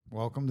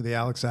Welcome to the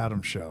Alex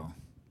Adams Show.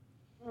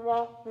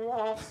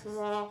 Welcome,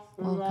 foot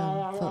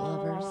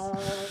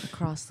lovers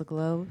across the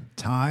globe.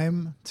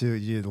 Time to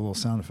you did a little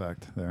sound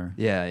effect there.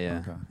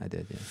 Yeah, Okay. I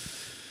did. Yeah.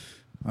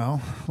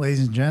 Well,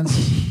 ladies and gents,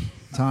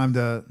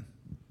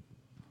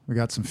 we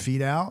got some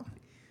feet out.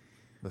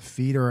 The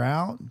feet are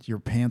out. Your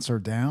pants are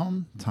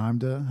down. Time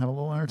to have a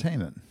little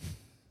entertainment.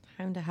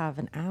 Time to have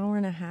an hour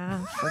and a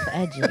half of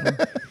edging.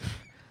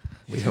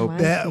 We hope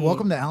that.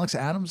 Welcome to Alex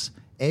Adams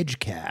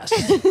Edgecast,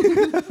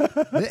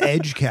 the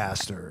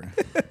Edgecaster.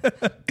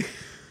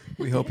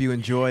 we hope you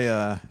enjoy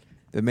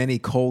the many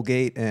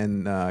Colgate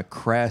and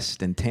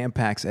Crest and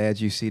Tampax ads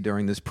you see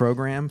during this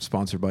program,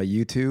 sponsored by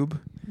YouTube.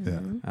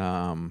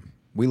 Yeah.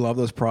 We love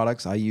those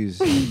products. I use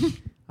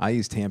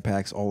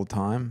Tampax all the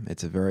time.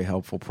 It's a very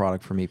helpful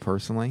product for me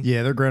personally.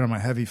 Yeah, they're great on my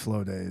heavy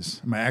flow days,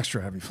 my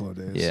extra heavy flow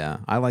days. Yeah,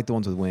 I like the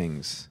ones with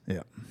wings.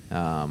 Yeah.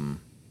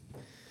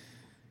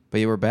 But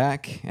yeah, we're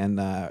back,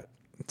 and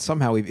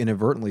somehow we've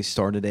inadvertently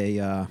started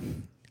a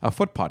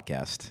foot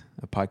podcast,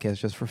 a podcast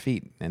just for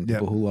feet and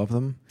people who love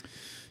them.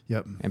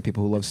 Yep. And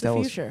people who love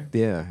Stella's. future.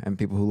 Yeah, and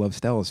people who love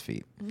Stella's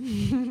feet.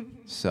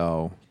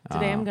 So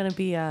Today I'm going to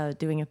be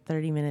doing a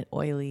 30-minute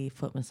oily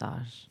foot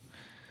massage.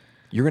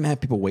 you're gonna have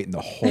people waiting the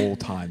whole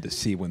time to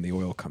see when the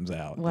oil comes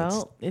out.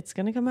 Well, it's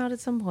going to come out at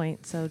some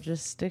point, so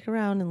just stick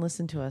around and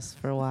listen to us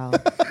for a while.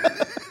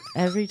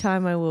 Every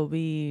time I will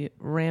be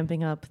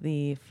ramping up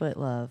the foot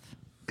love.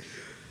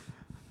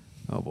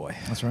 Oh boy,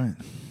 That's right.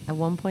 At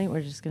one point,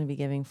 we're just going to be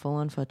giving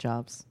full-on foot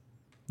jobs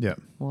Yeah.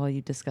 while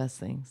you discuss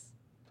things.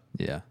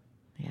 yeah,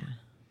 Yeah.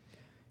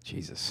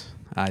 Jesus,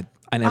 I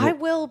never. I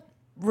will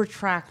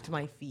retract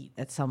my feet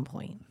at some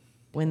point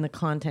when the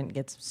content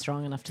gets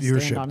strong enough to stand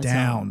Viewership on its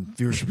down. own.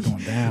 Viewership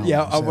going down.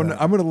 Yeah, You say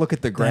I'm gonna look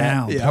at the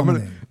graph. Down, Yeah, I'm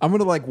plummeting.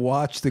 gonna like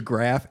watch the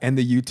graph and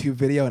the YouTube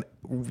video, and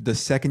the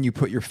second you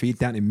put your feet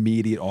down,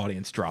 immediate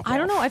audience drop off. I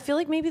don't know. I feel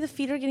like maybe the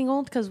feet are getting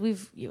old because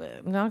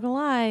I'm not gonna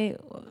lie,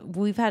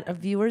 we've had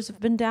viewers have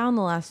been down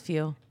the last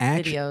few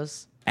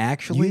videos.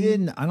 Actually, You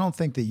didn't. I don't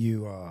think that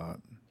you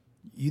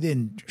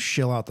didn't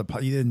shill out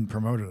you didn't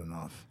promote it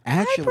enough.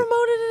 I promoted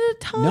it a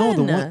ton. No,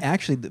 the one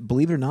actually,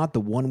 believe it or not,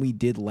 the one we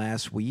did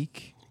last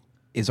week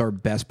is our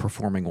best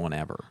performing one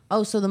ever.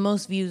 Oh, so the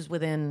most views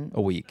within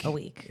A week.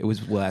 It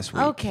was last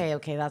week.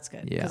 Okay, that's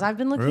good. Yeah. Because I've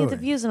been looking at the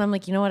Really? views and I'm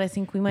like, you know what? I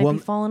think we might be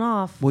falling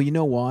off. Well, you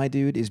know why,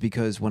 dude? Is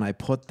because when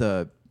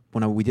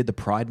we did the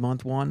Pride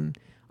Month one,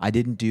 I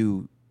didn't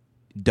do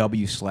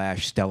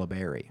W/Stella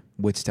Barey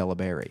with Stella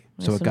Barey,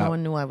 So no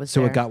one knew I was So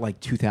there. it got like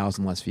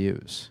 2,000 less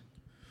views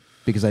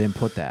because I didn't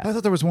put that. I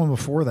thought there was one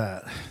before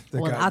that.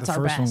 Well, that's the our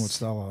first one best. with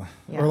Stella,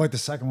 Yeah. or like the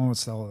second one with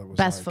Stella. That was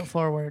Best like, foot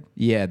forward.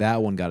 Yeah,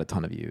 that one got a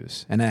ton of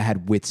views, and I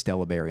had with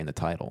Stella Barey in the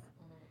title.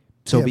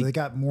 So yeah, but they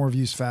got more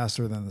views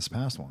faster than this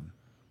past one.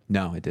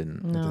 no, it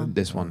didn't. No.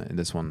 This one,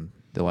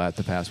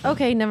 the past one.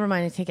 Okay, never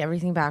mind. I take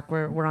everything back.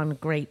 We're on a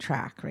great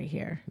track right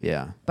here.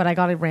 Yeah. But I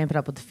got to ramp it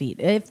up with the feet.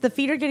 If the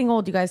feet are getting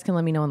old, you guys can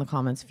let me know in the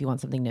comments if you want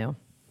something new.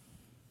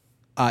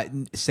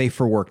 Safe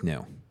for work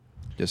new.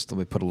 Just let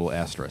me put a little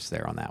asterisk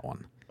there on that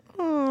one.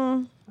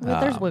 But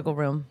there's wiggle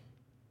room.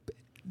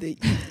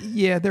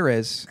 Yeah, there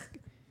is.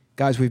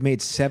 Guys, we've made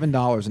 $7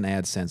 in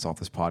AdSense off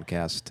this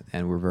podcast,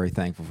 and we're very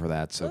thankful for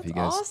that. So if you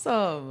guys,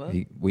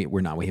 awesome. we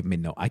haven't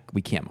made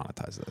we can't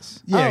monetize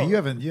this. Yeah, Oh. you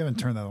haven't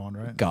turned that on,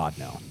 right? God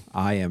no,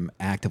 I am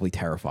actively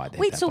terrified. To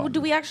hit Wait, that so button.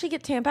 do we actually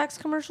get Tampax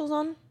commercials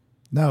on?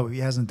 No, he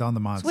hasn't done the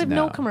So we monetization. have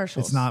No. no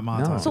commercials. It's not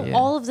monetized. So yeah.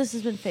 all of this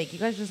has been fake. You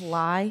guys just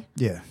lie.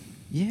 Yeah.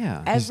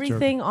 Yeah,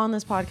 Everything on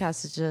this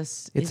podcast is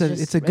just it's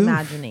just a goof.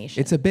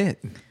 imagination. It's a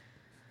bit.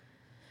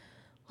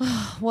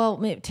 Well,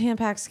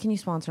 Tampax, can you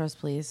sponsor us,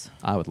 please?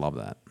 I would love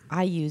that.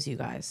 I use you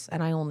guys,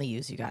 and I only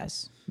use you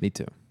guys. Me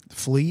too.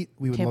 Fleet,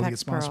 we would love to Tampax get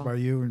sponsored Pearl. by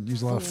you and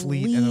use a lot of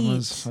Fleet Fleet.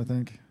 enemas, I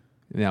think.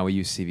 Now we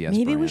use CVS.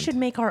 Maybe we brand. should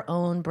make our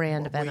own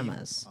brand of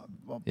enemas.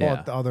 Yeah.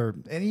 But the other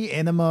any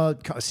enema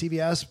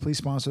CVS, please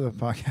sponsor the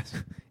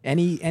podcast.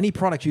 any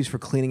product used for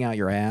cleaning out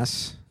your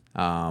ass.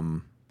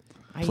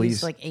 I Please.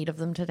 used like 8 of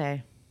them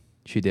today.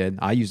 She did.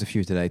 I used a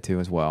few today too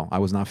as well. I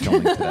was not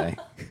filming today.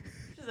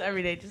 Just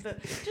every day, just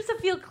to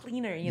feel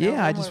cleaner, you know.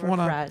 Yeah, I just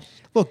want to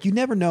look. You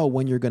never know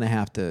when you're going to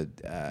have to,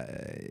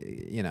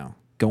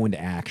 go into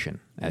action,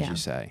 as you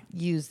say.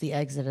 Use the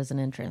exit as an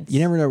entrance.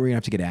 You never know where you're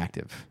going to have to get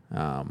active.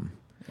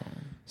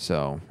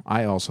 So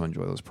I also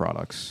enjoy those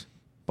products,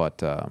 but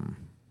the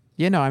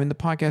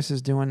podcast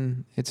is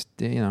doing. It's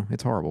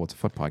it's horrible. It's a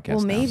foot podcast.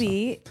 Well, now,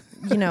 maybe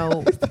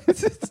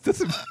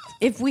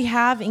if we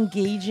have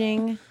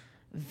engaging,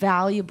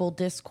 valuable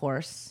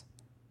discourse,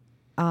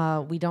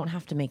 we don't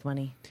have to make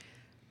money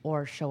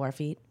or show our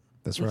feet.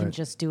 That's we right. can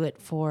just do it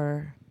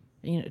for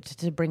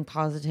to bring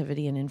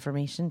positivity and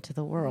information to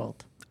the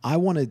world. I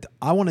want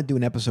to do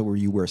an episode where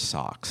you wear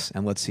socks,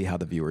 and let's see how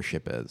the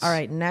viewership is. All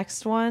right,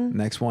 next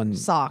one.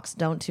 Socks.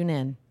 Don't tune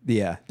in.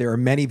 Yeah, there are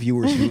many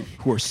viewers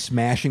who are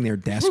smashing their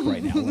desk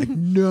right now. Like,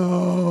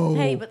 no.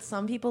 Hey, but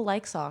some people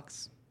like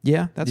socks.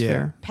 Yeah, that's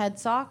fair. Ped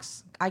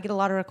socks. I get a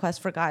lot of requests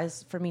for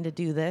guys for me to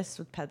do this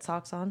with ped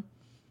socks on.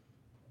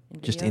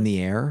 Just in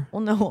the air?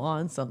 Well, no,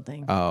 on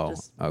something. Oh,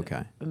 Just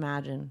okay.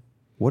 Imagine.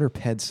 What are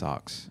ped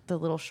socks? The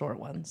little short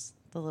ones.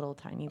 The little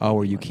tiny. Oh,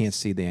 where baby you ones. can't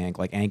see the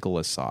ankle, like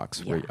ankleless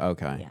socks. Yeah.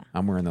 Okay. Yeah.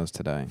 I'm wearing those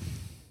today.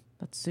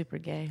 That's super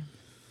gay.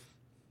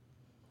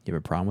 You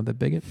have a problem with it,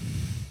 bigot?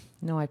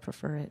 No, I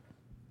prefer it.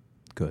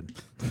 Good.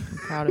 I'm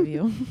proud of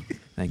you.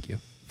 Thank you.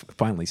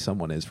 Finally,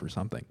 someone is for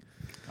something.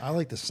 I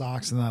like the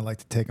socks, and then I like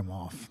to take them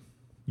off.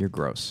 You're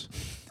gross.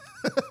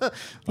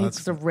 He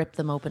needs to rip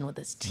them open with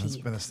his That's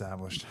teeth. been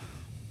established.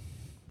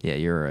 Yeah,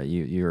 you're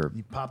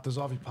You pop those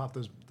off. You pop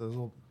those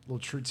little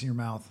treats in your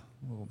mouth.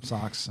 Little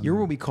socks. you're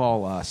what we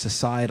call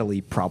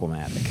societally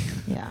problematic.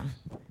 Yeah.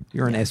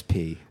 You're an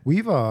SP.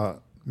 We've me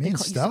and you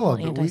Stella,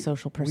 call it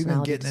antisocial we've been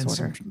personality getting in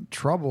disorder. some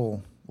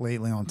trouble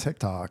lately on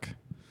TikTok.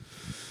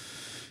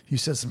 You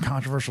said some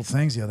controversial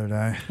things the other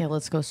day. Yeah,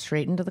 let's go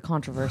straight into the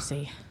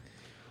controversy.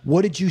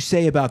 What did you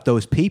say about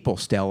those people,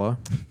 Stella?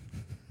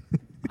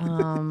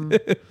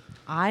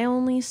 I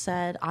only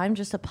said, I'm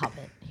just a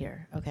puppet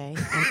here, okay?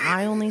 And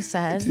I only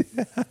said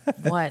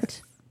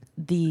what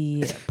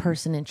the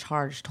person in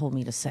charge told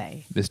me to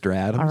say. Mr.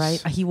 Adams? All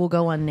right? He will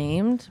go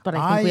unnamed, but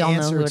I think I we all know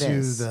answer who it to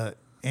is. the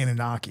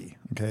Anunnaki.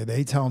 Okay,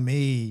 they tell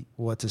me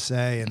what to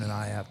say, and then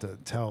I have to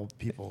tell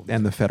people.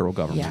 And the federal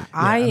government. Yeah,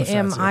 and the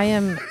feds,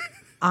 yeah.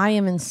 I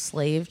am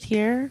enslaved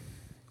here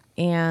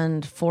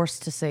and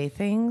forced to say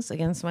things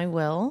against my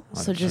will. Oh,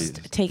 So just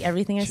Jesus. take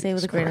everything I say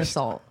with a grain of Christ.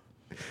 salt.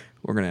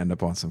 We're going to end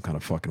up on some kind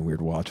of fucking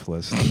weird watch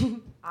list.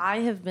 I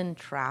have been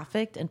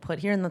trafficked and put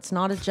here, and that's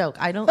not a joke.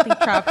 I don't think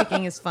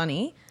trafficking is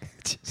funny.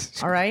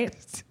 All right?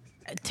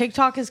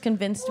 TikTok has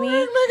convinced me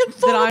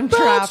that I'm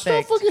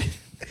trafficked.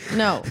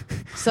 No.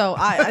 So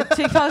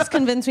TikTok has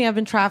convinced me I've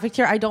been trafficked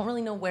here. I don't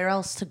really know where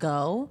else to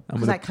go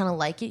because I kind of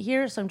like it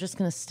here, so I'm just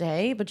going to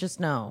stay, but just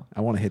know.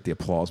 I want to hit the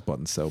applause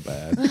button so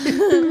bad.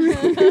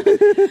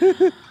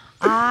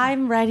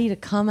 I'm ready to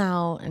come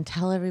out and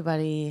tell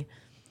everybody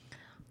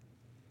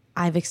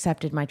I've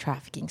accepted my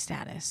trafficking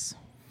status.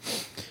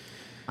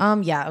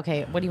 Yeah,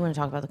 okay. What do you want to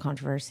talk about the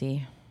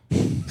controversy?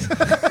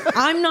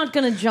 I'm not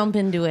going to jump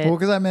into it. Well,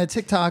 because I made a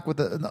TikTok with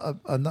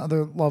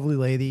another lovely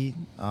lady,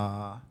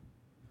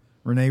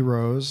 Renee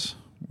Rose.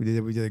 We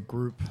did a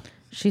group.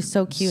 She's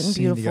so cute and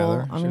Scene beautiful.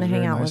 together. I'm She going to was hang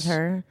very out nice. with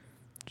her.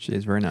 She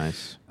is very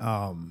nice.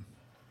 And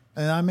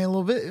I made a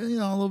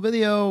little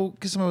video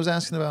because someone was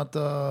asking about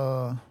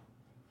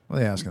what are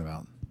they asking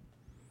about?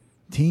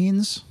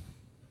 Teens.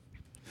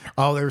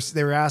 Oh,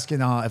 they were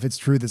asking if it's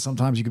true that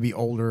sometimes you could be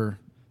older.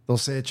 They'll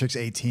say a chick's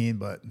 18,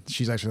 but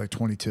she's actually like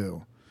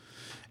 22.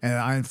 And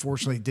I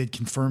unfortunately did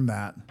confirm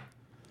that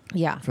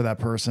Yeah. for that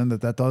person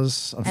that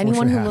does unfortunately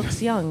Anyone who happen.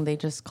 looks young, they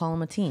just call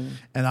him a teen.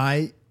 And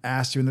I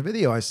asked you in the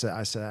video. I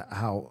said,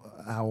 how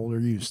old are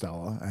you,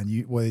 Stella? And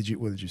you, what did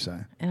you say?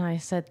 And I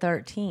said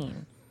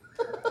 13.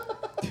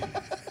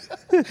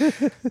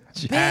 Big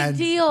And-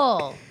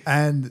 deal.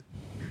 And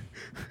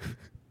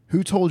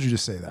who told you to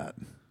say that?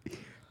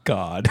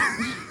 God.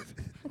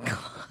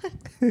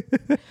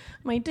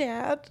 My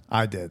dad.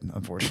 I did,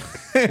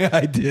 unfortunately.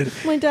 I did.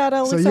 My dad,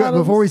 Alex So you,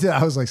 Adams. before we did,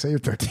 I was like, say you're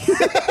 13.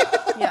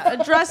 Yeah,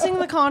 addressing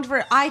the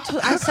controversy. I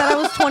said I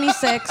was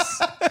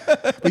 26.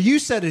 But you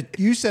said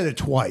it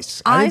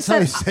twice. I didn't tell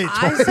you to say it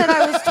I twice. said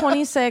I was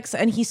 26,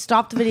 and he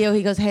stopped the video.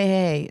 He goes,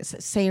 hey,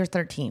 say you're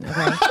 13,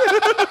 okay?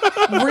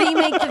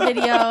 Remake the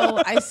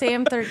video. I say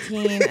I'm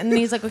 13, and then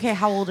he's like, okay,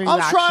 how old are you I'm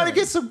actually? trying to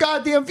get some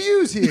goddamn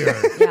views here.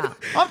 Yeah.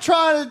 I'm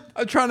trying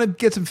to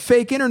get some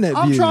fake internet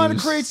views. to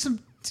create some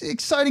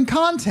exciting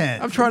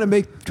content. I'm trying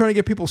to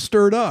get people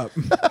stirred up.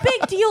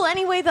 Big deal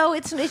anyway, though.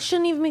 It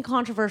shouldn't even be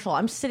controversial.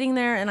 I'm sitting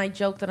there, and I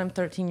joke that I'm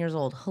 13 years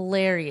old.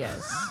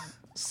 Hilarious.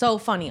 So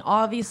funny.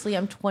 Obviously,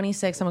 I'm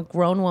 26. I'm a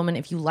grown woman.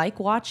 If you like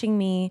watching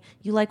me,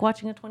 you like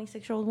watching a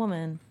 26-year-old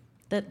woman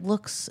that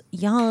looks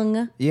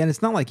young. Yeah, and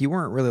it's not like you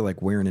weren't really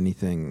like wearing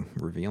anything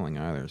revealing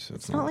either. So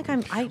it's Not like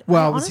I'm. I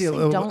Well, honestly see,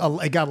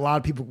 don't. it got a lot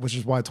of people, which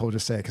is why I told you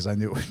to say it, because I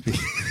knew it would be.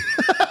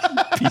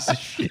 piece of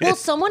shit. Well,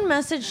 someone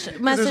messaged.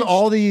 There's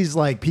all these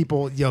like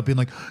people, being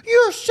like,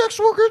 "You're a sex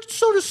worker. It's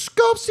so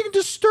disgusting and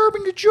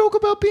disturbing to joke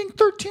about being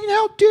 13.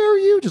 How dare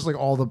you?" Just like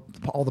all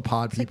the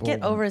pod people.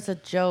 Get over it's a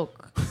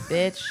joke,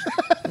 bitch.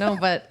 No,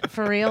 but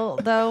for real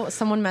though,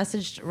 someone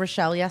messaged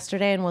Rochelle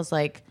yesterday and was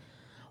like,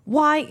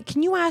 "Why?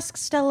 Can you ask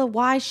Stella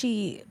why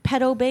she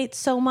pedo baits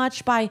so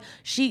much by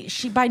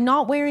by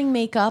not wearing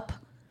makeup,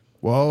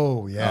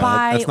 Whoa, yeah.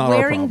 by that's not our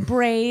wearing problem.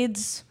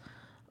 braids,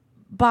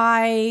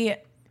 by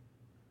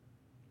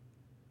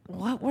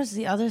what was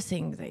the other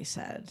thing they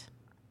said?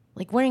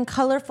 Like wearing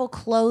colorful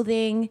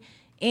clothing."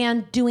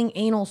 And doing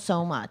anal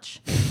so much.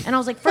 And I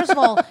was like, first of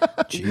all,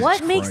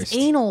 what makes Christ.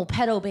 anal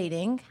pedo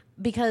baiting?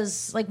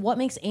 Because like what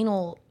makes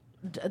anal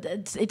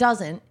it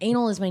doesn't.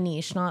 Anal is my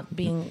niche, not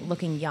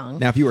looking young.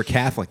 Now, if you were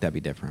Catholic, that'd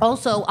be different.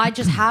 Also, I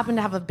just happen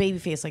to have a baby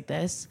face like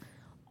this.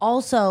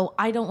 Also,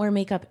 I don't wear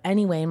makeup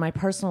anyway in my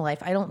personal life.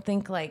 I don't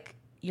think like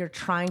you're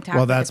trying to act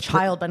like a that's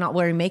child by not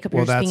wearing makeup.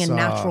 You're just being a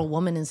natural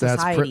woman in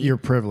society. You're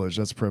privileged.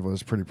 That's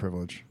privilege. Pretty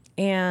privileged.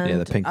 And Yeah,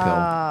 the pink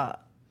pill.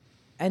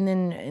 and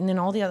then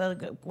all the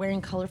other wearing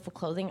colorful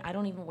clothing. I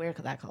don't even wear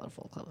that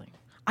colorful clothing.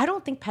 I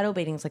don't think pedo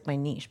baiting is like my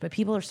niche, but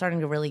people are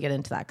starting to really get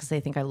into that because they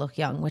think I look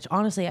young, which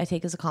honestly I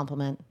take as a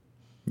compliment.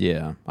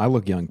 Yeah, I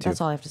look young too. That's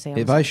all I have to say.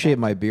 If I shaved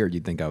my beard,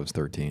 you'd think I was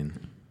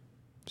 13.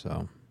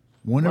 So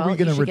when are we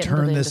going to you should get into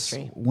return the this?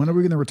 industry. When are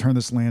we going to return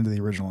this land to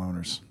the original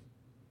owners?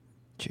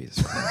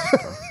 Jesus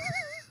Christ, bro.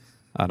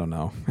 I don't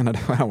know, and I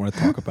don't want to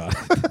talk about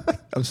it.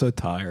 I'm so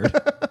tired.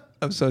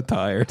 I'm so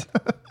tired.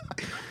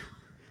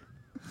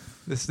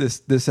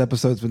 This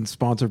episode's been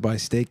sponsored by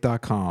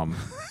Steak.com.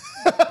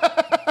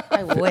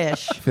 I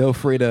wish. Feel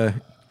free to.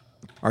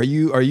 Are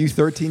you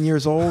 13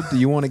 years old? Do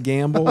you want to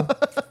gamble?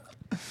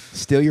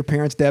 Steal your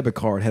parents' debit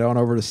card. Head on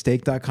over to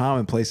Steak.com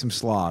and play some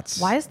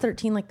slots. Why is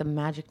 13 like the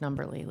magic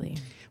number lately?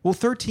 Well,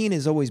 13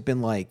 has always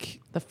been like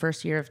The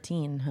first year of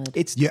teenhood.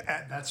 it's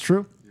That's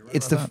true.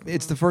 it's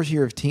the first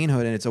year of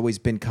teenhood, and it's always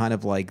been kind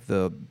of like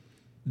the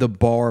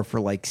bar for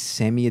like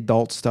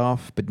semi-adult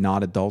stuff, but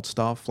not adult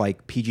stuff,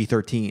 like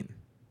PG-13,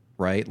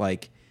 right?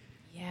 Like,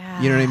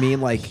 yeah. you know what I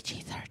mean? Like,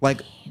 PG-13.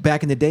 like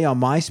back in the day on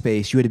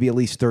MySpace, you had to be at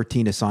least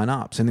 13 to sign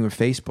up. Same thing with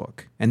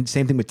Facebook, and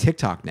same thing with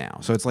TikTok now.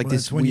 So it's like Well,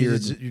 this that's when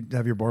weird. you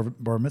have your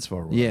bar mitzvah.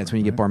 Or whatever, Yeah, it's when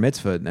you get right? bar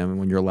mitzvah, and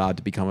when you're allowed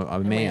to become a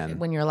man.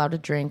 When you're allowed to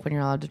drink, when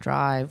you're allowed to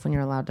drive, when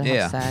you're allowed to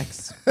Yeah. have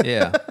sex.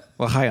 Yeah.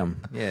 Well,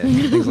 Chaim. Yeah.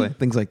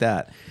 things like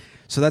that.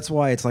 So that's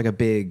why it's like a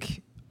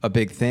big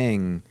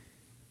thing.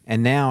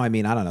 And now, I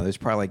mean, I don't know. There's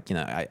probably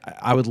like,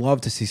 I would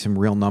love to see some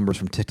real numbers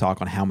from TikTok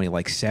on how many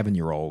like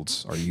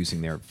 7-year-olds are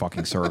using their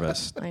fucking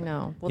service. I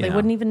know. Well, You they know?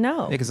 wouldn't even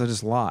know. Yeah, because they'll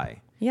just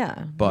lie.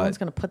 Yeah. But- no one's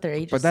going to put their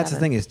age But as that's 7.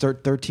 the thing is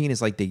 13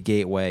 is like the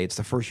gateway. It's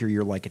the first year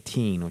you're like a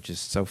teen, which is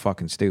so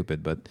fucking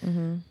stupid. But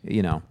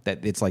that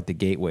it's like the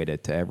gateway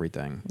to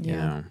everything. You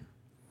Yeah. know.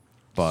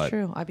 But It's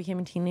true. I became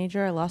a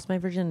teenager. I lost my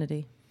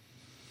virginity.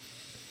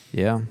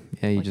 yeah,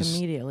 you Like just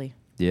immediately.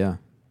 yeah.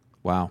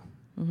 Wow.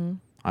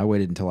 I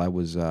waited until I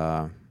was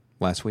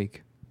last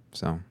week,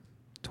 so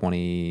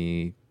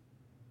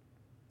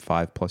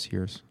 25 plus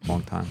years,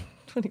 long time.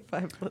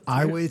 25 plus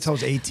I years. waited till I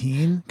was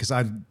 18 because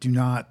I do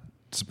not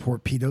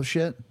support pedo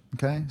shit.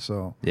 Okay,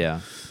 so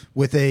Yeah.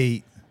 with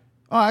a,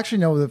 actually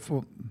no,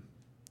 the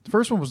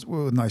first one was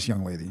with a nice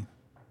young lady.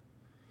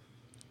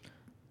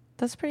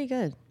 That's pretty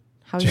good.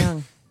 How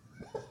young?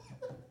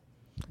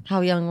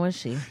 How young was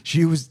she?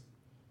 She was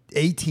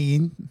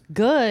 18,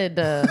 Good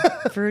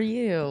for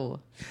you.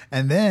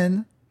 and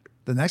then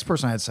the next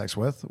person I had sex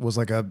with was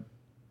like a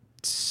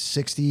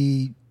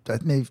 60,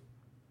 maybe,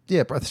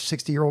 yeah,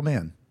 60-year-old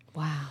man.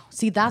 Wow.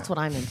 See, that's what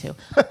I'm into.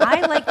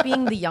 I like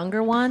being the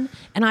younger one,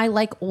 and I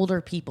like older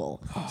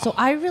people. So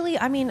I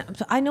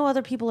know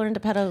other people are into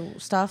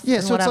pedo stuff. Yeah,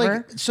 and so whatever.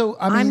 it's like, so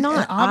I mean, I'm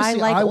not. and I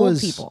obviously like old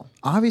was, people.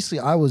 Obviously,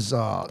 I was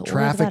older the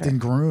trafficked better.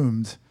 and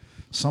groomed.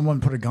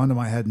 Someone put a gun to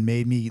my head and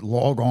made me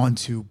log on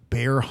to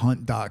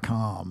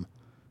bearhunt.com.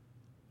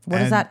 What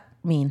does and that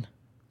mean?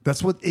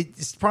 That's what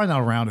it's probably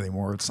not around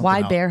anymore. It's something Why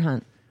else. bear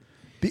hunt?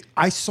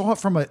 I saw it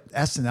from a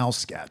SNL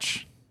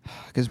sketch.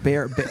 Because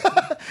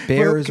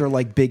bears are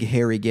like big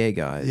hairy gay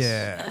guys.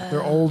 Yeah,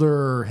 they're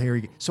older,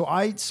 hairy. So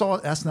I saw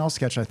an SNL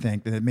sketch, I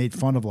think, and it made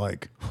fun of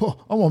like,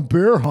 oh, I want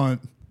bear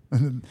hunt,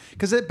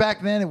 because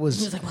back then it He was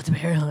was like, "What's a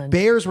bear hunt?"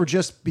 bears were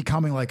just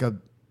becoming like a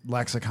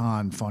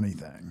lexicon funny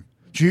thing.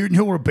 Do you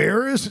know what a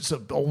bear is? It's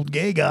an old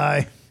gay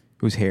guy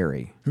Who's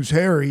hairy? who's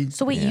hairy.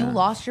 So wait, you Yeah.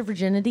 lost your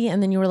virginity,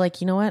 and then you were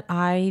like, you know what?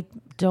 I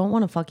don't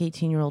want to fuck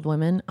 18-year-old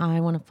women. I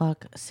want to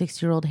fuck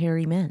 6-year-old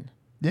hairy men.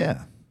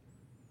 Yeah.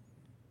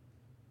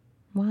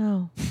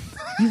 Wow.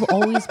 You've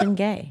always been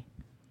gay.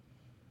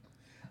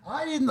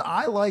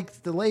 I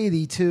liked the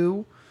lady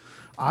too.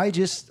 I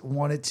just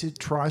wanted to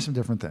try some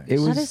different things. It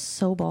was. That is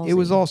so ballsy. It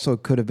was also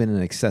could have been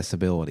an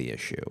accessibility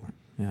issue.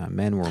 Yeah,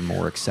 men were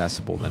more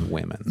accessible than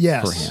women.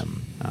 Yes. For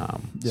him.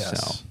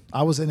 Yes. So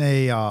I was in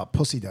a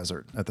pussy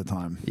desert at the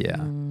time. yeah.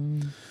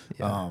 Mm.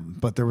 Yeah.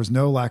 But there was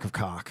no lack of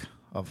cock,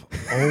 of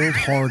old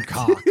hard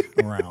cock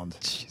around.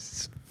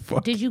 Jesus.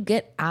 Fuck. Did you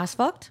get ass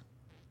fucked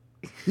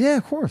Yeah,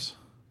 of course.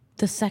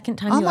 the second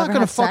time I'm you not ever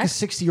going to had fuck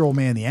sex? a 60-year-old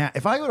man in the ass.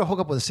 If I go to hook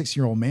up with a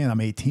 60-year-old man,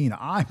 I'm 18.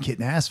 I'm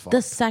getting ass fucked.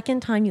 The second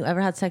time you ever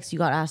had sex, you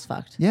got ass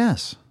fucked.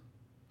 Yes,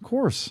 of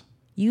course.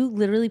 You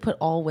literally put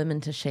all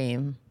women to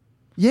shame.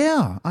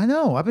 Yeah, I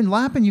know. I've been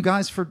lapping you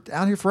guys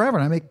out here forever,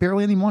 and I make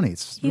barely any money.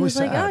 It's He really was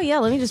like, sad. "Oh yeah,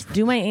 let me just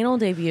do my anal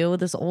debut with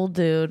this old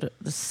dude."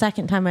 The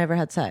second time I ever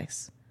had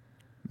sex.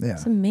 Yeah,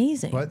 It's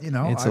amazing. but you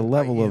know, It's a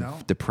level you of know.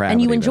 depravity.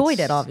 And you enjoyed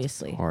that's it,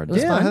 obviously. Hard. It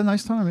was Yeah, I fun. had a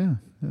nice time.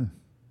 Yeah.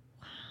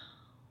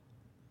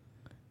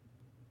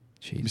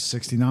 He was Jeez.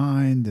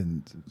 69,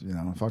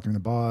 and fucked him in the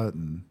butt,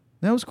 and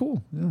that was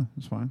cool. Yeah, it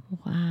was fine.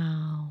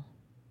 Wow.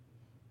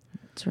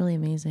 It's really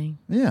amazing.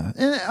 Yeah,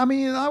 and I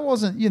mean, I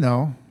wasn't,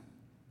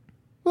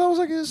 well, I was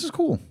like, this is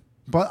cool,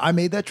 but I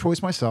made that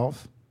choice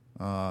myself.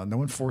 No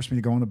one forced me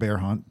to go on to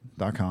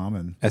bearhunt.com,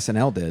 and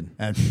SNL did.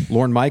 and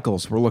Lorne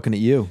Michaels, we're looking at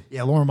you.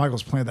 yeah, Lauren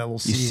Michaels planted that little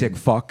You seed. sick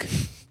fuck.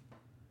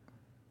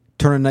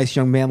 Turn a nice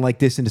young man like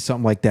this into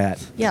something like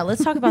that. Yeah,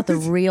 let's talk about the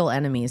real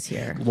enemies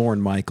here. Lorne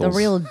The Michaels.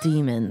 real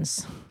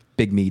demons.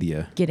 big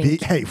media. Getting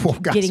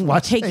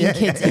taking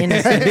kids in.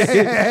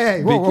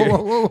 Hey,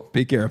 whoa.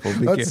 Be careful.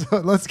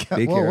 Let's go.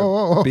 Be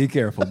careful. Whoa. Be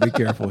careful. Be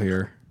careful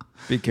here.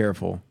 Be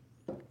careful.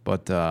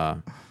 But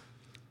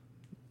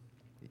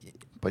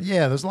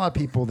yeah, there's a lot of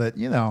people that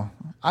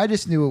I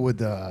just knew it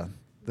would.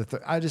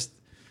 I just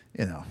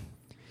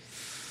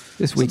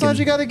this weekend, sometimes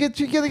you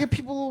gotta get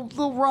people a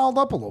little riled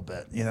up a little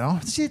bit.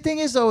 See, the thing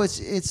is though,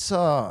 it's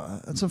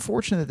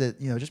unfortunate that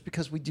just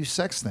because we do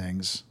sex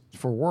things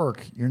for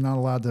work, you're not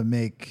allowed to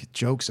make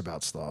jokes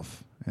about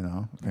stuff.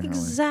 Apparently.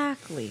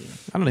 Exactly.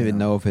 I don't even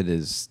know if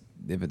it's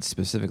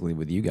specifically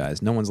with you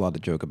guys. No one's allowed to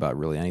joke about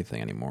really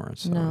anything anymore.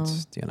 So No.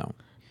 it's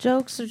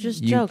Jokes are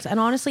just jokes. And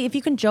honestly, if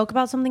you can joke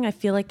about something, I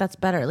feel like that's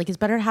better. Like, it's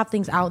better to have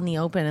things out in the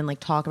open and, like,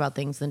 talk about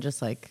things than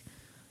just, like,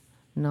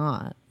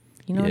 not.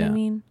 You know what I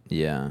mean?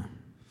 Yeah.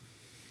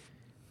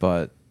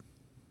 But,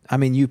 I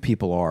mean, you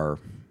people are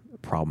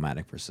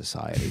problematic for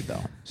society,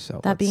 though. So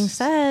That being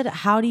said,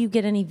 how do you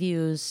get any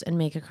views and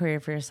make a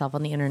career for yourself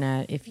on the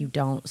internet if you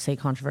don't say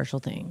controversial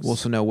things? Well,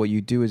 so no, what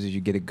you do is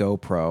you get a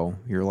GoPro.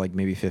 You're, like,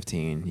 maybe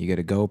 15. You get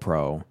a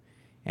GoPro,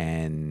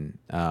 and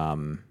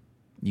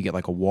you get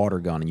like a water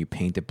gun and you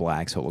paint it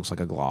black so it looks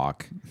like a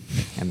Glock,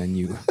 and then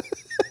you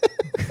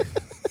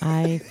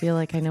I feel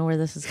like I know where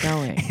this is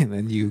going. and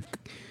then you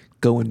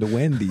go into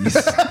Wendy's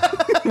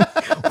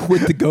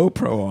with the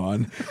GoPro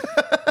on,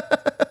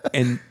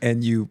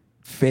 and you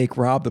fake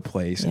rob the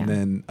place, and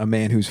then a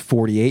man who's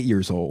 48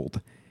 years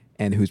old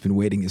and who's been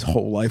waiting his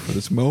whole life for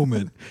this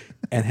moment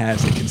and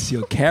has a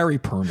concealed carry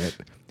permit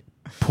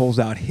pulls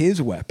out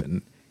his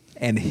weapon,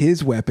 and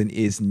his weapon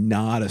is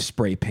not a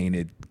spray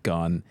painted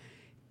gun.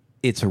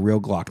 It's a real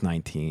Glock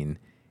 19,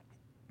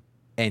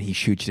 and he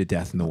shoots you to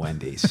death in the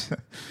Wendy's,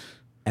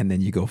 and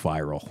then you go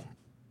viral,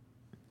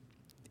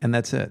 and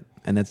that's it.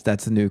 And that's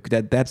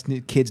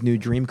kids' new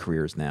dream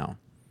careers now,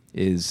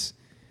 is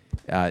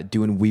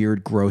doing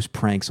weird, gross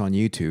pranks on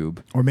YouTube.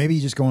 Or maybe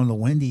you just go into the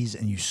Wendy's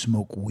and you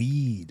smoke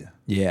weed.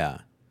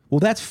 Yeah. Well,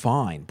 that's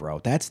fine, bro.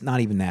 That's not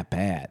even that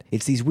bad.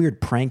 It's these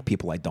weird prank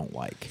people I don't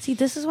like. See,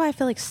 this is why I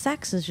feel like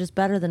sex is just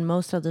better than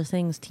most other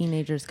things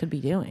teenagers could be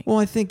doing. Well,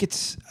 I think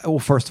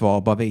first of all,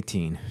 above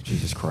 18.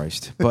 Jesus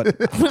Christ. But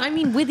I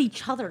mean, with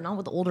each other, not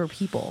with older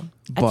people.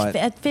 But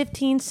at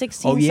 15,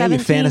 16, oh, yeah, 17.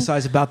 you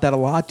fantasize about that a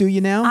lot, do you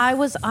now? I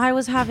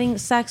was having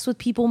sex with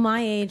people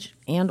my age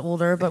and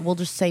older, but we'll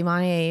just say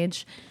my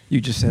age.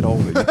 You just said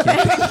older. You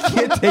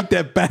can't take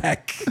that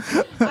back.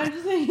 I'm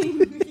just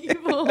saying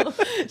people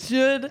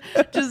should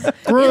just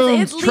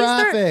Grooms,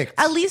 trafficked.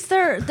 At least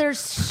they're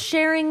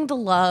sharing the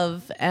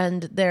love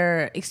and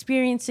they're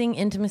experiencing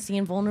intimacy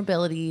and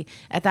vulnerability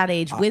at that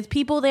age with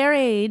people their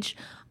age,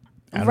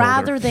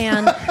 rather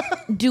than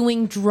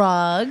doing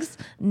drugs,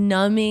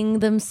 numbing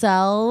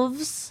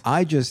themselves,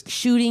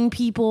 shooting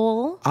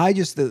people.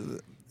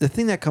 The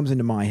thing that comes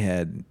into my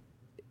head.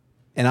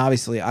 And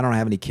obviously, I don't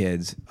have any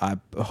kids. I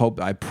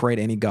pray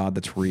to any God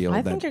that's real.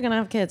 I think you're gonna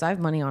have kids. I have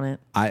money on it.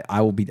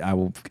 I will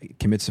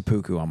commit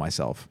seppuku on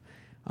myself.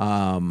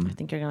 I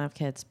think you're gonna have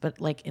kids,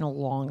 but like in a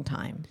long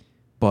time.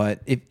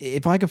 But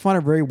if I could find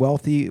a very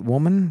wealthy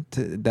woman,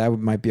 that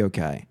might be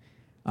okay.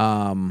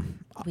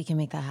 We can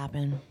make that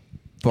happen.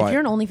 But if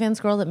you're an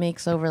OnlyFans girl that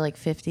makes over like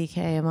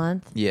 $50K a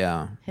month,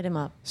 yeah, hit him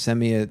up. Send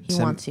me He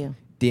wants you.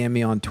 DM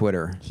me on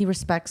Twitter. He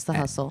respects the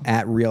hustle.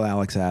 At Real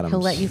Alex Adams. He'll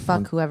let you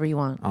fuck whoever you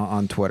want.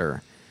 On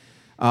Twitter.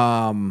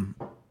 But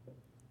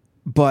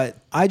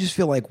I just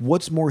feel like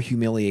what's more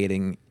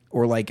humiliating,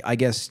 or like, I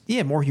guess,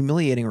 more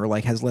humiliating, or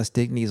like has less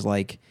dignity, is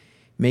like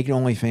making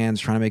OnlyFans,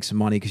 trying to make some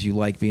money because you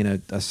like being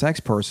a sex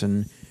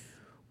person,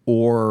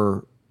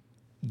 or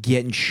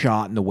getting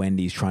shot in the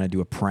Wendy's trying to do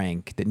a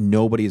prank that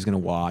nobody is going to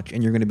watch,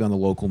 and you're going to be on the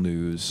local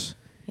news.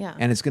 Yeah.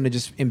 And it's going to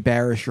just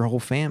embarrass your whole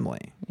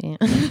family. Yeah.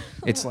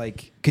 It's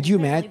like, could you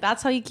imagine?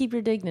 That's how you keep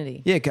your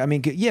dignity. Yeah, I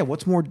mean,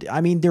 what's more?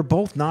 I mean, they're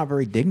both not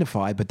very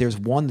dignified, but there's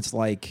one that's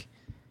like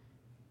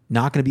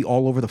not going to be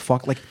all over the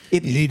fuck. Like,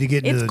 you need to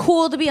get. It's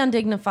cool to be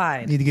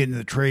undignified. You need to get into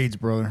the trades,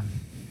 brother.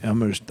 I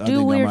think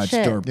weird I might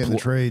shit. start Get in the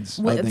trades.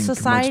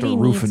 Society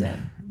needs it.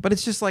 But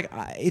it's just like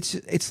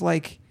it's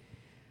like,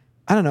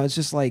 I don't know. It's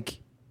just like,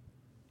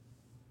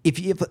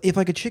 if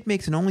like a chick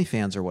makes an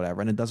OnlyFans or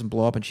whatever and it doesn't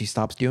blow up and she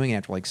stops doing it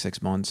after like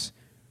 6 months,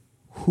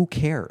 who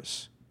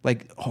cares?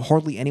 Like,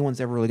 hardly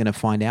anyone's ever really going to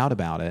find out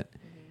about it.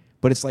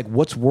 But it's like,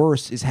 what's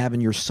worse is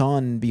having your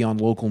son be on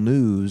local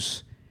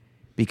news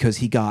because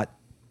he got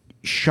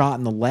shot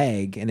in the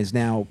leg and is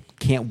now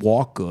can't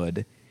walk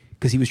good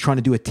because he was trying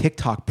to do a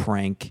TikTok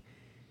prank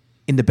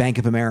in the Bank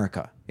of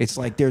America. It's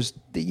like there's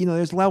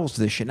levels to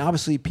this shit. And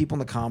obviously people in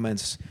the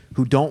comments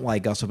who don't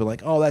like us will be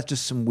like, oh, that's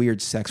just some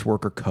weird sex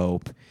worker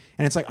cope.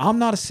 And it's like, I'm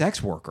not a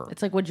sex worker.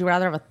 It's like, would you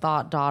rather have a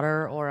thought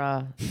daughter or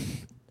a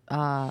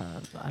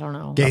I don't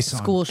know, gay a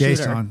son. school Gay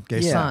shooter? son.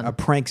 Gay son. A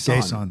prank son.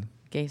 Gay son.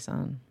 Gay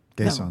son.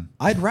 Gay son.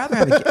 I'd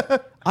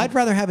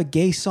rather have a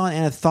gay son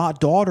and a thought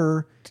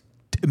daughter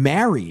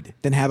married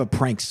than have a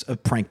prank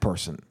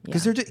person,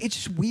 because it's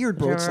just weird,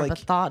 bro. It's like a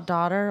thought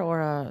daughter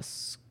or a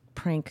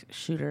prank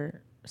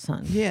shooter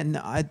son. Yeah, no,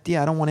 I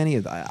don't want any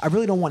of that. I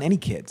really don't want any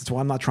kids. That's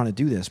why I'm not trying to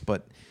do this.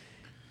 But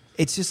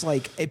It's just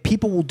like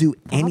people will do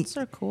any. Bots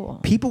are cool.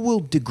 People will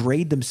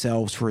degrade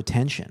themselves for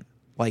attention,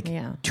 like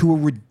Yeah. to a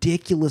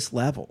ridiculous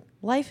level.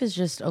 Life is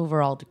just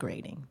overall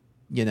degrading.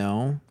 You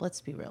know. Let's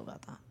be real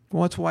about that.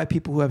 Well, that's why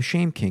people who have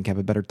shame kink have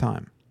a better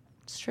time.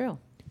 It's true.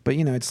 But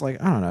you know, it's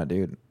like I don't know,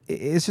 dude.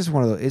 It's just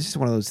one of those. It's just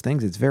one of those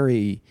things. It's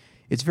very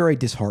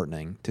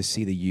disheartening to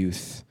see the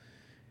youth,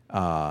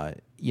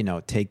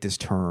 take this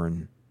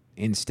turn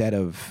instead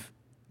of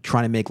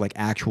trying to make like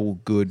actual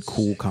good,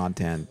 cool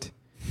content.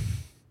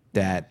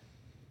 That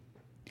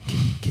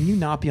can you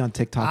not be on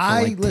TikTok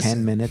for like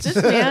 10 minutes?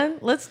 This man,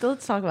 let's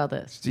talk about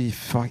this.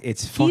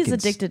 He's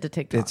addicted to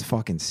TikTok. It's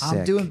fucking sick.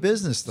 I'm doing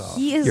business though.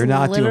 He is You're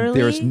not literally, doing.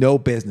 There's no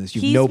business.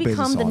 You've no business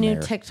on there. He's become the new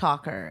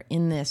TikToker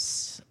in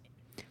this.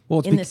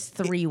 Well, this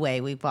three-way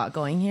we've got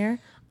going here.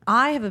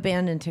 I have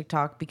abandoned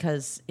TikTok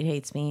because it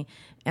hates me,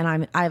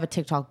 and I have a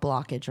TikTok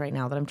blockage right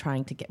now that I'm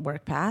trying to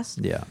work past.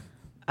 Yeah.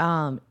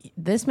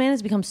 This man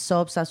has become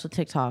so obsessed with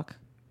TikTok.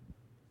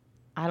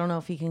 I don't know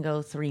if he can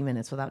go 3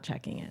 minutes without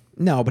checking it.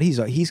 No, but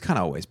he's kind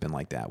of always been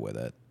like that with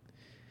it.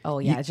 Oh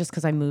yeah, it's just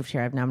because I moved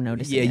here. I've now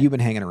noticed. Yeah, you've been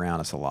hanging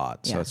around us a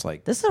lot, so it's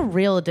like this is a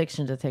real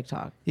addiction to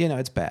TikTok.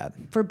 It's bad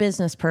For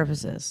business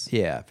purposes.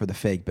 Yeah, for the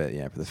fake, but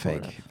for the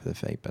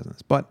fake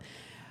business. But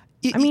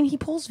I mean, he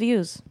pulls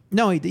views.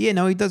 No, he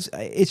does.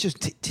 It's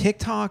just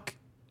TikTok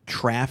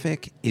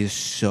traffic is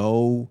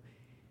so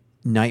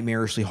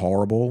nightmarishly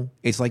horrible.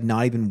 It's like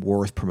not even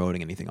worth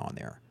promoting anything on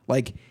there.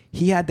 Like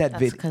he had that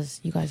That's because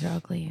you guys are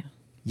ugly.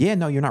 Yeah,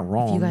 no, you're not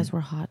wrong. If you guys were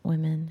hot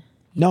women.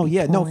 No,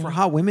 for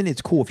hot women,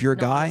 it's cool. If you're a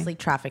guy, honestly,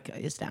 traffic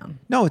is down.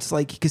 No, it's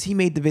like because he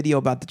made the video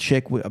about the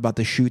chick about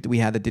the shoot that we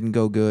had that didn't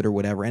go good or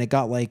whatever, and it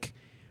got like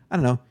I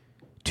don't know,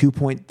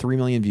 2.3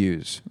 million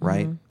views,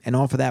 right? Mm-hmm. And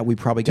off of that, we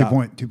probably got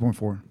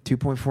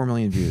 2.4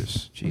 million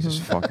views. Jesus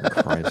fucking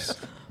Christ!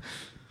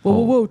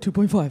 Whoa,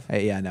 2.5.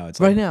 Hey, yeah, no, it's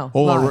right like, now.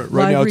 Hold on,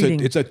 right now reading.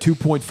 it's a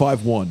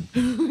 2.51.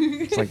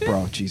 It's like,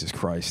 bro, Jesus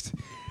Christ!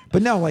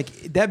 But no, like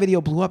that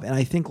video blew up, and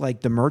I think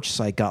like the merch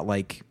site got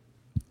like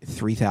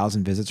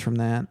 3,000 visits from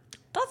that.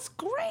 That's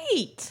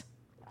great.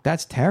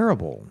 That's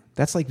terrible.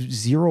 That's like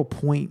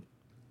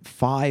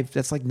 0.5.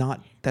 That's like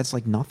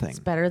nothing. It's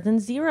better than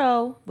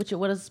 0, which it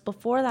was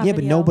before that. Yeah,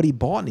 video. but nobody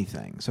bought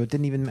anything, so it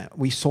didn't even matter.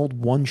 We sold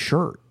one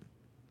shirt.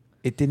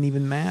 It didn't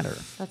even matter.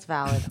 That's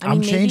valid.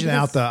 I'm changing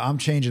out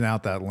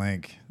that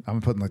link.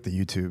 I'm putting like the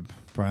YouTube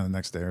probably the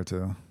next day or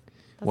two.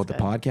 What, the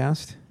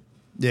podcast?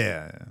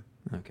 Yeah.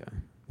 Okay.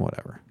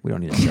 Whatever. We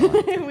don't need to sell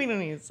it. We don't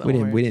need to sell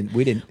We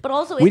didn't. But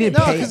also, we didn't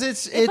No, pay.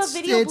 because if a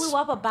video blew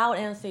up about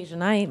Anastasia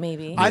Knight,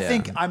 maybe. I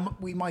think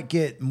we might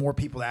get more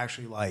people to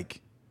actually like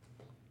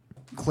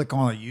click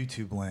on a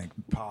YouTube link,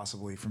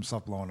 possibly from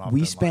stuff blowing up.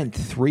 We spent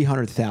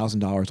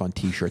 $300,000 on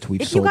T-shirts.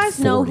 We've if sold you guys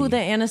 40. know who the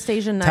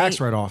Anastasia Knight Tax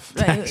write-off.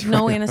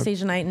 Know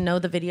Anastasia Knight and know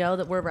the video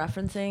that we're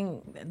referencing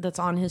that's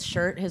on his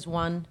shirt, his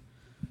one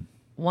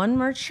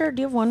merch shirt.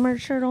 Do you have one merch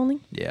shirt only?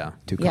 Yeah,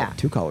 two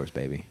colors,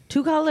 baby.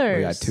 2 colors.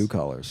 We got 2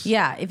 colors.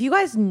 Yeah, if you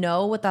guys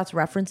know what that's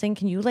referencing,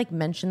 can you like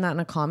mention that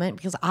in a comment?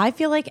 Because I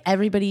feel like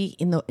everybody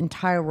in the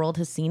entire world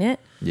has seen it.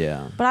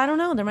 Yeah. But I don't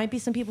know. There might be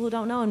some people who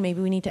don't know, and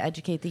maybe we need to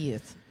educate the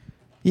youth.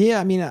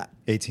 Yeah, I mean,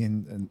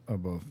 18 and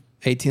above.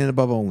 18 and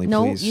above only,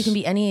 No, please. you can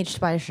be any age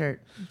to buy a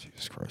shirt.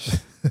 Jesus Christ.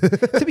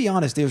 To be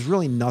honest, there's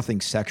really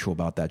nothing sexual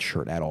about that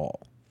shirt at all.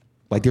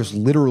 Like, there's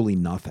literally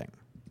nothing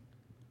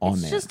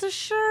on there. It's just a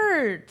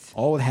shirt.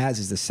 All it has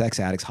is the sex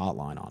addicts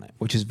hotline on it,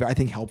 which is, I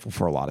think, helpful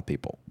for a lot of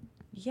people.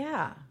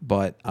 Yeah.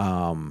 But,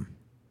 I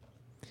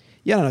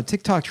don't know.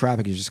 TikTok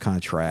traffic is just kind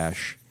of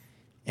trash.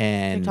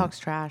 And TikTok's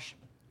trash.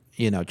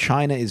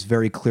 China is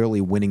very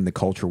clearly winning the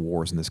culture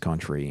wars in this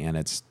country, and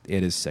it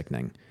is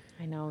sickening.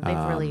 I know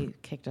they've really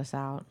kicked us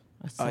out.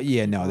 That's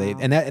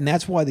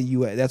why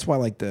that's why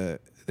like the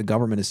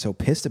government is so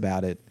pissed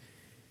about it.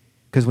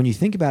 Because when you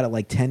think about it,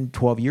 like 10,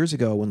 12 years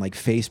ago, when like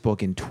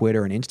Facebook and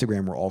Twitter and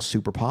Instagram were all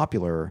super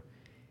popular,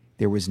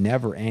 there was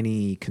never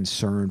any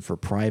concern for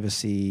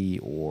privacy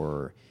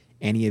or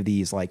any of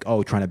these like,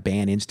 trying to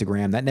ban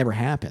Instagram. That never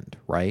happened,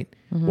 right?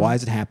 Mm-hmm. Why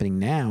is it happening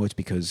now? It's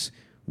because,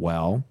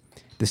 well,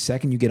 the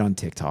second you get on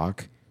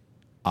TikTok,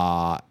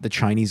 the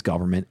Chinese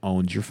government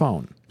owns your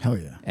phone. Hell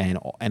yeah.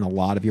 And a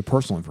lot of your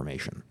personal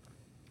information.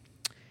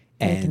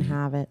 They can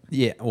have it.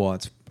 Yeah, well,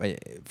 it's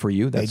for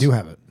you. They do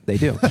have it. They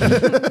do.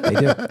 They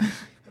do.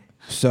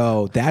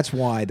 So that's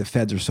why the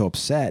feds are so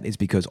upset, is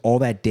because all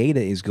that data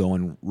is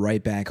going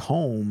right back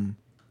home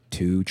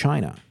to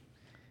China,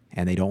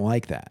 and they don't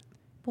like that.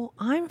 Well,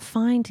 I'm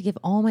fine to give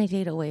all my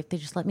data away if they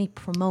just let me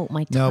promote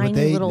my No, tiny but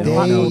they little No,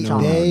 local no,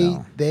 job.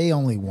 no. They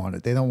only want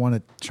it. They don't want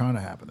it trying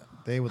to happen.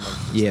 They would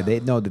like to Yeah, they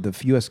know that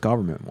the U.S.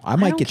 government. I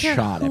might don't get care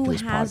shot who after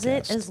this has podcast.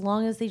 it, as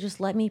long as they just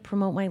let me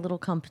promote my little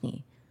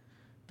company.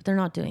 But they're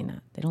not doing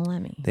that. They don't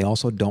let me. They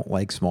also don't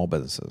like small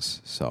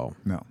businesses, so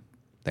No.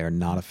 they are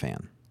not a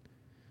fan.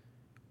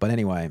 But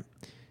anyway,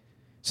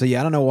 so yeah,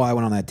 I don't know why I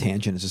went on that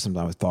tangent. It's just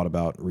something I thought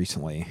about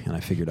recently, and I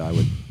figured I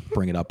would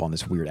bring it up on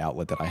this weird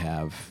outlet that I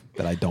have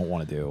that I don't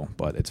want to do,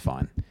 but it's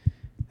fine.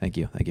 Thank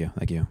you, thank you,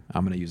 thank you.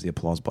 I'm going to use the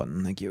applause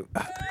button. Thank you.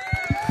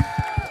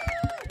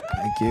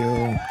 Thank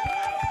you.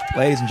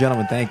 Ladies and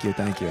gentlemen, thank you.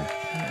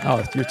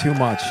 Oh, you're too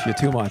much.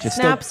 It's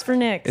Snaps for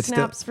Nick.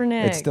 Snaps for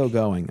Nick. It's still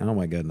going. Oh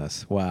my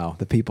goodness. Wow.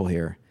 The people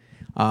here.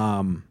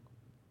 But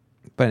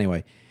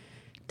anyway.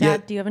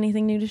 Dad, do you have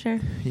anything new to share?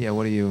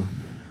 Yeah.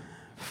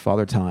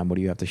 Father Time, what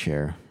do you have to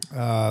share?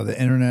 The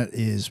internet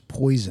is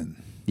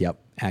poison. Yep.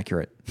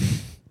 Accurate.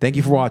 Thank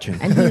you for watching.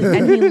 And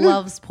he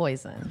loves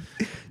poison.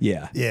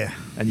 Yeah. Yeah.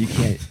 And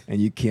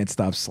you can't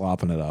stop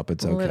slopping it up.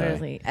 It's okay.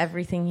 Literally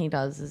everything he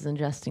does is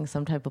ingesting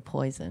some type of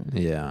poison.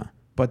 Yeah.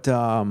 But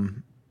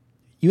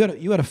you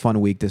had a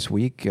fun week this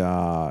week.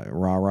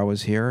 Rara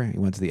was here. He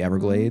went to the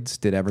Everglades.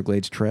 Did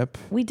Everglades trip.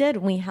 We did.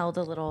 We held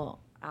a little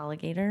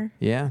alligator.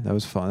 Yeah, that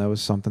was fun. That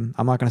was something.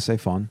 I'm not going to say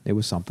fun. It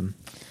was something.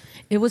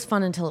 It was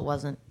fun until it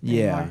wasn't.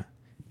 Yeah. Anymore.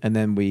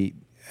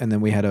 And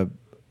then we had a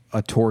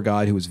tour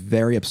guide who was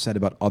very upset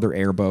about other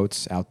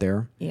airboats out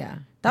there. Yeah.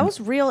 That was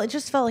real. It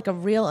just felt like a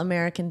real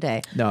American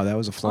day. No, that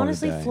was a Florida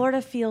Honestly, day.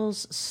 Florida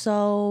feels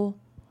so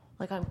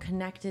like I'm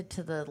connected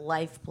to the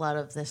lifeblood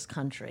of this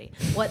country.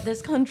 What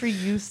this country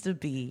used to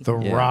be. The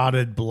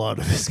rotted blood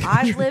of this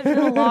country. I've lived in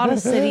a lot of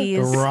cities.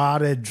 The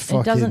rotted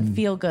fucking... It doesn't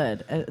feel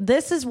good.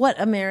 This is what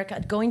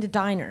America... Going to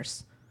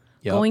diners.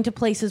 Yep. Going to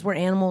places where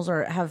animals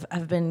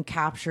have been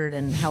captured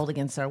and held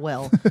against their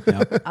will.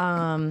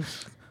 Yep.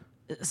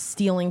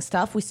 Stealing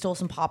stuff. We stole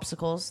some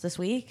popsicles this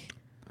week.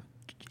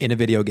 In a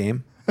video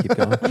game. Keep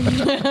going.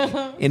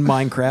 In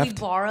Minecraft. We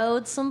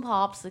borrowed some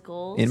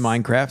popsicles. In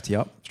Minecraft,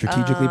 yep.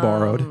 Strategically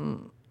borrowed.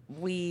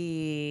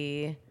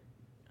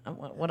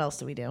 What else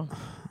did we do?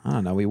 I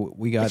don't know.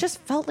 We got... It just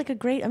felt like a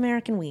great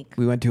American week.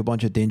 We went to a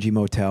bunch of dingy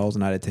motels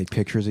and I had to take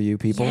pictures of you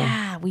people.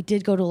 Yeah, we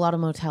did go to a lot of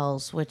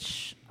motels,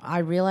 which I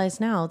realize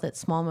now that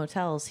small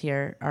motels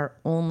here are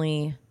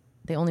only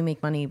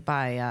make money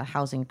by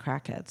housing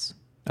crackheads.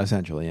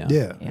 Essentially, yeah.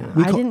 Yeah.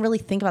 I didn't really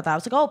think about that. I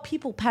was like, oh,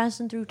 people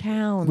passing through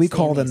town. We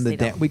call them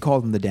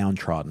the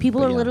downtrodden.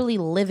 People but are yeah. literally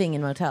living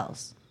in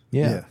motels.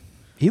 Yeah. Yeah.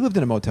 He lived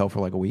in a motel for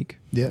like a week.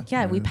 Yeah.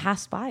 Yeah, we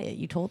passed by it.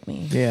 You told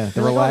me. Yeah,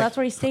 You're like, oh, that's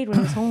where he stayed when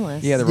he was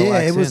homeless. Yeah, Yeah,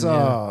 it relax was.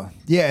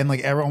 in, And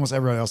like almost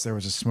everybody else there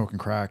was just smoking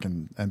crack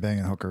and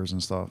banging hookers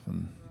and stuff,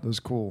 and it was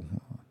cool.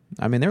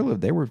 I mean,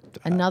 they were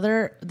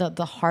Another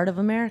the heart of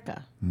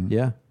America.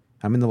 yeah.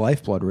 I mean, the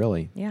lifeblood,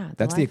 really. Yeah, the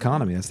That's the lifeblood.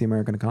 economy. That's the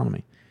American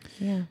economy.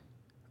 Yeah.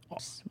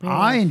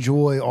 I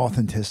enjoy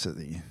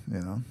authenticity.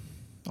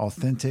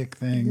 Authentic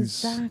things,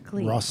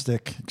 Exactly.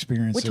 rustic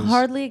experiences, Which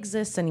hardly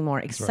exists anymore,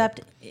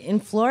 except in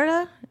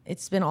Florida.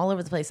 It's been all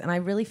over the place, and I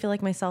really feel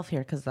like myself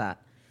here because of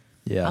that.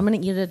 Yeah. I'm going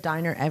to eat at a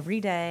diner every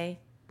day.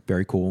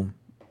 Very cool.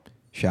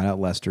 Shout out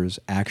Lester's.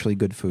 Actually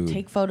good food.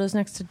 Take photos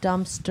next to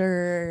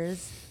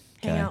dumpsters.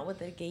 Hang Okay. out with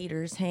the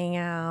gators. Hang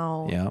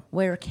out. Yep.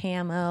 Wear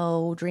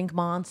camo. Drink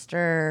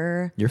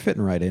Monster. You're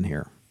fitting right in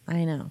here.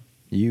 I know.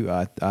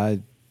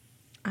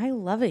 I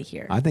love it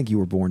here. I think you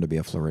were born to be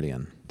a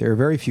Floridian. There are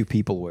very few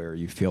people where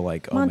you feel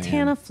like, oh,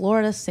 Montana, man.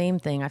 Florida, same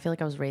thing. I feel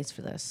like I was raised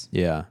for this.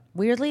 Yeah.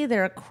 Weirdly,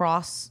 they're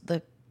across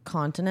the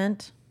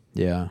continent.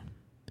 Yeah.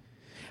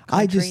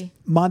 Country.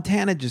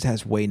 Montana just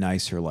has way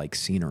nicer like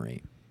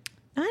scenery.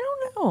 I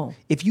don't know.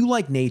 If you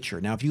like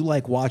nature, now if you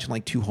like watching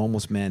like two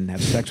homeless men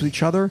have sex with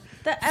each other,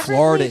 The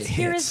Florida Everglades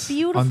here hits. is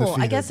beautiful. I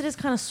Undefeated. guess it is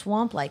kind of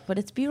swamp-like, but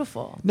it's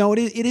beautiful. No, it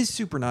is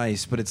super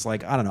nice, but it's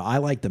like, I don't know. I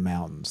like the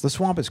mountains. The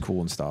swamp is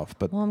cool and stuff,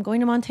 but Well, I'm going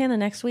to Montana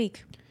next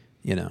week.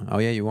 oh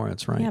yeah, you are.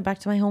 That's right. Yeah, back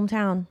to my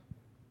hometown.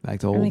 Back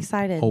to old,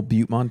 excited. old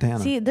Butte, Montana.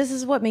 See, this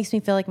is what makes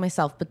me feel like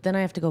myself, but then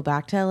I have to go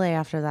back to LA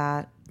after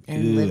that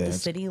and Ew, live the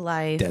that's- city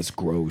life. That's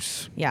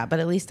gross. Yeah, but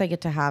at least I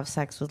get to have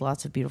sex with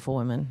lots of beautiful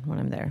women when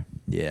I'm there.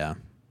 Yeah.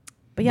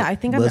 But yeah, I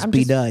think I'm Must be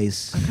just,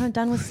 nice. I'm kind of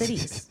done with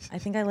cities. I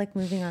think I like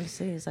moving on to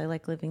cities. I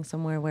like living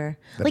somewhere where,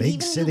 The like, big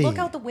even city. you look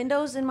out the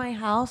windows in my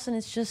house and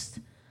it's just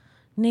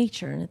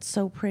nature and it's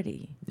so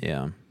pretty.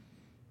 Yeah.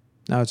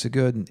 No, it's a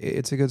good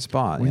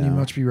spot. Wouldn't you know?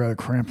 much be rather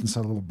cramped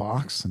inside a little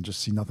box and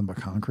just see nothing but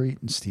concrete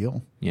and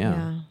steel?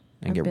 Yeah.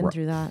 I've been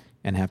through that.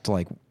 And have to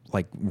like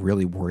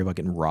really worry about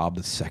getting robbed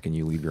the second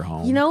you leave your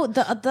home. You know,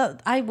 the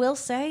I will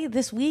say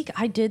this week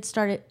I did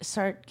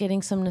start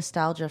getting some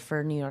nostalgia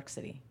for New York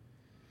City.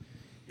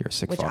 You're a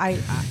sick Which fuck.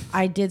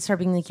 I did start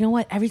being like, you know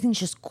what? Everything's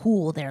just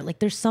cool there. Like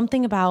there's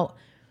something about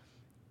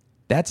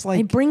That's like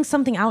it brings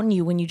something out in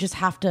you when you just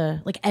have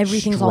to like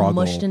everything's all Struggle.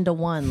 mushed into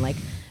one. Like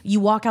you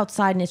walk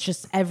outside and it's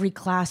just every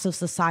class of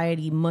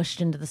society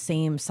mushed into the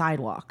same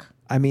sidewalk.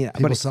 I mean,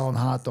 People but selling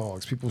hot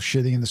dogs, people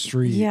shitting in the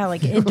street. Yeah, like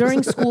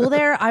during school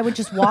there, I would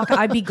just walk.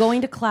 I'd be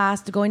going to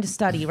class to going to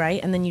study, right?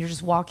 And then you're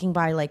just walking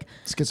by like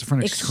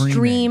Schizophrenic extreme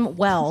screaming.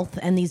 wealth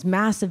and these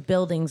massive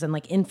buildings and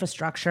like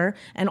infrastructure,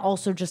 and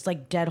also just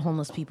like dead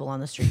homeless people on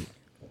the street.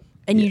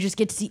 And you just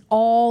get to see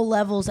all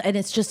levels, and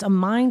it's just a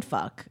mind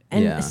fuck.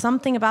 And Yeah.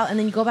 something about, and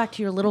then you go back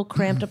to your little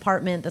cramped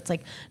apartment that's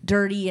like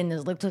dirty and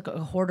it looks like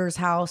a hoarder's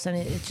house, and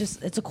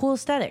it's a cool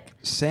aesthetic.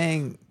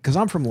 saying, because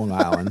I'm from Long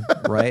Island,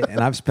 right? And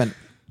I've spent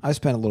a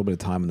little bit of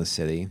time in the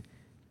city,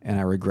 and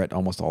I regret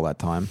almost all that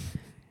time.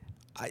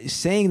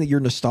 saying that you're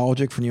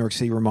nostalgic for New York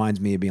City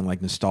reminds me of being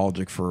like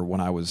nostalgic for when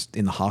I was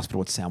in the hospital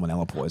with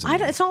salmonella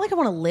poisoning. It's not like I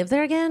want to live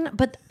there again,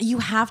 but you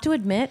have to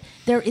admit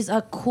there is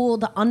the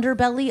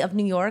underbelly of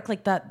New York,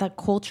 like that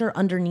culture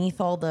underneath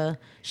all the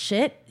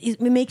shit.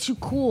 It makes you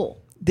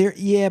cool. There's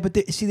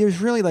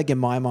really like in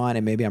my mind,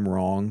 and maybe I'm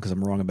wrong because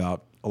I'm wrong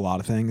about a lot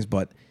of things,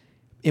 but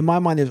in my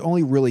mind, there's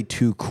only really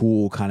two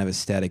cool kind of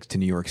aesthetics to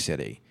New York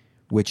City,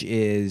 which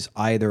is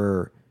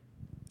either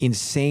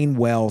insane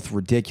wealth,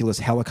 ridiculous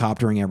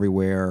helicoptering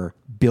everywhere,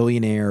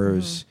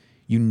 billionaires.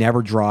 You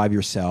never drive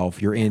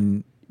yourself. You're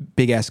in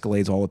big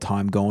Escalades all the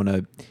time, going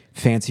to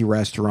fancy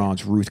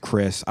restaurants, Ruth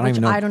Chris. I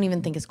don't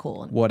even think is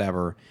cool.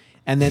 Whatever.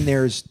 And then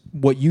there's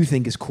what you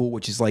think is cool,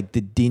 which is like the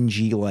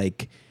dingy,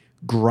 like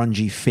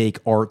grungy fake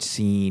art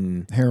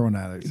scene. Heroin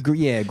addict.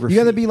 You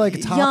got to be like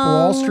a top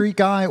Wall Street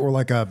guy or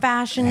like a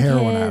fashion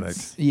heroin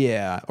kids. addict.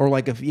 Yeah, or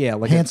like a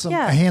handsome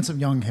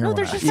young heroin No,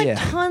 there's addict. just like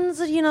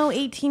tons of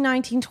 18,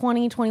 19,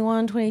 20,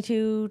 21,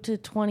 22 to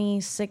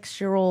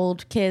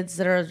 26-year-old kids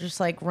that are just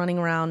like running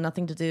around,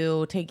 nothing to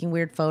do, taking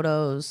weird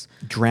photos,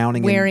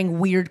 wearing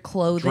weird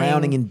clothing,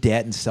 drowning in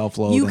debt and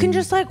self-loathing. You can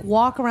just like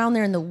walk around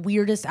there in the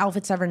weirdest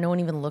outfits ever. No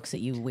one even looks at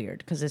you weird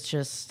because it's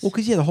just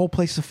the whole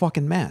place is a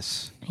fucking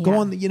mess. Go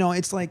on,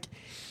 it's like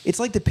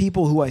the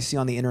people who I see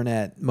on the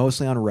internet,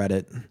 mostly on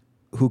Reddit,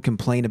 who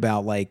complain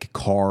about like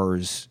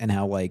cars and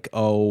how like,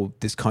 oh,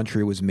 this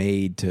country was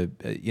made to,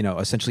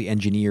 essentially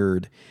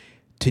engineered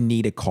to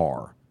need a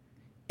car.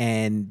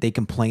 And they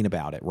complain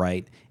about it,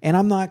 right? And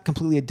I'm not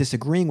completely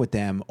disagreeing with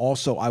them.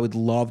 Also, I would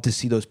love to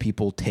see those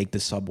people take the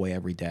subway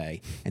every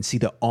day and see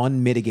the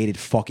unmitigated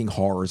fucking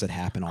horrors that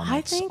happen on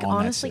I think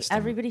honestly system.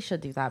 everybody should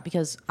do that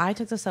because I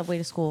took the subway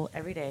to school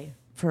every day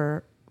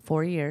for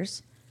 4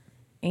 years.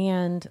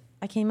 And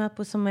I came up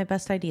with some of my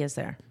best ideas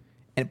there.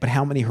 But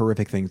how many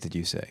horrific things did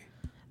you say?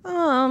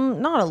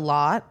 Not a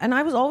lot. And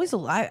I was always,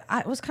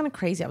 I was kind of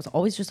crazy. I was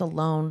always just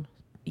alone,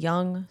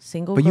 young,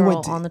 single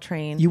girl on the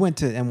train. You went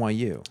to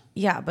NYU.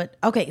 Yeah, but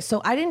okay.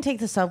 So I didn't take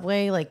the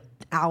subway like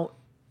out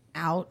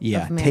of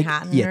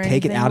Manhattan.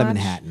 Take it out of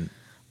Manhattan.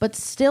 But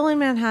still in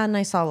Manhattan,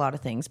 I saw a lot of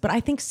things. But I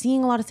think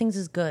seeing a lot of things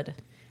is good.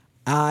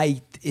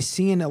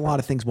 Seeing a lot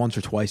of things once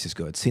or twice is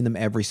good. Seeing them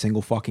every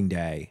single fucking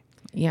day.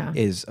 Yeah,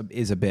 is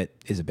a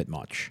bit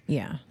much.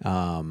 Yeah,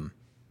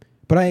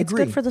 but I agree. It's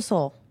good for the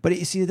soul. But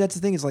see, that's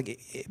the thing is like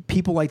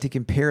people like to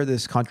compare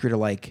this country to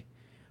like,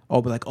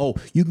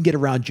 you can get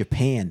around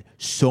Japan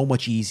so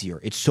much easier.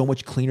 It's so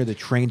much cleaner. The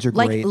trains are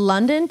great. Like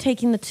London,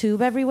 taking the tube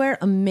everywhere,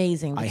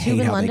 amazing. The tube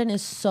in London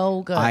is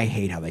so good. I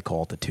hate how they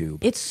call it the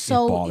tube. It's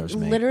so it bothers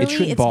me.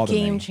 Literally, it's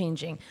game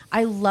changing.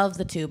 I love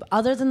the tube.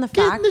 Other than the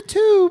fact the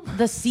tube,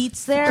 the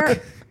seats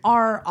there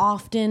are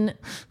often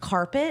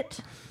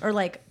carpet or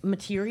like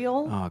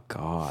material. Oh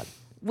God.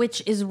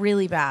 Which is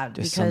really bad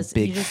because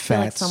big, you just fat,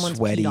 feel like someone's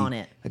sweaty, peed on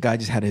it. A guy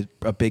just had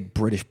a big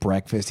British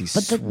breakfast. He's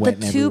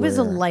sweating the tube everywhere. is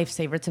a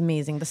lifesaver. It's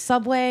amazing. The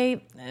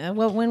subway,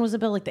 when was it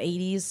built? Like the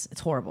 80s?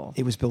 It's horrible.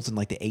 It was built in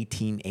like the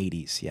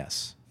 1880s,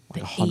 yes.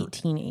 Like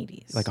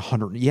 1880s. Like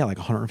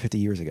 150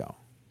 years ago.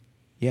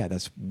 Yeah,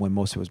 that's when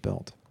most of it was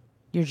built.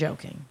 You're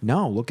joking.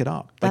 No, look it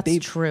up. That's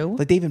true.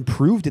 Like they've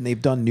improved and they've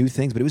done new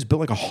things, but it was built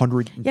like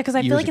 100 years ago. Yeah, because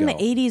I feel like in the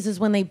 80s is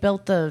when they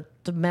built the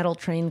metal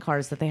train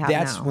cars that they have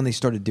That's now. when they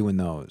started doing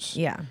those.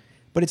 Yeah.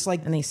 But it's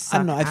like, and they suck I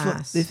don't know. ass. I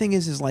feel the thing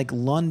is like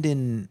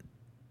London.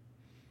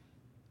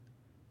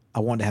 I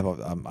wanted to have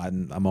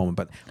a moment,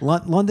 but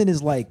London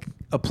is like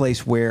a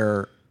place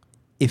where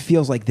it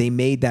feels like they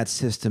made that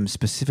system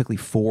specifically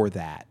for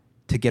that,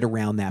 to get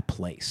around that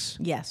place.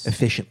 Yes.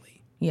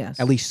 Efficiently. Yes.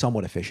 At least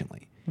somewhat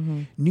efficiently.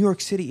 Mm-hmm. New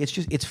York City,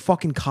 it's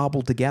fucking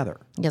cobbled together.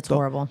 Yeah, it's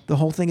horrible. The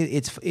whole thing,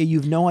 you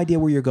have no idea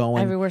where you're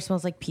going. Everywhere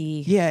smells like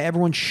pee. Yeah,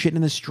 everyone's shitting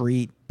in the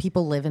street.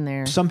 People live in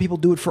there. Some people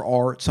do it for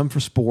art, some for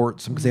sport,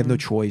 some because they have no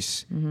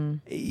choice. Mm-hmm.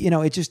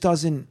 It just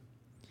doesn't.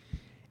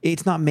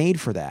 It's not made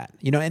for that.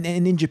 And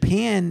in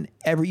Japan,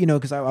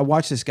 because I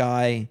watched this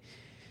guy.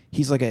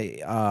 He's like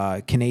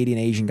a Canadian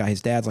Asian guy.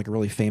 His dad's like a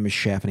really famous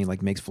chef, and he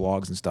like makes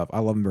vlogs and stuff. I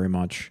love him very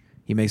much.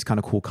 He makes kind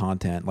of cool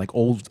content, like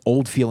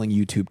old feeling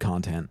YouTube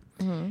content.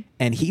 Mm-hmm.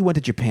 And he went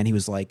to Japan. He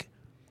was like,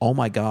 "Oh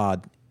my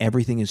God,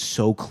 everything is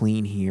so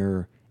clean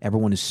here.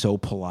 Everyone is so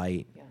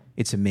polite. Yeah.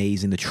 It's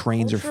amazing. The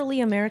trains Culturally,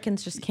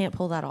 Americans just can't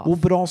pull that off." Well,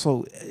 but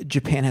also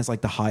Japan has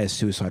like the highest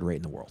suicide rate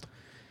in the world.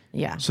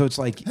 Yeah. So it's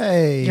like,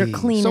 hey, you're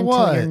clean so until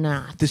what? you're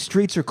not. The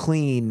streets are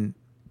clean,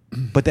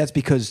 but that's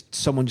because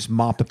someone just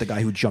mopped up the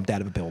guy who jumped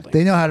out of a building.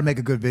 They know how to make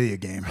a good video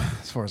game,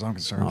 as far as I'm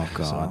concerned. Oh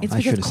God! It's I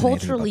because should've said anything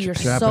culturally about you're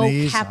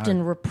Japan. so kept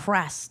and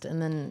repressed,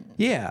 and then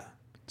yeah,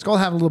 it's called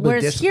having a little bit of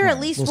whereas discipline. here at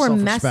least a little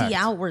we're self-respect. messy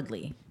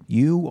outwardly.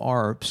 You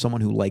are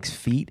someone who likes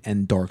feet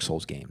and Dark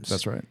Souls games.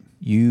 That's right.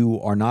 You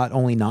are not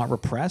only not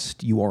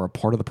repressed, you are a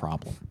part of the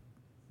problem.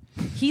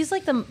 He's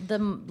like the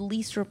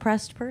least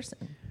repressed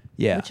person.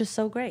 Yeah, which is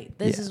so great.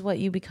 This is what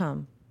you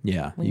become.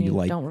 Yeah, when you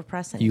don't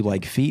repress it. You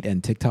like feet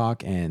and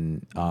TikTok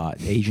and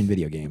Asian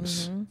video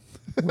games,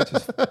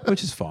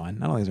 which is fun.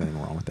 I don't think there's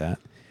anything wrong with that.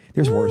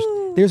 There's worse.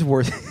 There's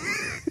worse.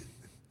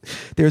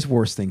 There's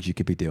worse things you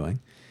could be doing,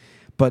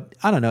 but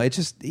I don't know. It's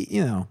just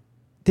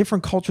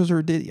different cultures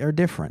are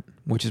different,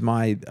 which is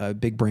my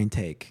big brain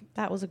take.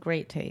 That was a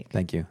great take.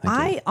 Thank you.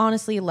 I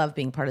honestly love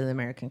being part of the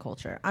American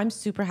culture. I'm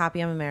super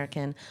happy I'm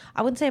American.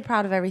 I wouldn't say I'm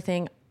proud of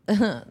everything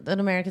that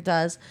America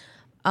does.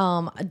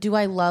 Do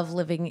I love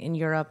living in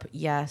Europe?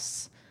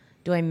 Yes.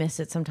 Do I miss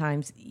it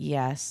sometimes?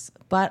 Yes.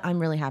 But I'm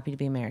really happy to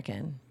be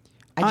American.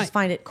 I just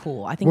find it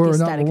cool. I think the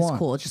aesthetic is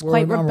cool. It's just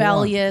quite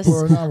rebellious,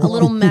 a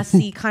little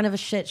messy, kind of a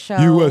shit show.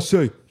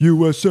 USA.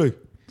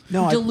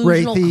 No,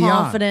 delusional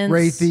confidence.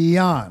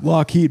 Raytheon.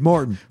 Lockheed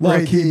Martin.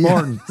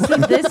 See,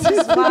 this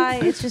is why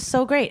it's just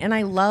so great, and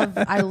I love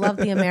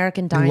the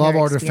American diner. We love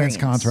our experience. defense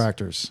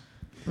contractors.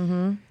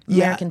 Mm-hmm.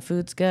 American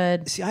food's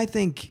good. See, I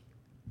think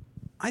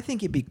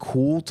it'd be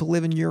cool to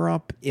live in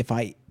Europe if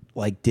I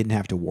didn't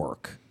have to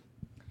work.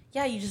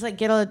 Yeah, you just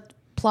get a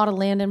plot of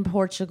land in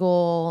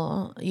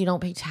Portugal. You don't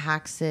pay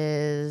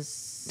taxes.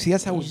 See,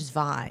 that's how you just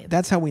vibe.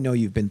 That's how we know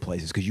you've been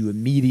places, because you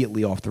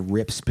immediately off the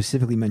rip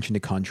specifically mentioned a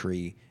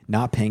country,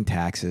 not paying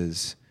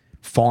taxes,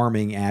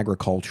 farming,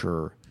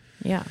 agriculture.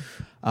 Yeah.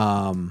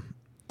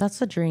 That's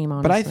the dream,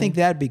 honestly. But I think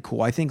that'd be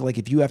cool. I think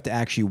if you have to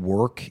actually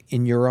work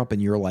in Europe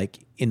and you're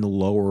in the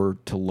lower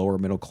to lower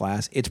middle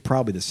class, it's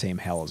probably the same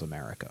hell as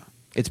America.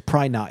 It's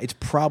probably not. It's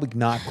probably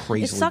not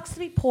crazy. It sucks to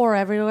be poor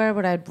everywhere,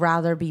 but I'd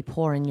rather be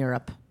poor in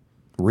Europe.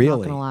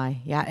 Really? Not gonna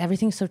lie. Yeah,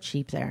 everything's so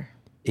cheap there.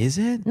 Is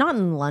it? Not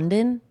in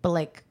London, but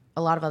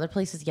a lot of other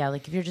places. Yeah,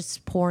 if you're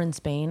just poor in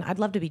Spain, I'd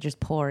love to be just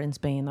poor in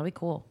Spain. That'd be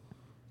cool.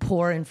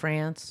 Poor in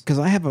France. Because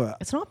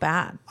it's not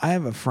bad. I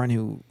have a friend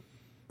who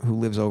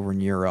lives over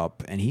in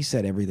Europe, and he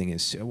said everything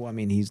is. Well, I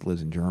mean, he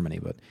lives in Germany,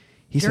 but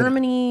he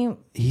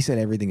said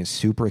everything is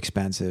super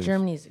expensive.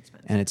 Germany's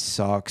expensive, and it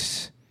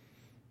sucks.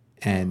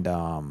 And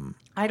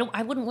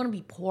I wouldn't want to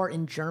be poor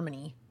in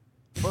Germany.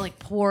 Or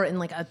poor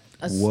in a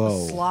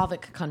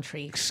Slavic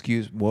country.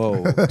 Excuse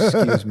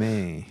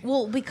me.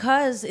 Well,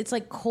 because it's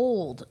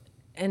cold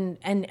and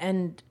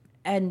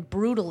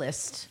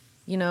brutalist,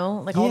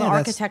 all the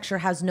architecture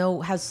has no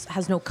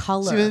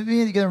color.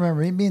 See, you gotta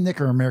remember, me and Nick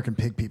are American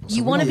pig people. So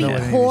you want to be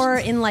poor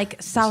in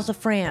south of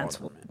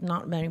France. Well,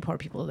 not many poor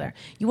people there.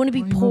 You want to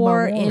be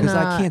poor in because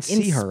I can't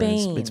see her.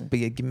 Spain. It's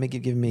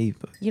giving me.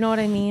 You know what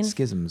I mean?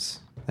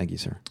 Schisms. Thank you,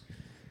 sir.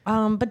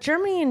 But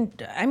Germany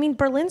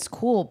Berlin's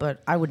cool,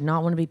 but I would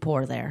not want to be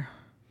poor there.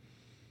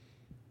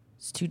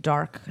 It's too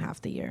dark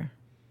half the year.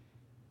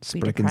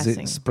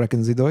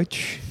 Sprechen Sie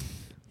Deutsch?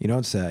 You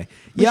don't say.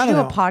 We should do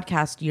a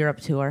podcast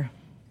Europe tour.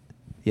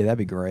 Yeah, that'd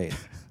be great.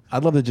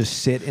 I'd love to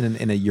just sit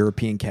in a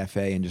European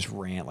cafe and just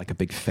rant like a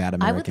big fat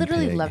American I would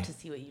literally pig. love to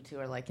see what you two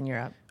are like in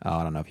Europe. Oh,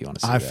 I don't know if you want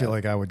to see I that. feel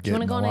like I would get. Do you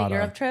want to go on a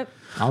Europe trip?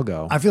 I'll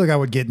go. I feel like I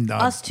would get in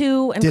us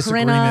two and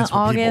Corinna.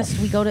 August,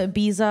 we go to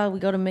Ibiza. We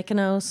go to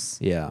Mykonos.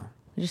 Yeah.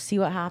 Just see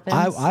what happens.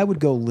 I would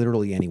go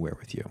literally anywhere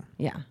with you.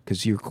 Yeah.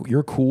 Because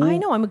you're cool. I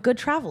know. I'm a good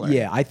traveler.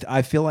 Yeah.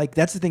 I feel like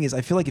that's the thing is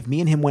I feel like if me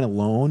and him went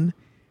alone,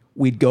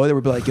 we'd go there.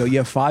 We'd be like, yo, you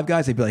have 5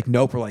 guys? They'd be like,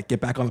 nope. We're like, get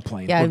back on the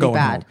plane. Yeah, We're it'd be going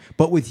bad. home.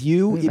 But with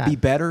you, it'd be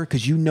bad. better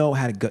because you know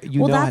how to go.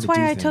 That's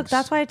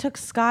why I took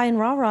Sky and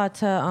Rara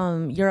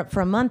to Europe for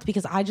a month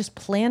because I just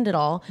planned it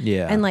all.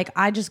 Yeah. And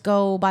I just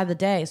go by the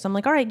day. So I'm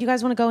like, all right, do you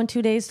guys want to go in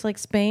 2 days to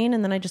Spain?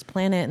 And then I just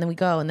plan it and then we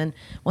go. And then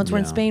once we're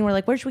in Spain, we're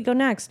like, where should we go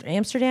next?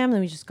 Amsterdam? And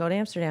then we just go to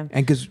Amsterdam.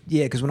 And because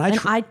when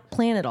I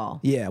plan it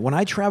all. Yeah, when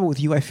I travel with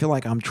you, I feel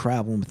like I'm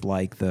traveling with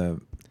the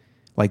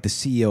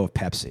CEO of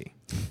Pepsi.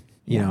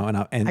 You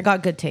know, and I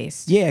got good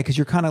taste. Yeah, because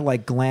you're kind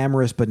of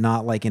glamorous, but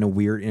not in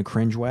a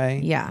cringe way.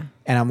 Yeah.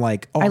 And I'm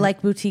like, oh, I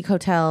like boutique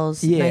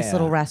hotels, nice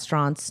little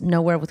restaurants,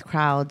 nowhere with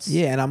crowds.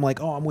 Yeah, and I'm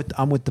like, oh,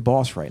 I'm with the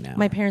boss right now.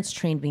 My parents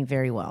trained me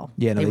very well.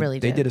 Yeah, they really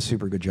did. They did a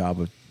super good job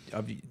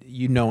of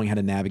you knowing how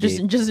to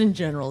navigate. Just in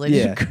general, they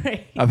did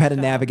great. I've had to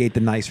navigate the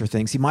nicer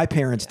things. See, my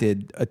parents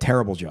did a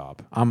terrible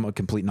job. I'm a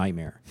complete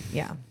nightmare.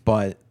 Yeah.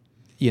 But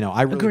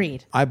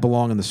Agreed. I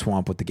belong in the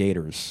swamp with the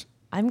gators.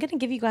 I'm gonna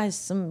give you guys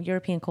some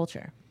European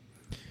culture.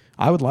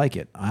 I would like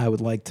it. I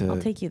would like to.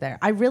 I'll take you there.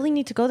 I really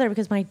need to go there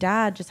because my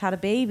dad just had a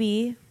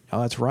baby. Oh,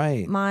 that's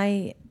right.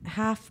 My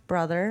half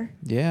brother.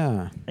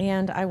 Yeah.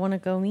 And I want to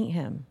go meet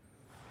him.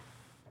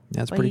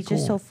 That's pretty cool. But he's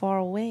just so far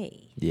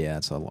away. Yeah,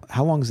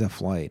 how long is that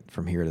flight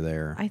from here to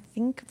there? I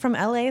think from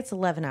LA it's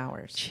 11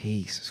 hours.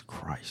 Jesus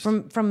Christ.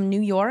 From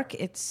New York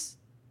it's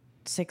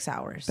 6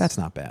 hours. That's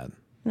not bad.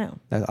 No.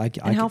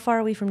 And how far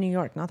are we from New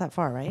York? Not that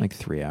far, right?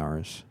 3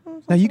 hours.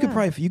 Now you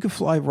could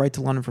fly right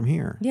to London from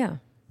here. Yeah.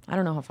 I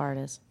don't know how far it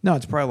is. No,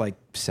 it's probably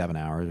 7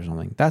 hours or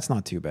something. That's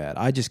not too bad.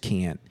 I just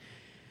can't.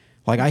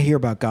 I hear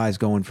about guys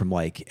going from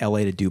LA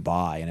to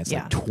Dubai and it's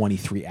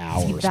 23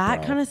 hours. See,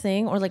 that kind of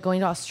thing, or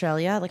going to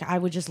Australia. I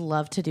would just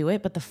love to do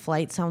it, but the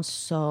flight sounds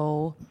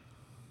so.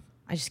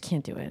 I just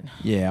can't do it.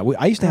 Yeah,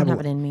 I used to have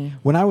it in me.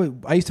 When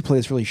I used to play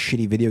this really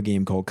shitty video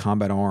game called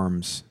Combat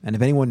Arms, and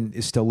if anyone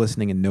is still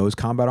listening and knows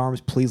Combat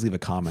Arms, please leave a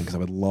comment because I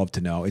would love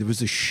to know. It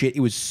was It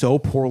was so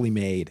poorly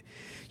made.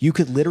 You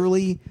could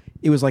literally.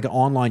 It was like an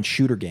online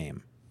shooter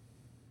game,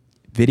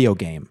 video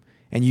game,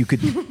 and you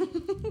could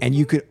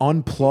you could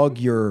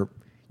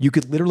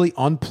literally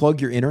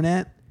unplug your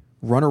internet,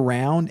 run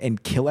around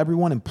and kill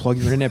everyone and plug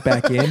your internet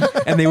back in,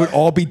 and they would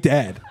all be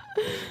dead,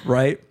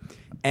 right?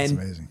 And,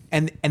 amazing.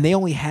 And they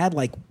only had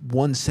like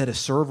one set of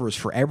servers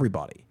for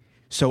everybody.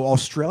 So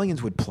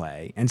Australians would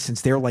play, and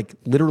since they're like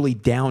literally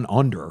down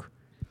under,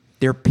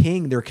 their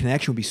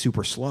connection would be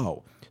super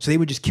slow. So they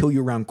would just kill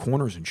you around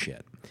corners and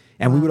shit.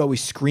 And we would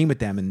always scream at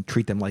them and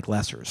treat them like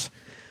lessers.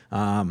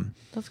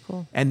 That's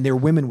cool. And their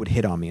women would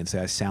hit on me and say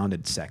I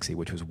sounded sexy,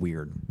 which was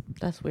weird.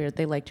 That's weird.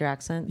 They liked your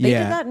accent. They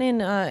Yeah. did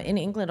that in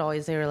England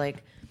always. They were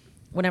like,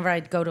 whenever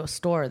I'd go to a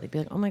store, they'd be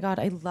like, "Oh my God,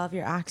 I love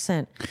your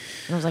accent."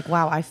 And I was like,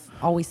 "Wow, I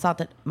always thought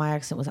that my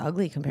accent was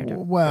ugly compared to."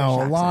 Well,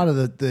 British a lot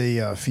accent. of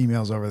the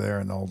females over there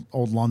in the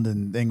old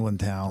London, England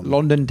town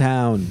London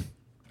town.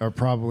 are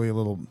probably they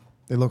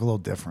look a little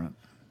different.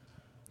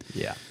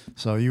 Yeah.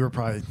 So you were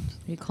probably Are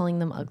you calling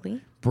them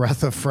ugly?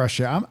 breath of fresh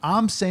air.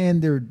 I'm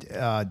saying they're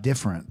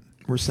different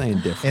We're saying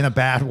different. in a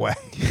bad way.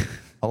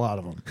 A lot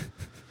of them.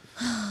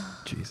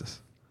 Jesus.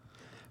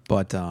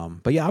 But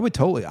yeah, I would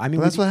totally. I mean,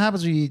 But that's what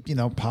happens when you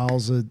eat,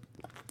 piles of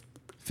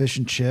fish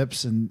and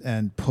chips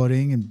and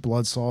pudding and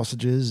blood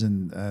sausages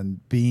and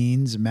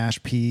beans and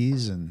mashed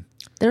peas and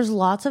There's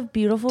lots of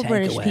beautiful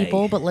British away.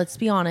 people, but let's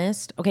be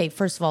honest. Okay,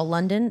 first of all,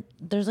 London,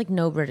 there's like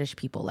no British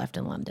people left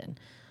in London.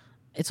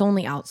 It's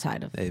only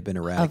outside of They've been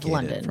of eradicated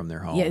London from their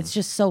home. Yeah, it's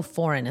just so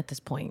foreign at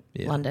this point,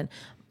 Yeah. London.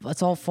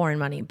 It's all foreign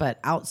money. But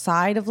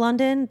outside of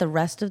London, the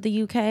rest of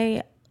the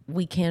UK,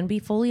 we can be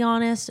fully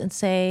honest and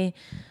say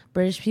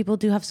British people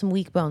do have some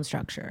weak bone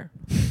structure.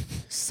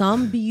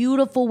 Some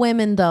beautiful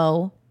women,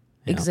 though,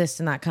 exist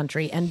in that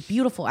country and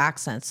beautiful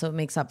accents, so it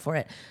makes up for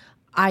it.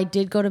 I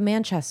did go to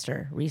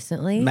Manchester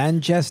recently.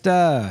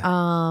 Manchester.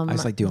 I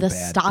just like doing The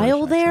bad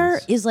style British there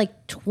accents. is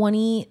like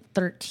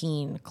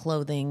 2013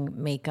 clothing,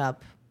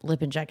 makeup,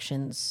 lip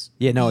injections.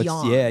 Yeah, no,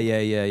 beyond.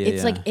 it's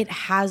It's like it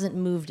hasn't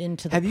moved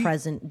into the Have you-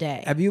 present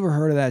day. Have you ever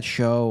heard of that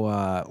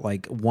show,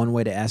 like One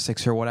Way to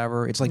Essex or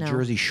whatever? It's like No.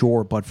 Jersey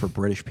Shore, but for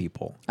British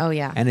people. Oh,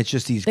 yeah. And it's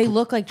just these. They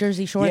look like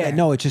Jersey Shore. Yeah, there.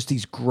 no, it's just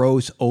these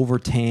gross,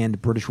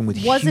 overtanned British women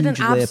with Was huge it an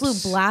absolute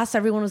lips. blast?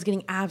 Everyone was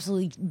getting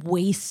absolutely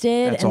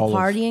wasted That's and all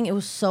of- partying. It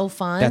was so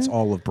fun. That's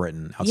all of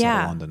Britain outside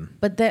yeah. of London.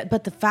 But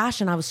the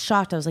fashion, I was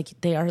shocked. I was like,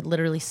 they are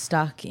literally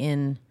stuck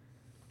in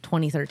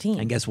 2013.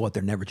 And guess what?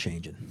 They're never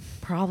changing.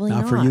 Probably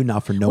Not not. for you,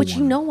 not for no Which, one.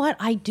 you know what?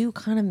 I do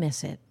kind of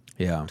miss it.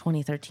 Yeah.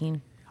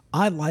 2013.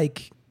 I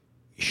like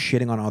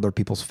shitting on other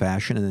people's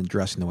fashion and then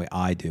dressing the way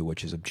I do,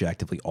 which is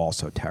objectively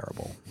also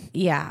terrible.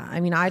 Yeah. I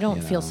mean, I don't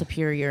You feel know.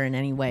 superior in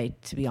any way,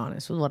 to be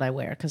honest, with what I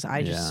wear, because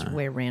I just Yeah.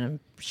 wear random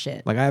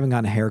shit. Like I haven't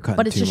gotten a haircut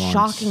But in it's 2 just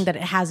months. shocking that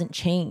it hasn't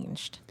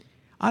changed.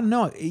 I don't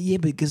know. Yeah,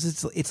 because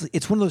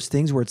it's one of those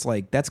things where it's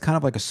like that's kind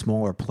of like a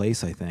smaller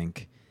place, I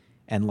think,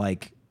 and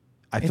like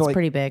I feel It's like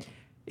pretty big.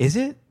 Is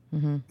it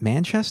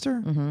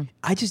Manchester?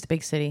 I just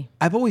Big city.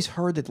 I've always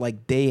heard that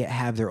like they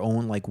have their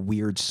own like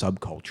weird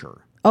subculture.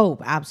 Oh,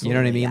 absolutely. You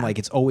know what I mean? yeah. Like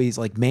it's always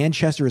like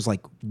Manchester is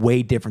like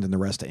way different than the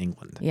rest of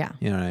England. Yeah.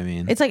 You know what I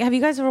mean? It's like, have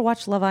you guys ever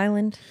watched Love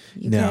Island?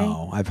 UK?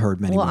 No, I've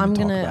heard many. Well, women I'm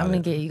talk gonna about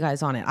it. get you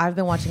guys on it. I've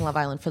been watching Love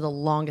Island for the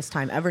longest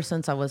time, ever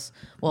since I was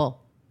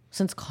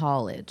since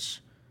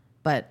college,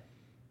 but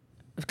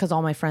because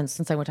all my friends,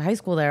 since I went to high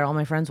school there, all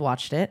my friends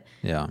watched it.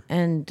 Yeah.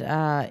 And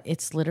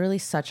it's literally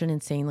such an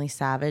insanely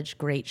savage,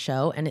 great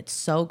show, and it's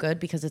so good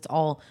because it's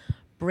all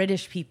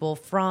British people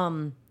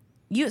from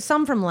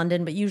some from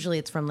London, but usually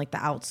it's from like the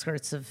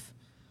outskirts of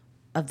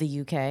the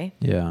UK.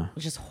 Yeah.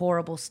 Which is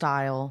horrible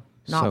style,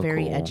 not So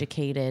very cool.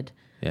 educated,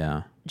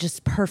 Yeah.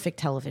 just perfect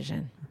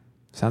television.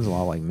 Sounds a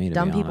lot like me. To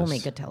Dumb be people honest.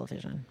 make good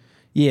television.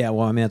 Yeah.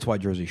 Well, I mean that's why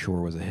Jersey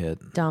Shore was a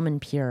hit. Dumb and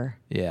pure.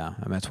 Yeah.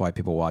 I mean that's why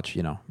people watch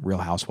Real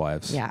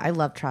Housewives. Yeah, I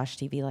love trash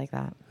TV like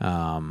that.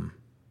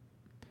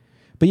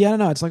 But yeah, I don't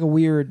know. It's like a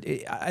weird.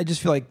 I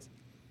just feel like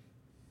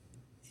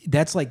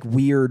that's like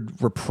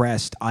weird,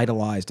 repressed,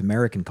 idolized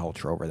American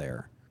culture over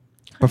there,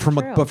 but from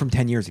True.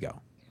 10 years ago.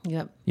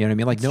 Yep. You know what I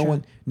mean? Like That's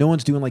true. no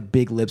one's doing like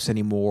big lips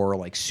anymore, or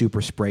like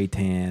super spray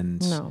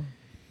tans. No.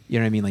 You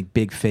know what I mean? Like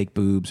big fake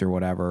boobs or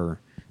whatever.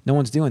 No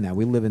one's doing that.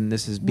 We live in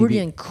this is We're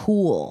getting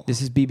cool.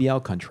 this is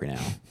BBL country now.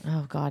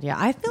 Oh God, yeah.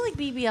 I feel like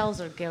BBLs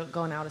are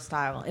going out of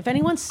style. If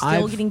anyone's still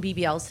I've- getting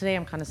BBLs today,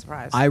 I'm kind of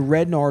surprised. I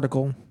read an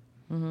article,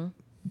 Mm-hmm.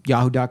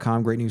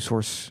 Yahoo.com, great news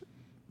source.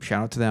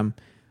 Shout out to them,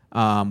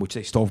 which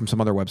they stole from some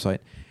other website.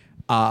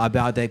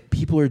 About that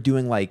people are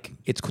doing like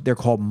they're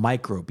called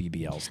micro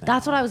BBLs now.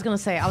 That's what I was gonna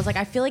say. I was like,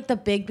 I feel like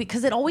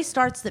because it always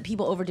starts that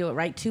people overdo it,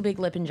 right? 2 big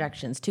lip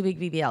injections, 2 big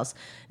BBLs.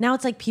 Now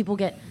it's like people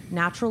get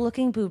natural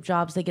looking boob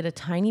jobs, they get a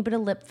tiny bit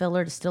of lip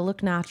filler to still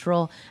look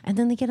natural, and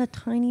then they get a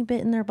tiny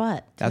bit in their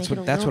butt. to That's make it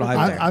what- a that's little what bit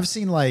I've- bigger. I've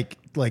seen like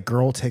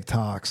girl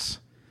TikToks,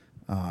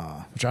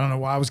 which I don't know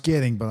why I was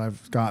getting, but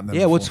I've gotten them.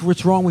 Yeah, before.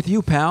 what's wrong with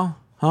you, pal?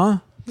 Huh?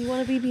 You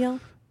want a BBL?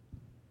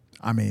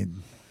 I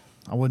mean,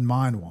 I wouldn't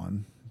mind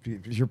one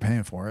because you're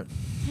paying for it.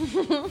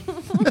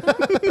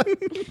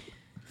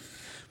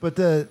 But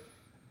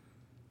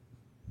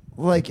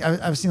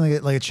I've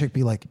seen like a chick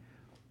be like,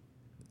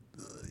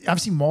 I've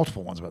seen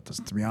multiple ones about this,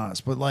 to be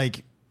honest. But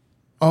like,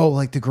 oh,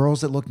 like the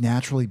girls that look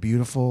naturally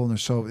beautiful and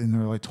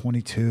they're like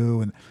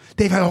 22 and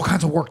they've had all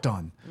kinds of work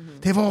done.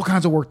 They have all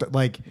kinds of work done.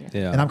 Like,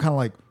 Yeah. and I'm kind of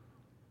like,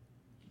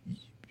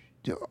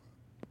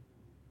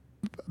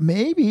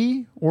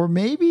 maybe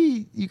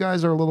you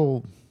guys are a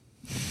little.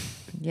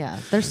 Yeah,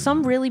 there's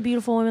some really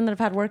beautiful women that have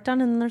had work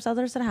done, and then there's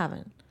others that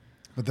haven't.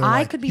 But they're I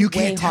like, could be you way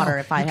can't hotter tell.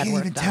 if I you had can't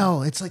work even done.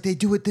 tell. It's like they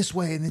do it this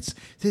way, and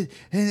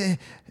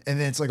and then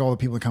it's like all the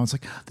people in the comments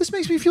like, this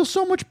makes me feel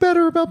so much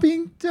better about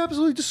being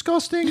absolutely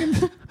disgusting,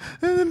 and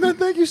then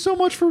thank you so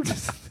much for.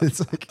 It's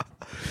like,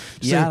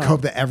 Yeah, I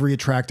hope that every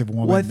attractive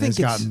woman Well, I think has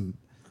gotten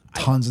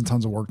tons and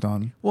tons of work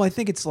done. Well, I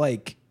think it's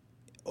like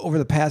over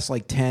the past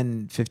like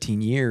 10,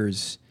 15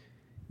 years,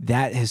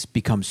 that has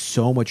become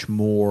so much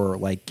more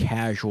like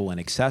casual and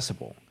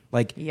accessible.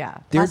 Like, Yeah,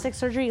 there- plastic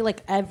surgery,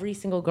 like every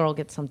single girl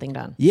gets something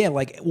done. Yeah,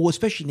 like, well,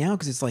 especially now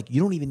because it's like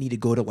you don't even need to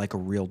go to like a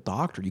real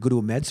doctor. You go to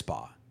a med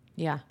spa.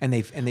 Yeah, And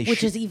they which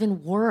shoot- is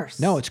even worse.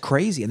 No, it's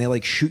crazy. And they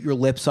like shoot your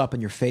lips up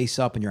and your face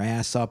up and your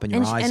ass up and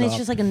your eyes and up. it's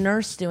just like a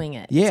nurse doing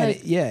it. Yeah,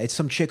 It's like, it's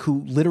some chick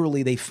who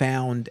literally they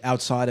found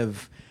outside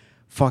of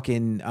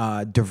fucking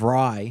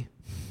DeVry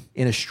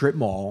in a strip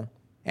mall,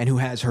 and who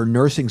has her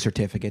nursing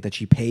certificate that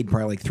she paid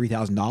probably like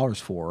 $3,000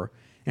 for,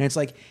 and it's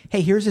like,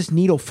 hey, here's this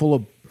needle full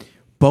of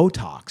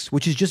Botox,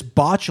 which is just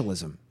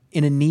botulism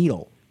in a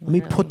needle. Let me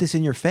put this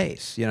in your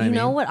face. You know what I mean? You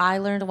know what I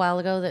learned a while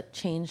ago that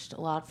changed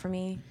a lot for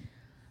me?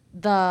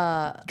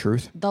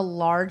 Truth. The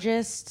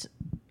largest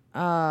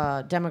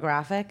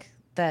demographic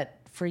that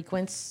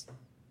frequents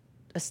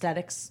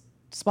aesthetics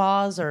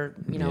spas or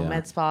Yeah.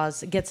 med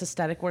spas, gets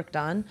aesthetic work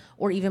done,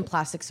 or even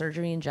plastic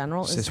surgery in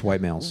general, It's is just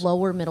white males.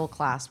 lower middle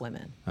class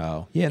women.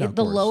 Oh, yeah, no, of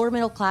The course. lower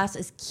middle class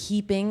is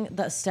keeping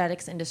the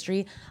aesthetics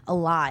industry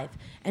alive,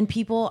 and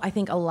people, I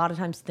think, a lot of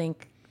times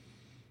think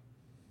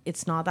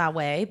it's not that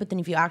way. But then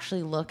if you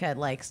actually look at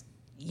like,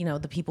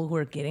 the people who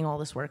are getting all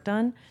this work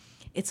done,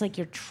 it's like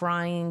you're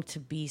trying to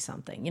be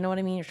something. You know what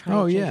I mean? You're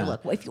trying to change your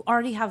look. If you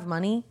already have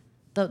money,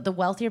 the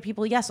wealthier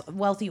people, yes,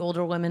 wealthy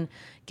older women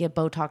get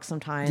Botox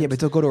sometimes. Yeah, but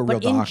they'll go to a real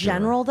But in doctor.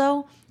 general,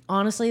 though,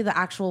 honestly, the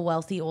actual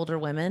wealthy older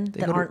women that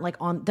go to- aren't like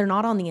they're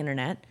not on the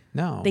internet.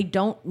 No. They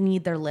don't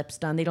need their lips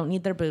done. They don't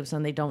need their boobs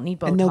done. They don't need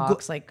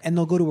Botox. and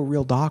they'll go to a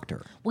real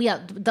doctor. Well, yeah,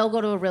 they'll go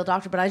to a real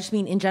doctor, but I just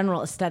mean in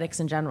general, aesthetics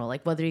in general,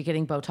 like whether you're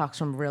getting Botox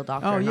from a real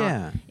doctor Oh, or not.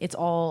 yeah. It's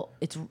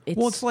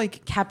It's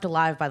like- kept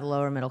alive by the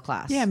lower middle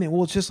class. Yeah, I mean,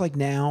 well, it's just like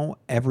now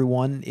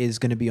everyone is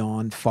going to be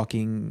on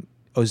fucking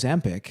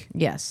Ozempic.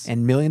 Yes.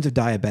 And millions of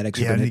diabetics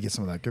Yeah, are I going need to get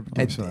some of that. Give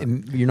me some of that.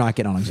 and you're not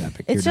getting on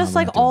Ozempic. It's You're just not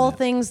like doing all that.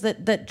 things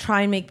that try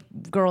and make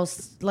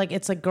girls, like,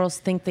 it's like girls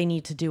think they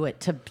need to do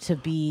it to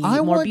be I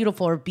more want-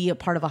 beautiful or be a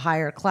part of a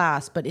higher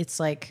class, but it's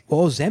like,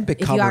 Well,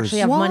 Ozempic if covers. you actually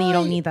have money, you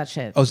don't Why? need that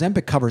shit.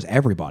 Ozempic covers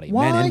everybody, men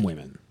Why? and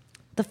women.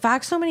 The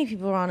fact so many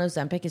people are on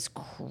Ozempic is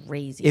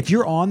crazy. If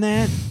you're on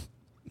that,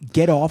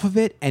 get off of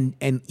it and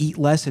eat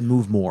less and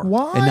move more.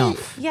 Why?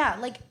 Enough. Yeah,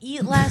 like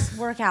eat less,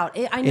 work out.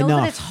 I know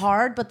Enough. that it's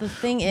hard, but the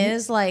thing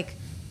is, like,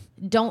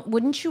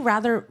 wouldn't you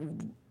rather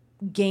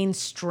gain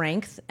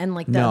strength and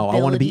like the No,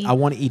 ability? I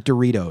want to eat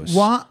Doritos.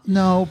 What?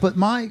 No, but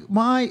my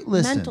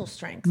listen. Mental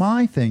strength.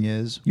 My thing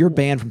is, You're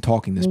banned from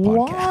talking this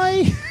podcast.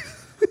 why?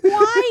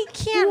 Why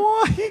can't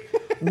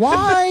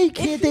Why if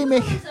can't he they was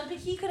make? on Ozempic,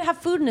 he could have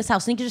food in his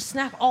house and he could just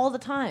snack all the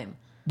time.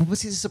 But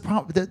see, this is the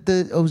problem.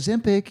 The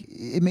Ozempic,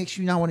 it makes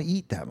you not want to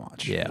eat that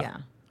much. Yeah,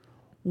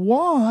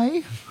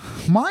 Why?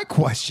 My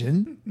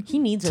question he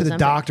needs to the Ozempic.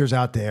 doctors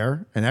out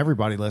there and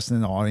everybody listening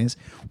in the audience: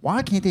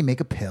 why can't they make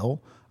a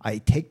pill? I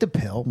take the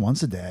pill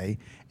once a day,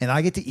 and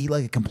I get to eat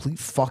like a complete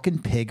fucking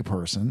pig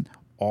person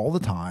all the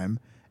time,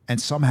 and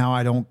somehow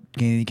I don't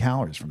gain any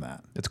calories from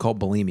that. It's called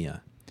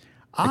bulimia.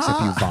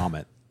 Except you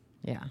vomit.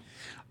 Yeah.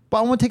 But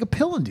I want to take a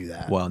pill and do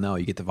that. Well, no,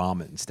 you get to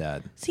vomit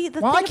instead. See,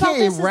 the Why thing about can't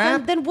this it is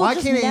wrap? then we'll why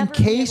just can't it never be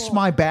encase able-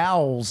 my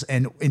bowels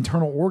and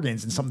internal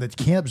organs in something that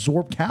can't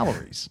absorb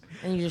calories?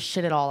 and you just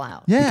shit it all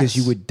out. Yes. Because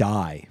you would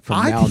die from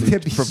I think malnutrition.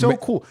 that'd be so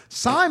cool.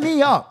 Sign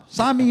me up.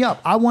 Sign me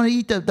up. I want to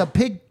eat the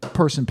pig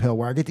person pill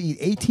where I get to eat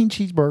 18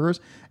 cheeseburgers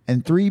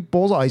and 3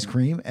 bowls of ice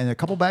cream and a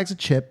couple bags of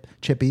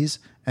chippies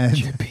and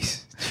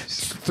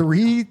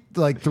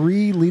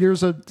three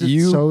liters of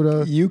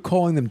soda. You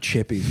calling them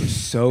chippies was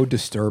so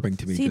disturbing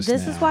to me. See, just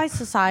this now. is why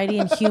society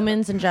and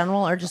humans in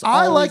general are just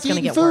I always like going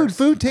to eating get food. worse.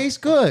 Food tastes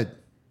good.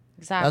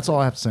 Exactly. That's all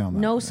I have to say on that.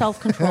 No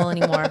self-control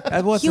anymore. Well,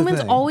 that's the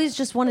Humans thing. always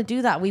just want to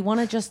do that. We want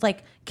to just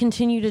like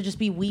continue to just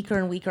be weaker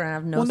and weaker and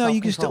have no Well, no,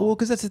 you just self-control.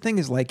 because that's the thing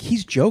is like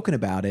he's joking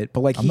about it, but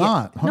like I'm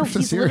not. 100% No,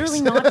 he's serious.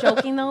 literally not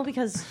joking though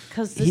because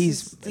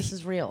He's- this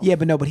is real. Yeah,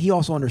 but he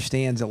also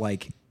understands that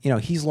like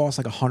he's lost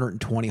like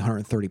 120,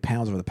 130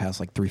 pounds over the past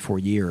like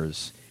 3-4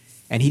 years,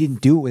 and he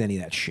didn't do it with any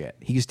of that shit.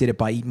 He just did it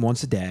by eating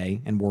once a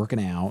day and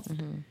working out,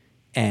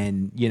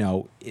 and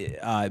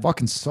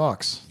Fucking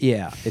sucks.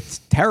 yeah, it's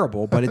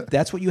terrible, but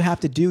that's what you have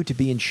to do to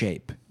be in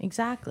shape.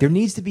 Exactly. There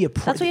needs to be a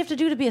That's what you have to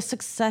do to be a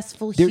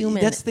successful There-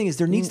 human. that's the thing is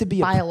there needs to be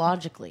a-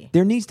 biologically.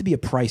 There needs to be a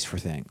price for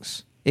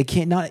things. It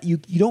can't not you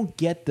don't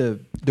get the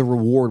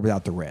reward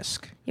without the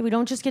risk. Yeah, we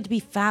don't just get to be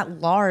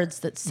fat lards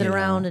that sit You know.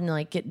 around and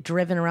like get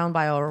driven around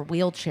by our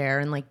wheelchair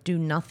and like do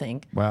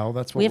nothing. Well,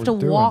 that's what We have to we're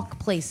doing. walk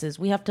places.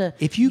 We have to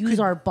If you use could-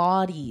 our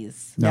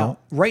bodies. Now,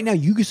 right now,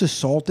 you just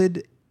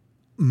assaulted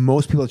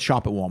most people that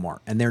shop at Walmart,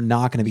 and they're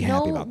not going to be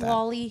happy No, about that.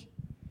 Wally,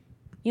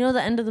 You know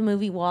the end of the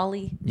movie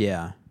WALL-E?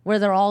 Yeah. Where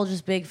they're all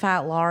just big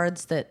fat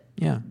lards that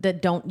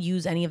don't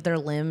use any of their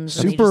limbs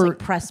and they just like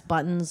press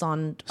buttons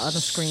on a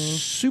screen.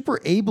 Super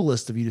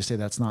ableist of you to say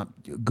that's not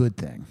a good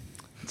thing.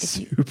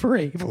 Super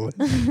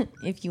ableist.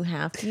 If you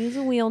have to use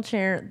a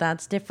wheelchair,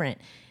 that's different.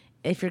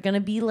 If you're going to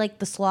be like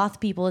the sloth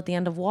people at the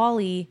end of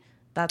WALL-E,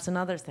 that's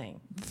another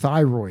thing.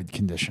 Thyroid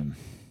condition.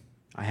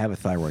 I have a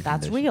thyroid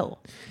condition. That's real.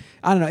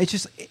 I don't know. It's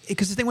just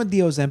because the thing with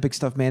the Ozempic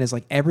stuff, man, is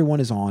like everyone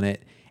is on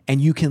it. And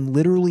you can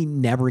literally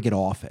never get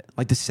off it.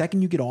 Like the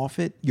second you get off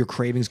it, your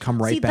cravings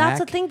come right back. See, that's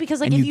the thing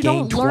because like if you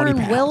don't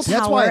learn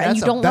willpower and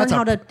you don't learn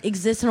how to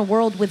exist in a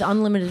world with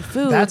unlimited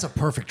food, that's a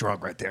perfect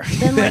drug right there.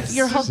 Then like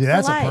you're hooked for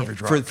life. That's a perfect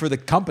drug for the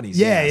companies.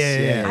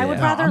 Yeah. I would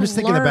rather. I'm just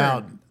thinking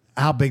about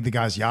how big the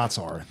guys' yachts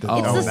are. It's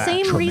the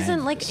same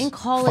reason, like in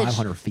college,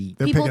 500 feet.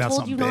 People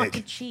told you not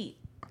to cheat.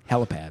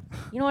 Helipad.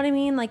 You know what I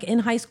mean? Like in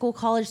high school,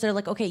 college, they're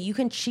like, okay, you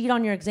can cheat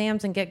on your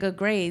exams and get good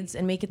grades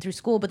and make it through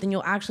school, but then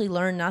you'll actually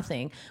learn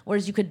nothing.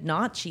 Whereas you could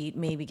not cheat,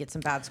 maybe get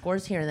some bad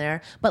scores here and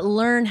there, but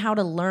learn how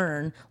to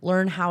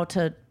learn how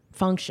to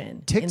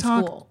function in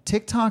school.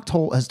 TikTok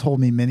has told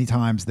me many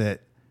times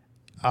that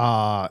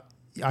I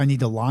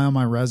need to lie on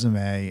my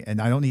resume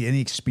and I don't need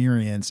any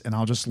experience and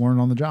I'll just learn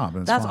on the job.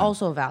 And that's fine.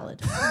 also a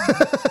valid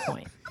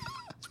point.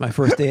 It's my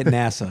first day at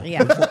NASA.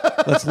 Yeah.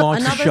 Let's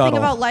launch the shuttle. Another thing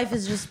about life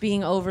is just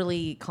being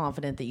overly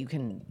confident that you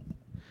can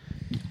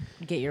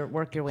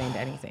work your way into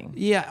anything.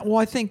 Yeah. Well,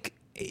 I think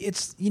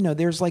it's,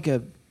 there's like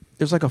a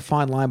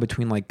fine line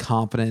between like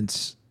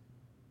confidence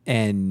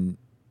and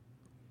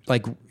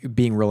like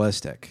being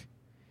realistic.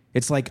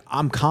 It's like,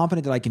 I'm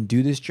confident that I can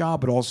do this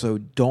job, but also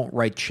don't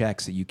write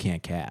checks that you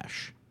can't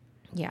cash.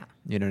 Yeah.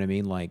 You know what I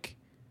mean? Like,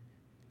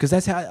 because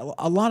that's how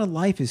a lot of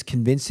life is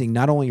convincing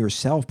not only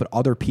yourself, but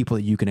other people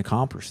that you can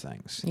accomplish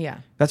things. Yeah.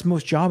 That's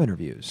most job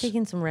interviews.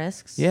 Taking some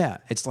risks. Yeah.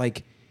 It's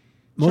like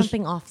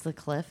jumping off the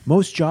cliff.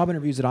 Most job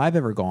interviews that I've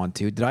ever gone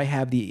to, did I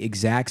have the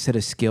exact set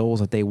of skills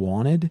that they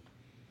wanted?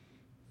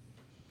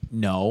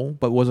 No.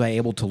 But was I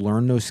able to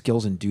learn those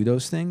skills and do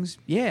those things?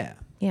 Yeah.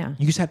 Yeah.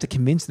 You just have to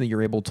convince them that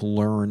you're able to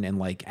learn and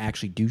like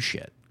actually do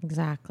shit.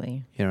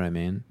 Exactly. You know what I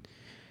mean?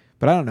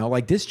 But I don't know,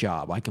 like this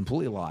job, I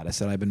completely lied. I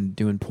said I've been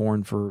doing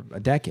porn for a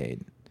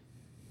decade.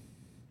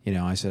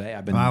 I said, hey,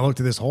 I've been. When I looked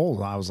at this hole,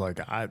 and I was like,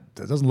 that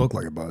doesn't look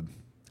like a bud.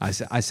 I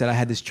said I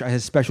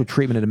had special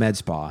treatment at a med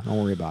spa.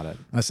 Don't worry about it.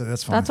 I said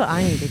that's fine. That's what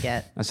I need to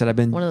get. I said I've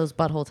been one of those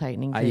butthole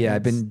tightening. Yeah,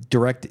 I've been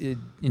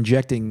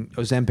injecting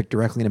Ozempic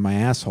directly into my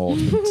asshole,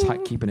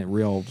 keeping it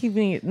real,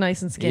 keeping it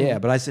nice and skinny. Yeah,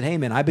 but I said, hey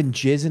man, I've been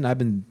jizzing, I've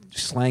been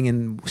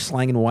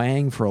slanging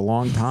wang for a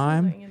long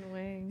time.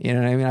 You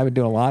know what I mean? I've been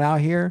doing a lot out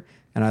here.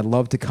 And I'd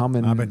love to come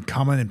and... I've been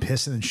coming and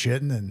pissing and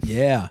shitting and...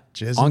 Yeah.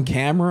 Jizzing. On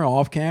camera,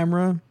 off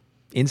camera,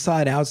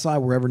 inside, outside,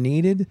 wherever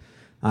needed.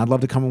 I'd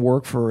love to come and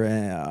work for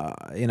a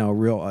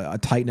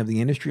titan of the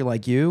industry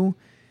like you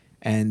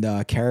and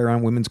carry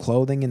around women's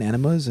clothing and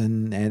enemas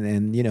and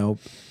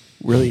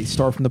really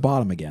start from the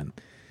bottom again.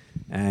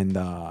 And,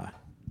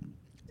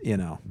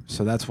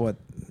 so that's what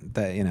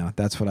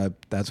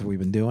we've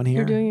been doing here.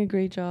 You're doing a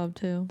great job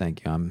too.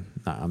 Thank you.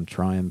 I'm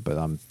trying, but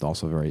I'm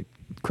also very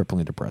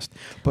cripplingly depressed.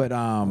 But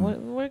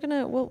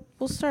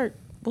we'll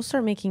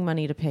start making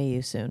money to pay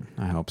you soon.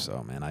 I hope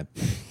so, man.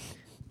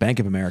 Bank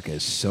of America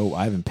is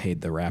I haven't paid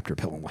the Raptor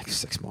bill in like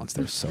 6 months.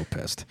 They're so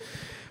pissed.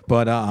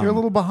 But you're a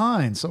little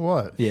behind, so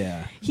what?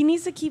 Yeah. He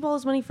needs to keep all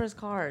his money for his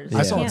cars. Yeah.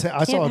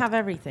 I can't have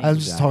everything. I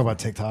was just talking about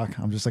TikTok.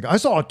 I'm just like, I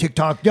saw a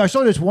TikTok. Yeah, I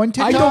saw this one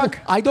TikTok.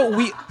 I don't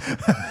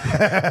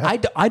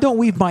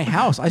leave my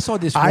house. I saw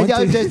this one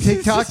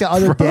TikTok the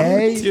other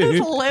day. He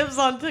just lives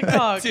on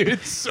TikTok. Dude,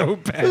 it's so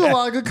bad. There's a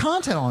lot of good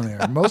content on there.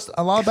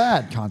 A lot of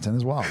bad content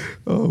as well.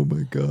 Oh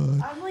my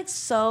God. I'm like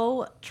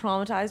so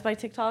traumatized by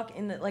TikTok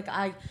in that like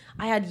I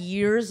had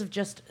years of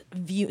just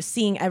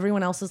seeing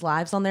everyone else's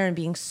lives on there and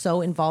being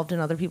so involved in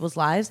other people's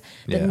lives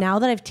that now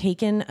that I've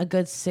taken a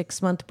good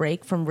 6-month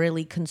break from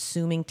really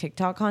consuming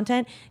TikTok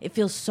content, it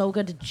feels so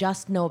good to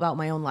just know about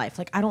my own life.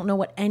 Like I don't know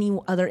what any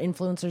other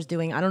influencer's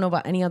doing. I don't know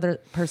about any other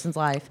person's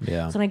life.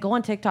 Yeah. So when I go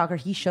on TikTok or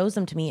he shows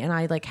them to me and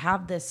I like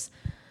have this,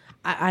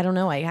 I don't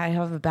know, I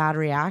have a bad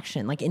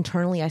reaction. Like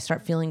internally I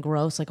start feeling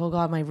gross. Like, oh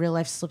God, my real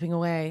life's slipping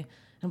away.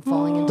 I'm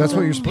falling into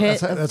the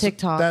pit of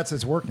TikTok.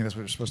 It's working. That's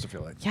what you're supposed to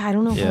feel like. Yeah, I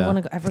don't know if I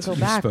want to ever go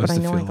back, but I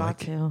know I got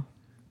to.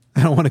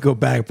 I don't want to go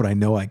back, but I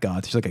know I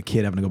got to. It's like a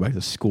kid having to go back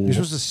to school. You're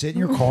supposed to sit in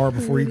your car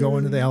before you go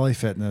into the LA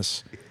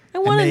Fitness. I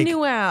want a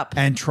new app.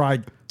 And try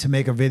to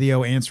make a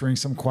video answering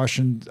some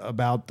question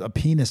about a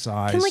penis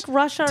size. Can like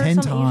Russia or some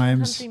Asian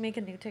country make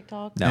a new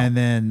TikTok? No. And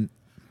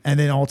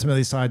then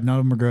ultimately decide none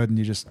of them are good and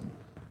you just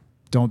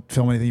don't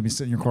film anything. You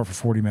sit in your car for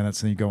 40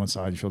 minutes and then you go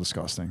inside. You feel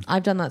disgusting.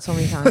 I've done that so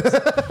many times.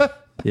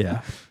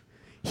 Yeah.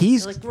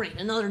 He's like, great,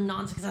 another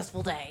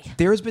non-successful day.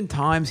 There's been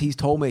times he's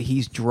told me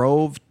he's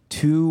drove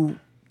to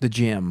the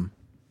gym,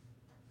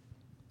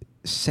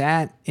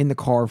 sat in the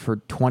car for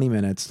 20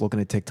 minutes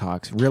looking at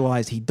TikToks,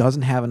 realized he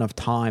doesn't have enough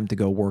time to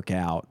go work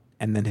out,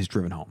 and then has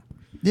driven home.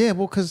 Yeah,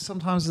 well, because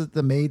sometimes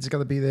the maid's got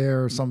to be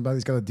there or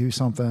somebody's got to do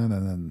something,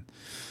 and then...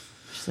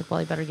 She's like,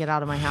 well, I better get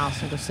out of my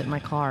house and go sit in my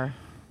car.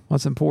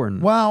 What's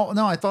important? Well,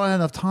 no, I thought I had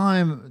enough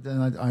time,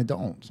 and I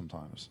don't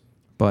sometimes.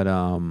 But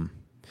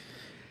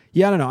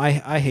yeah, I don't know.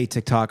 I hate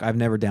TikTok. I've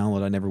never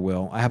downloaded. I never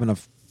will. I have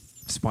enough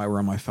spyware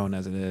on my phone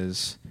as it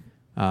is.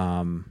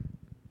 And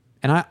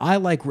I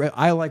like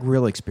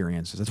real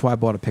experiences. That's why I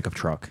bought a pickup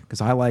truck,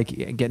 because I like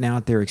getting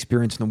out there,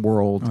 experiencing the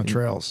world,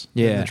 trails.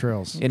 Yeah, the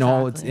trails in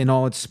all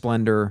its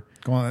splendor.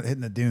 Going out,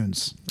 hitting the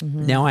dunes.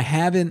 Mm-hmm. Now I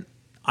haven't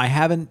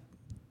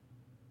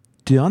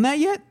done that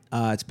yet.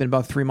 It's been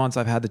about 3 months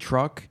I've had the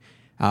truck.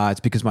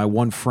 It's because my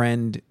one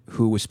friend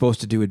who was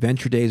supposed to do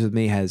adventure days with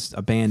me has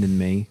abandoned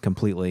me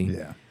completely.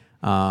 Yeah.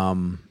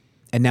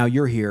 And now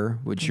you're here,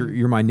 which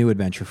you're my new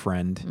adventure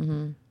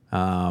friend.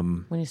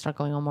 Mm-hmm. When you start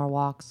going on more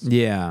walks.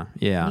 Yeah.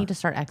 You need to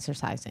start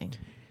exercising.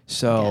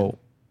 So, again.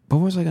 What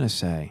was I going to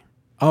say?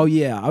 Oh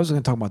yeah, I was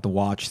going to talk about the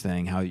watch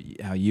thing. How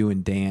you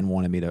and Dan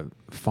wanted me to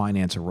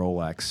finance a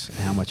Rolex, and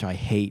how much I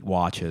hate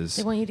watches.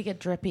 They want you to get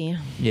drippy.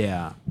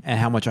 Yeah, and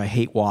how much I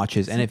hate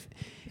watches. And if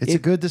it's a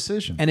good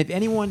decision. And if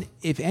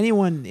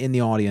anyone in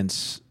the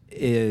audience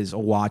is a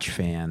watch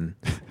fan,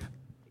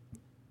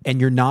 and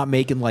you're not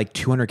making like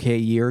 $200K a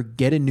year,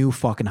 get a new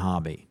fucking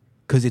hobby,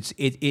 because it's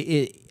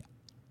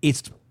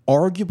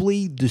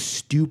arguably the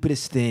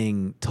stupidest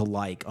thing to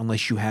like,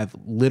 unless you have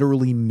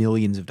literally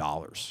millions of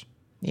dollars.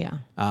 Yeah.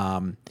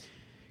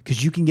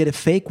 Because you can get a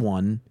fake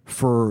one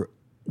for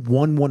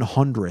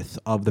 1/100th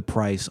of the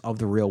price of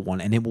the real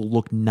one, and it will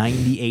look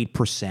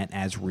 98%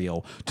 as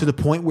real, to the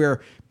point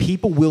where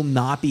people will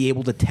not be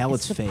able to tell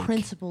it's the fake.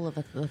 Principle of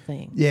the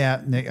thing.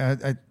 Yeah, Nick,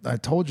 I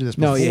told you this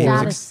No,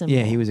 before.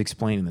 yeah, he was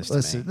explaining this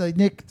Listen, to me. like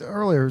Nick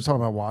earlier was talking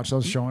about watch. I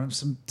was showing him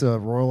some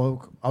Royal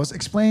Oak. I was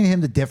explaining to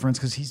him the difference,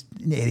 because he's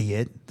an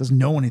idiot, doesn't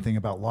know anything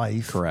about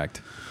life. Correct.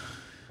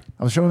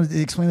 I was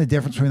explaining the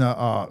difference between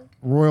a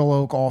Royal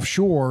Oak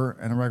offshore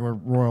and a regular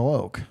Royal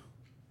Oak.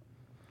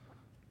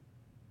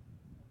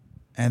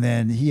 And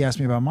then he asked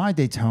me about my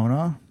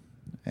Daytona,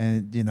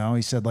 and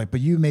he said, like,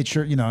 but you made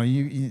sure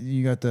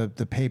you got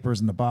the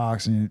papers in the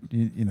box, and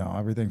you know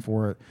everything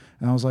for it.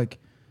 And I was like,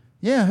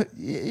 yeah.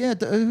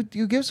 Who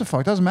gives a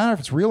fuck? Doesn't matter if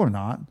it's real or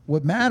not.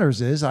 What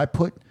matters is I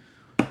put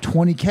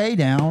 $20K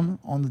down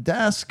on the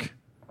desk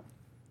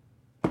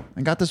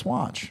and got this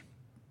watch.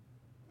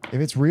 If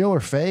it's real or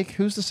fake,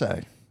 who's to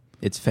say?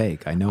 It's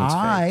fake. I know it's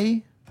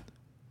fake.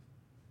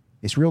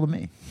 It's real to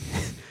me.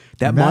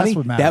 That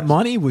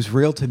money was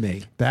real to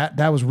me.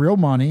 That was real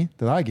money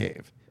that I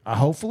gave.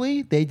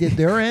 Hopefully they did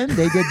their end.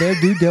 They did their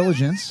due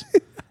diligence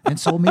and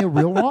sold me a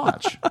real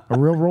watch, a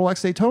real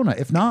Rolex Daytona.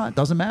 If not,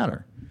 doesn't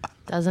matter.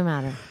 Doesn't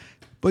matter.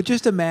 But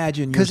just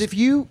imagine, because if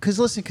you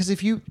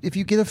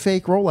get a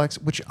fake Rolex,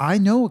 which I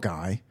know a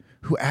guy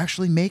who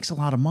actually makes a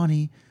lot of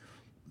money,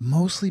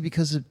 mostly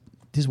because of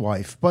his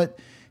wife, but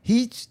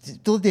they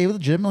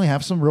legitimately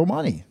have some real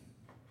money.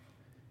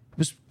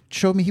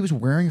 Showed me he was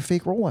wearing a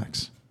fake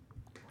Rolex.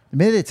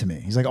 Admitted it to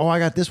me. He's like, "Oh, I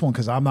got this one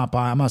because I'm not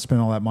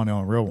spending all that money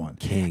on a real one."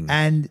 King.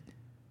 And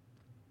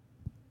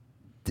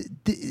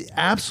the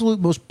absolute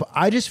most.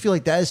 I just feel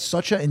like that is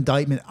such an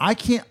indictment. I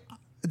can't.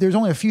 There's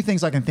only a few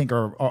things I can think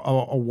are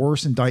a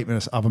worse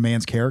indictment of a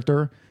man's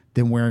character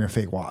than wearing a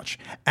fake watch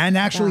and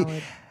actually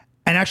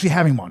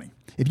having money.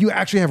 If you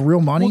actually have real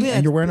money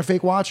and you're wearing a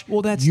fake watch,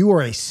 you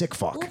are a sick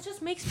fuck. Well, it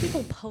just makes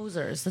people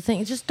posers. The thing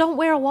is, just don't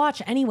wear a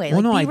watch anyway.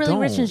 Well, be really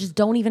rich and just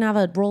don't even have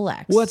a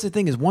Rolex. Well, that's the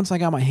thing is, once I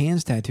got my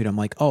hands tattooed, I'm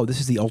like, oh, this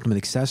is the ultimate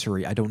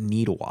accessory. I don't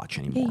need a watch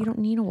anymore. Yeah, you don't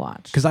need a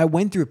watch. Because I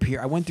went through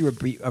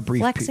a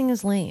brief. Flexing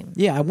is lame.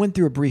 Yeah, I went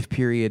through a brief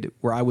period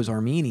where I was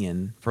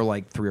Armenian for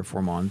like 3 or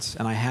 4 months,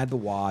 and I had the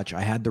watch,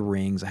 I had the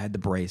rings, I had the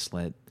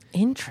bracelet.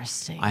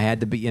 Interesting. I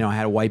had I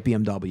had a white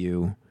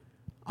BMW.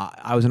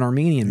 I was an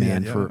Armenian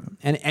man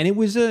and it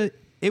was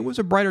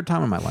a brighter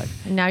time in my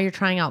life. And now you're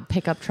trying out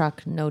pickup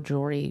truck, no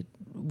jewelry,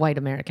 white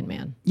American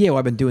man. Yeah, well,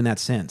 I've been doing that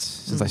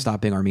since I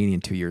stopped being Armenian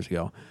 2 years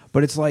ago.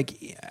 But it's like,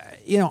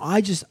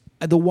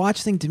 the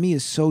watch thing to me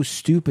is so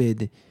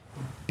stupid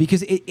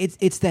because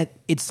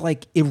it's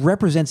like it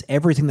represents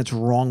everything that's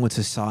wrong with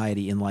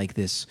society in like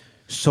this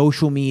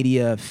social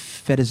media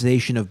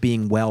fetishization of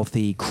being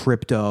wealthy,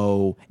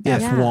 crypto,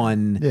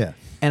 F1,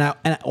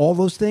 and all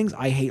those things.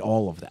 I hate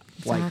all of them.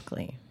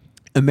 Exactly. Like,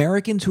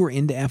 Americans who are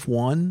into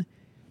F1.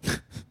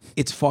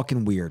 It's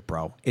fucking weird,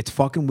 bro. It's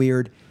fucking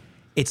weird.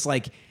 It's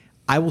like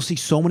I will see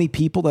so many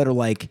people that are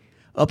like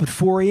up at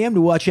 4 a.m.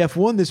 to watch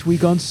F1 this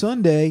week on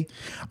Sunday.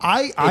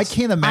 I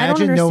can't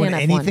imagine knowing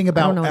anything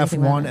about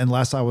F1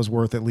 unless I was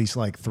worth at least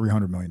like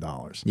 $300 million.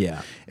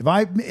 Yeah. If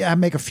I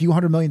make a few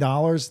 $100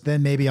 million,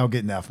 then maybe I'll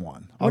get an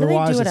F1. What do they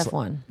do at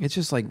F1? It's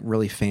just like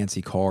really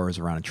fancy cars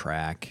around a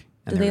track.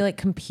 Do they like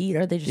compete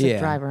or they just like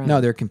drive around?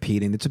 No, they're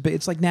competing.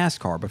 It's like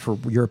NASCAR, but for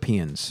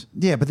Europeans.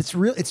 Yeah, but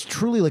it's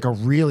truly like a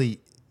really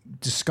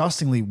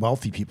disgustingly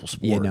wealthy people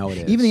sport. Yeah, no, it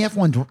is. Even the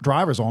F1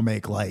 drivers all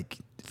make like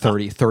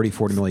 30,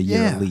 40 million a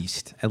year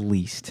at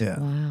least. Yeah.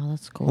 Wow,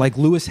 that's cool. Like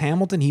Lewis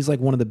Hamilton, he's like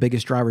one of the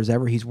biggest drivers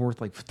ever. He's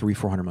worth like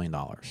 $300-400 million.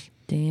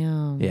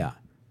 Damn. Yeah.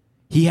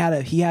 He had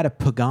a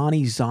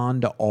Pagani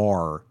Zonda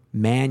R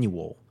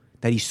manual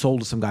that he sold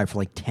to some guy for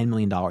like $10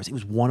 million. It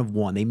was one of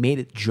one. They made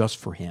it just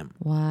for him.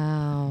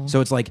 Wow. So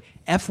it's like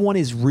F1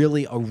 is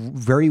really a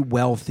very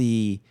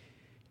wealthy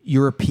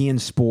European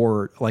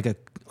sport, like a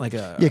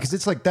Yeah, because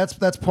it's like that's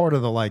part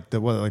of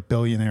the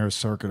billionaire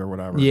circuit or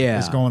whatever. Yeah.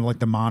 It's going like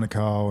the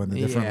Monaco and the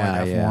different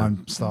like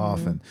F1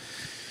 stuff, and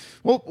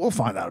we'll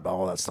find out about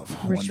all that stuff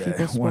Rich one day,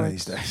 people one of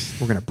these sports.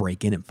 days. We're gonna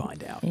break in and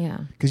find out. Yeah.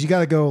 Because you got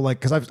to go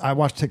because I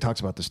watched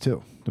TikToks about this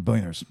too, the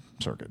billionaires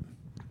circuit.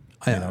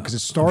 Because it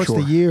starts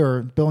the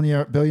year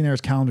billionaires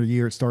calendar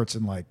year. It starts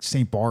in like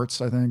St. Bart's,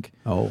 I think.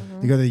 Oh,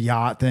 You go to the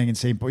yacht thing in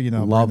St.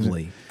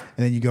 Lovely. and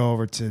then you go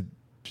over to.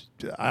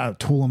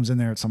 Tulum's in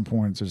there at some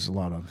point. There's a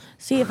lot of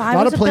See, if I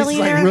was of a places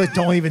billionaire, I really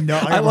don't even know.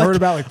 I've heard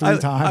about like 3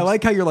 times. I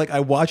like how you're like, I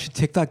watched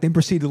TikTok, then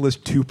proceed to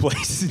list 2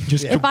 places. And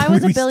just if I was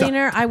a completely stop.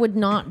 billionaire, I would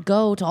not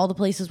go to all the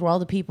places where all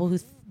the people who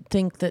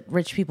think that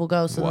rich people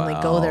go, so then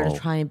they go there to Wow.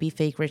 try and be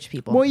fake rich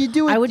people. Well, you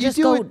do it- I would you just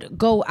do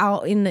go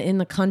out in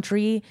the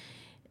country,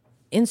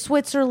 in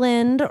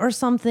Switzerland or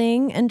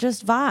something, and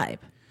just vibe.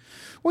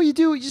 Well, you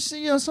do. You just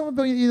some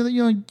about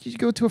you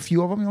go to a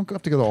few of them. You don't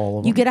have to go to all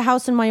of them. You get a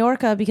house in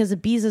Mallorca because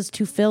Ibiza's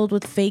too filled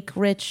with fake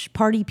rich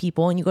party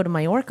people, and you go to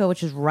Mallorca,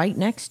 which is right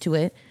next to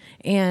it,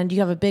 and you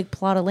have a big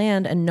plot of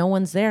land, and no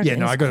one's there. yeah,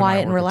 and no, I it's go quiet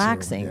to and Mallorca,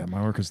 relaxing. Too. Yeah,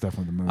 Mallorca's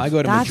definitely the move. I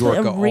go to That's what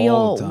Majorca a real,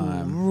 all the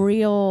time.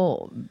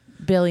 real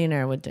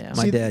billionaire would do.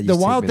 My dad used the to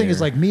take wild me thing is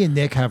there. like me and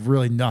Nick have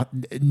really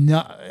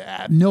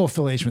no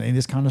affiliation with any of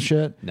this kind of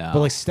shit. No. But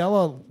like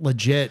Stella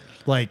legit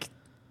like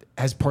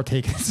has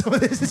partaken in some of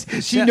this.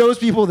 She Ste- knows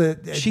people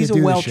that She's that a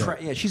do well, this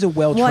shit. she's a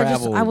well Well,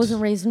 traveled. I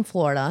wasn't raised in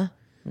Florida.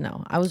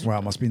 No, I was. Wow,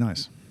 it must be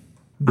nice.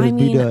 I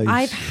mean, nice.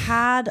 I've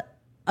had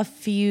a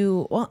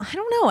few. Well, I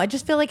don't know. I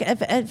just feel like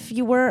if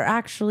you were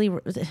actually,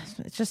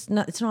 it's just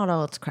not. It's not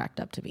all it's cracked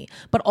up to be.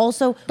 But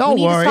also, Don't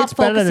we need worry, to it's stop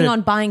better focusing to-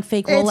 on buying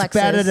fake Rolexes. It's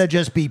better to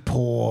just be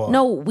poor.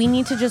 No, we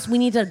need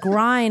to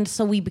grind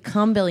so we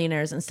become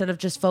billionaires instead of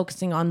just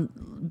focusing on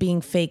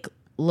being fake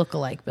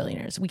lookalike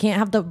billionaires. We can't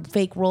have the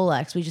fake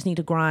Rolex. We just need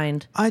to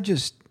grind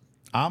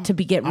to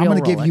get real I'm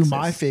going to give you Rolexes.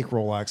 my fake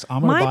Rolex.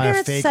 I'm going to My buy a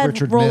parents fake said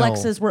Richard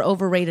Rolexes Mille, were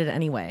overrated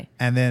anyway.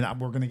 and then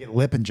we're going to get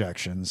lip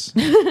injections,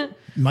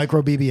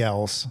 micro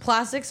BBLs.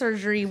 Plastic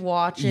surgery,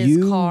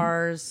 watches,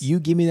 cars.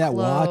 You give me that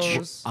watch,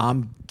 clothes.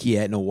 I'm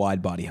getting a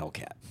wide body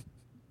Hellcat.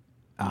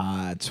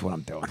 That's what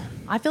I'm doing.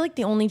 I feel like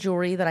the only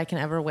jewelry that I can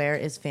ever wear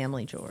is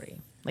family jewelry.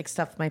 Like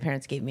stuff my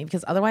parents gave me,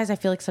 because otherwise I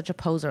feel like such a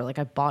poser. Like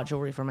I bought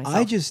jewelry for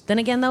myself. Then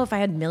again though, if I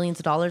had millions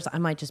of dollars, I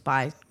might just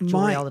buy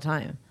jewelry all the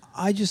time.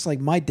 I just like,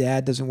 my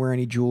dad doesn't wear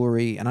any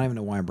jewelry, and I don't even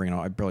know why I'm bringing it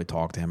up. I barely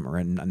talk to him, or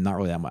I'm not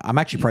really that much. I'm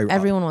actually probably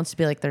Everyone wants to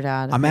be like their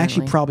dad. I'm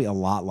actually apparently. probably a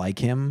lot like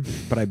him,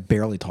 but I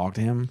barely talk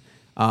to him.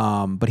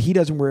 But he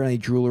doesn't wear any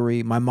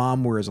jewelry. My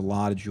mom wears a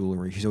lot of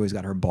jewelry. She's always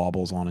got her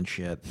baubles on and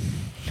shit.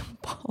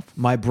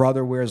 My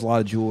brother wears a lot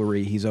of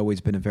jewelry. He's always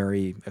been a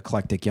very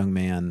eclectic young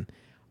man.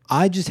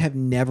 I just have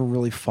never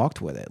really fucked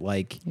with it.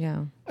 Like,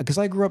 Yeah. because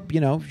I grew up,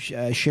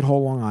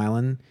 shithole Long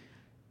Island.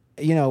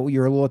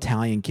 You're a little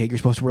Italian kid. You're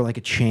supposed to wear like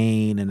a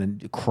chain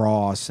and a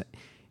cross.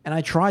 And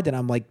I tried that.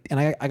 I'm like, and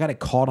I got it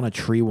caught on a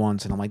tree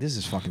once, and I'm like, this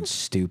is fucking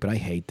stupid. I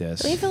hate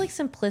this. Don't you feel like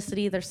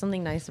simplicity? There's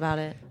something nice about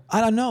it.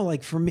 I don't know.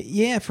 Like for me,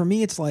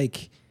 it's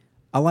like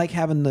I like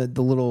having the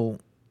little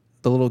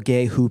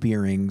gay hoop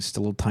earrings, the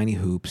little tiny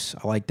hoops.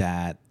 I like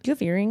that. Do you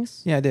have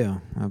earrings? Yeah, I do.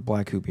 I have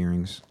black hoop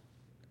earrings.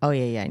 Oh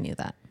yeah, I knew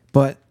that.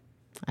 But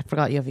I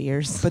forgot you have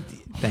ears.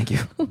 thank you.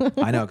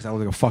 I know, because I look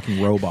like a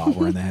fucking robot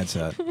wearing the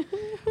headset.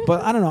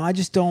 But I don't know. I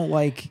just don't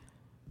like.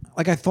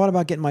 Like I thought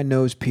about getting my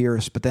nose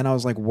pierced, but then I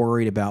was like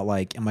worried about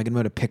like, am I gonna be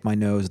able to pick my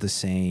nose the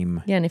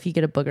same? Yeah, and if you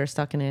get a booger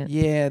stuck in it.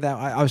 Yeah,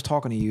 I was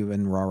talking to you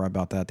and Rara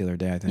about that the other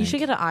day. I think You should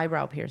get an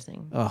eyebrow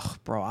piercing. Ugh,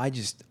 bro.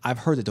 I've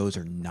heard that those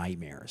are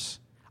nightmares.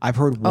 I've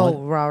heard one. Oh,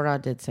 Rara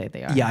did say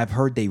they are. Yeah, I've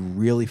heard they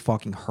really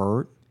fucking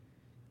hurt,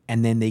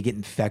 and then they get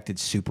infected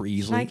super Should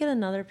easily. I get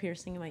another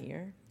piercing in my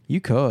ear? You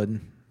could.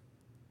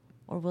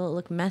 Or will it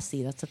look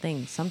messy? That's the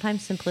thing.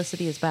 Sometimes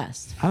simplicity is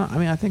best.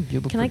 I think you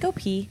look. Can I go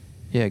pee?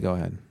 Yeah, go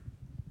ahead.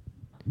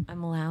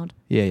 I'm allowed.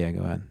 Yeah,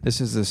 go ahead. This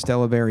is the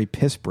Stella Barey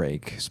piss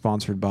break,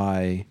 sponsored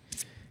by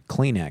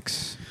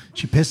Kleenex.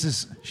 She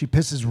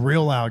pisses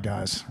real loud,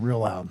 guys. Real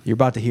loud. You're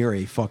about to hear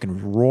a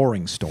fucking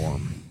roaring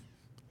storm.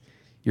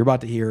 You're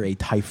about to hear a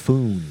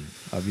typhoon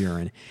of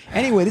urine.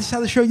 Anyway, this is how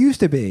the show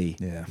used to be.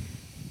 Yeah.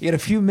 You had a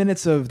few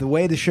minutes of the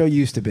way the show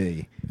used to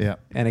be. Yeah.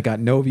 And it got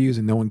no views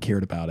and no one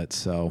cared about it.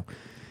 So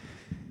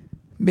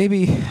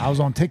maybe. I was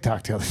on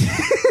TikTok the other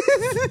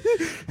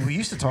day. We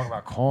used to talk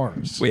about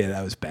cars. Well, yeah,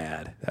 that was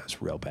bad. That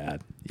was real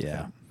bad.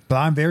 Yeah. But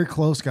I'm very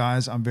close,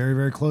 guys. I'm very,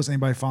 very close.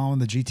 Anybody following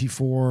the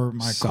GT4,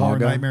 my car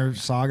Saga. nightmare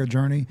saga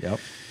journey? Yep.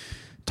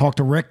 Talked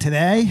to Rick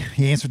today.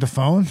 He answered the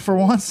phone for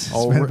once.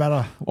 It's been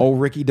about old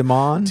Ricky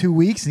DeMond. 2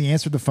 weeks, and he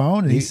answered the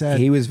phone, and he said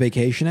he was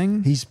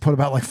vacationing. he's put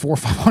about like 400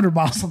 or 500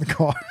 miles on the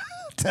car,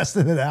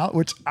 testing it out,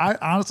 which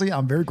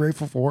I'm very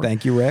grateful for.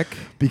 Thank you, Rick.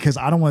 Because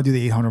I don't want to do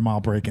the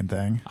 800-mile break-in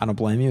thing. I don't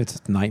blame you. It's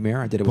a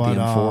nightmare. I did it with But the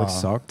M4. It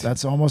sucked.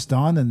 that's almost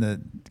done, and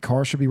the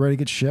car should be ready to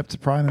get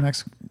shipped probably in the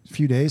next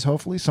few days,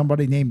 hopefully.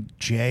 Somebody named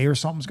Jay or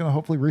something's going to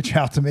hopefully reach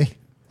out to me.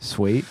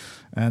 Sweet.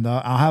 And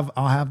I'll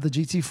have the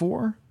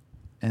GT4,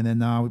 and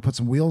then we put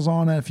some wheels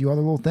on it, a few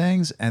other little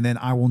things, and then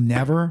I will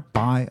never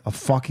buy a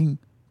fucking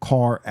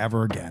car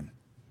ever again.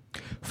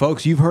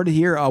 Folks, you've heard it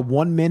here.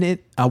 1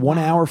 minute, 1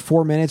 hour,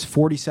 4 minutes,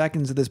 40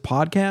 seconds of this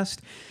podcast.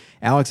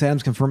 Alex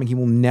Adams confirming he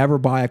will never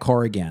buy a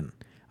car again.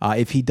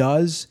 If he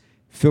does,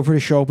 feel free to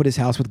show up at his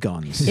house with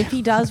guns. If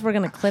he does, we're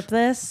going to clip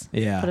this.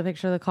 Yeah. Put a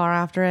picture of the car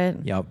after it.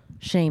 Yep.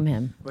 Shame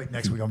him. Like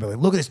next week, I'm gonna be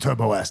like, look at this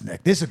Turbo S,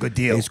 Nick. This is a good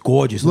deal. It's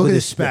gorgeous. Look at this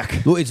this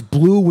spec. Look, it's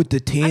blue with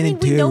the tan I mean,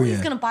 interior. we know he's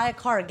going to buy a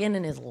car again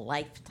in his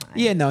lifetime.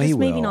 Yeah, no, he Just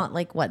maybe will. not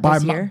like, what, By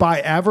this year? by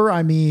ever,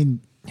 I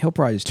mean He'll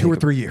probably just 2 or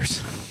take 3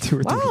 years. 2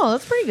 or 3. Wow,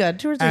 that's pretty good.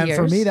 2 or 3 And years.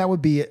 for me, that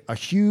would be a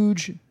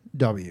huge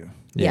W.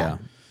 Yeah.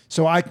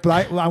 So I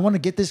want to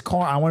get this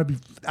car. I want to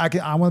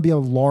be a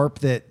LARP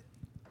that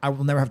I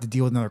will never have to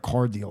deal with another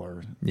car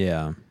dealer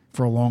Yeah.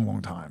 for a long,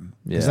 long time.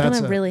 Yeah. It's going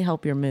to really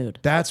help your mood.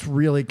 That's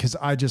really because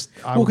I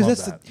Well, love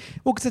because that.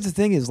 that's the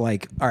thing is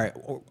like, all right,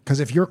 Because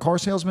if you're a car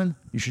salesman,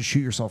 you should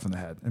shoot yourself in the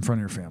head in front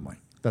of your family.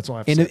 That's all I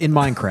have to say. in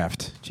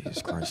Minecraft,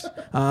 Jesus Christ,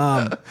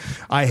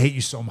 I hate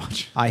you so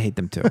much. I hate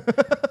them too.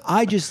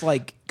 I just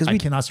like I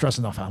cannot stress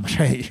enough how much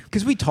I hate you.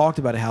 because we talked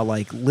about how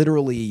like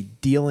literally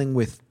dealing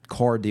with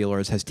car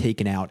dealers has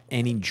taken out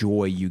any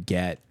joy you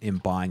get in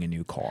buying a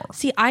new car.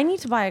 See, I need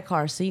to buy a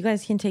car, so you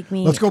guys can take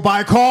me. Let's go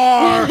buy a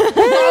car.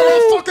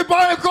 I will fucking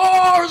buy a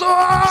car.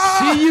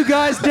 Ah! See you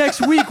guys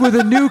next week with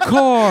a new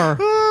car.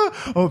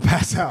 Oh,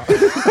 pass out.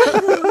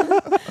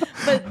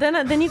 But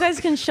then you guys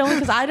can show me,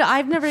 because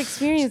I've never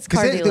experienced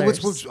car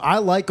dealers. I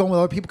like going with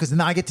other people because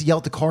then I get to yell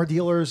at the car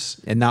dealers.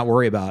 And not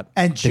worry about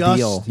And the just-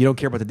 deal. You don't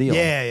care about the deal.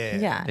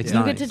 Yeah, It's you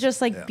nice. get to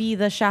just like be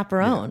the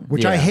chaperone.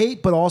 Which I Yeah.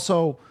 hate, but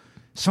also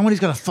somebody's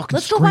gonna fucking.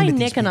 Let's go scream buy at these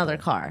Nick people. another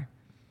car.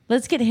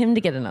 Let's get him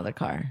to get another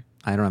car.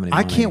 I don't have any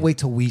I money. can't wait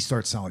till we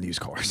start selling used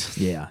cars.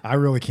 Yeah. I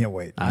really can't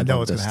wait. I I'd know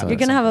love it's to gonna start. happen. You're at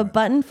gonna some have a point.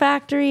 button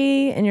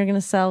factory, and you're gonna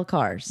sell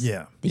cars.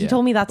 Yeah. He Yeah.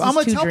 told me that's But I'm his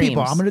gonna two tell people.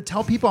 dreams. I'm gonna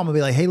tell people. I'm gonna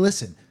be like, hey,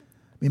 listen,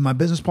 me and my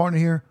business partner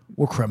here,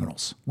 we're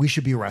criminals. We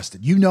should be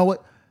arrested. You know it.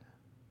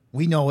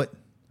 We know it.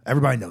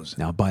 Everybody knows it.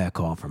 Now buy a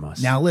car from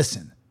us. Now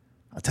listen,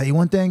 I'll tell you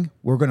one thing.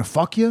 We're gonna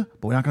fuck you,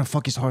 but we're not gonna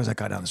fuck you as hard as that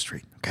guy down the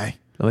street. Okay.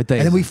 Let me tell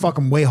you And then we fuck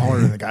him way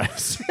harder than the guy.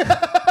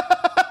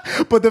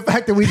 But the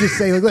fact that we just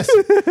say, like,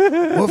 listen,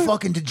 we're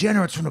fucking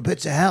degenerates from the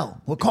pits of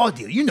hell. We're car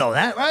deal. You know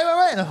that,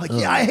 right? And I'm like,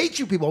 yeah, I hate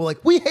you people. We're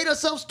like, we hate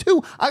ourselves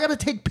too. I gotta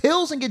take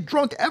pills and get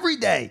drunk every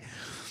day.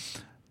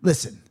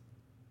 Listen.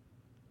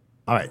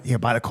 All right, here,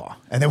 buy the car.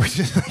 And then we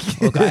just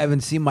like, Look, I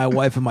haven't seen my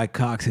wife and my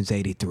cock since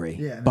 '83.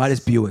 Yeah, Buy this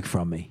Buick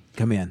from me.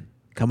 Come in.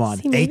 Come on.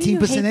 See, maybe you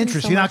 18% hate them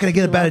interest. so You're not much gonna that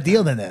get a you better love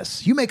deal them. than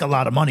this. You make a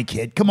lot of money,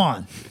 kid. Come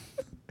on.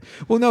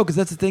 Well, no, because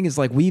that's the thing is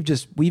like we've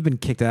been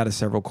kicked out of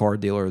several car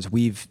dealers.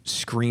 We've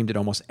screamed at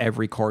almost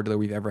every car dealer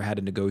we've ever had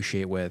to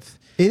negotiate with,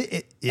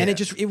 Yeah. and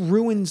it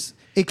ruins.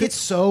 It gets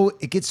so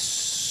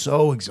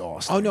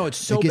exhausting. Oh no, it's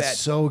so it gets bad.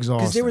 so exhausting.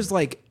 Because there was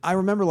like I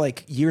remember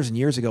like years and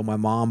years ago, my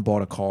mom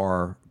bought a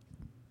car,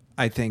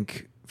 I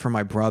think for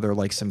my brother,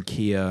 like some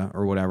Kia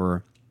or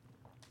whatever,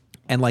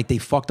 and like they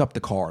fucked up the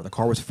car. The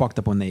car was fucked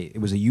up it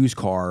was a used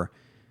car,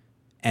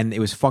 and it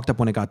was fucked up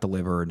when it got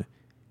delivered.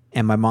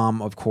 And my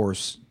mom, of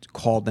course,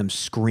 called them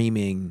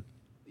screaming,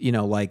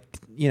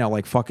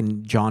 like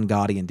fucking John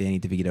Gotti and Danny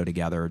DeVito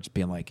together, just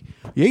being like,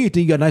 "Yeah, you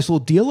think you got a nice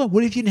little dealer?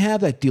 What if you didn't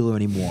have that dealer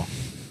anymore?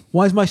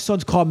 Why is my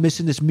son's car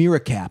missing this mirror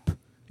cap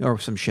or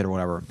some shit or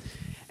whatever?"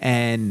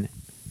 And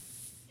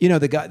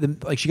the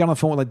guy, she got on the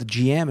phone with like the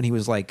GM, and he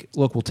was like,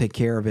 "Look, we'll take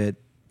care of it,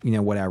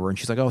 whatever." And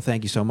she's like, "Oh,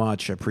 thank you so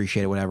much, I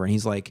appreciate it, whatever." And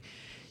he's like,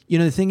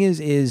 the thing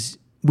is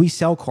we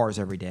sell cars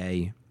every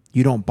day.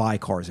 You don't buy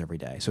cars every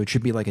day. So it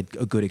should be like a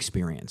good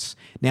experience.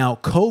 Now,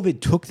 COVID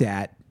took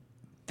that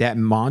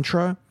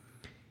mantra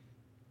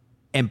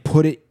and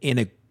put it in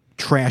a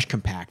trash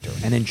compactor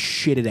and then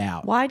shit it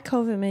out. Why'd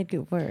COVID make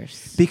it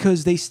worse?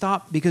 Because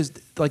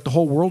like the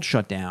whole world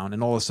shut down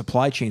and all the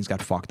supply chains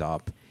got fucked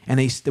up and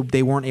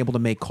they weren't able to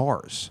make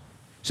cars.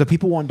 So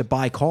people wanted to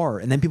buy a car,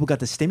 and then people got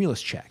the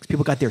stimulus checks.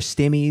 People got their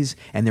stimmies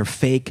and their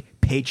fake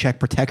paycheck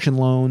protection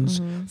loans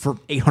for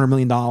 $800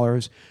 million.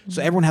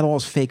 So everyone had all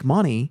this fake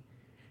money,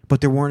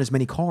 but there weren't as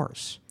many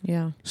cars.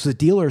 Yeah. So the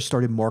dealers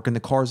started marking the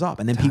cars up,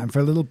 and then Time for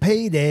a little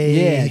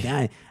payday.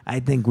 yeah,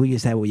 I think we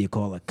just had what you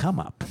call a come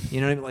up.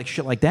 You know what I mean, like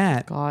shit like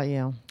that. Got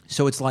you.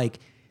 So it's like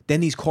then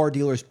these car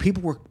dealers,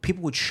 people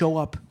would show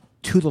up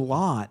to the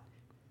lot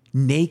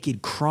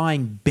naked,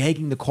 crying,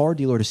 begging the car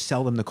dealer to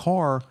sell them the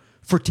car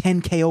for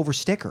 $10K over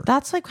sticker.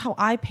 That's like how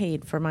I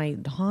paid for my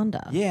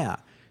Honda. Yeah.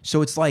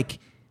 So it's like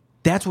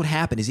that's what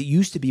happened. Is it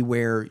used to be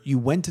where you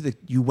went to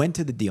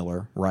the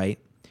dealer, right?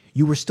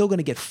 You were still going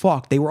to get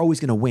fucked. They were always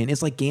going to win.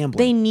 It's like gambling.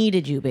 They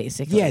needed you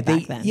basically. yeah,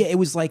 back then. it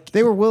was like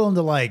They were willing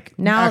to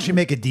Now- actually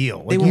make a deal.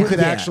 Like They you were- could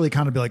yeah. actually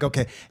kind of be like,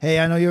 okay, hey,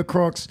 I know you're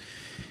crooks.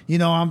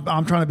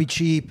 I'm trying to be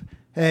cheap.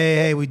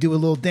 Hey, we do a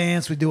little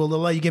dance. We do a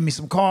little. You give me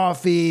some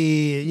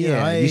coffee. You know,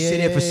 Yeah, hey, you sit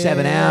there for hey,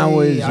 7 hey,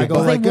 hours, I you're go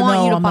bu- like, They want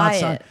no, you to I'm buy not.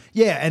 Son. it.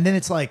 Yeah, and then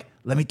it's like,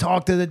 let me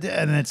talk to and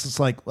then it's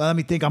just like, well, let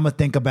me think. I'm gonna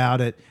think about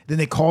it. Then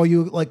they call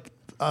you like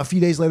a few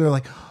days later,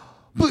 like,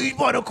 please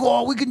buy the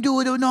car. We can do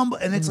it a number.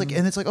 And it's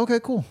like, okay,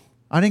 cool.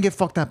 I didn't get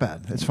fucked that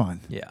bad. It's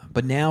fine. Yeah,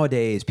 but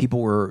nowadays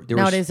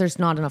there's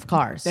not enough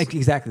cars.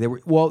 Exactly.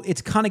 Well,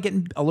 it's kind of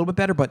getting a little bit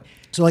better, but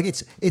so like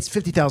it's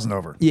 50,000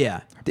 over.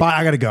 Yeah, but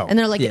I gotta go. And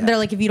they're like,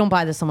 if you don't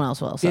buy this, someone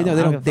else will. So yeah,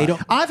 no, they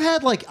don't. I've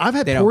had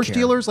Porsche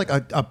dealers, like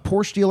a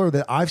Porsche dealer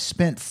that I've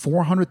spent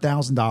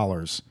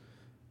 $400,000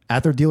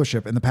 at their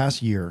dealership in the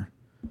past year,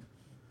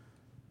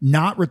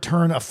 not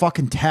return a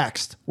fucking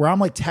text where I'm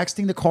like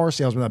texting the car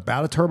salesman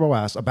about a Turbo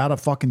S, about a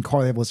fucking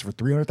car they've listed for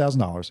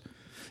 $300,000.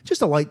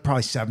 Just a light,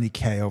 probably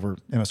 $70K over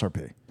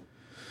MSRP,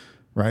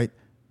 right?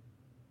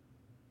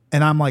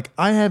 And I'm like,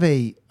 I have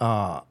a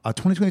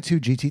 2022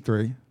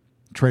 GT3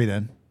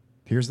 trade-in.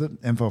 Here's the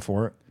info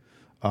for it.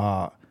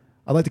 I'd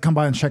like to come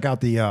by and check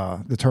out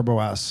the Turbo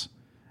S,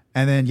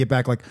 and then get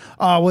back like,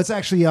 well, it's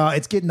actually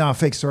it's getting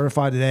fake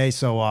certified today,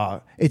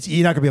 so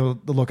you're not gonna be able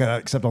to look at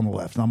it except on the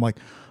lift. And I'm like,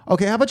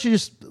 okay, how about you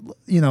just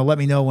let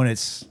me know when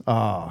it's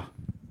gonna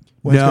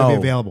be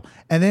available.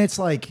 And then it's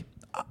like,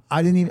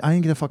 I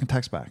didn't get a fucking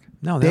text back.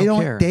 No, they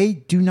don't care. They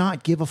do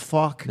not give a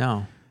fuck.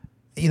 No.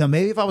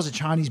 Maybe if I was a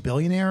Chinese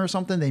billionaire or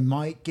something, they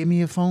might give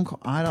me a phone call.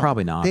 I don't.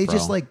 Probably not. They bro.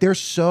 just like they're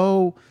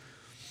so.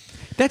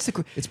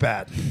 It's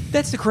bad.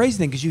 That's the crazy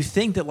thing, because you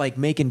think that like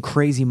making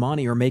crazy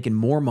money or making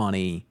more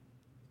money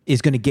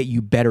is going to get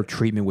you better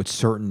treatment with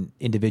certain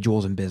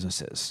individuals and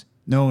businesses.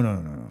 No.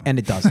 And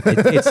it doesn't.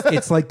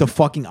 It's like the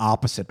fucking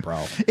opposite,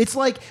 bro. It's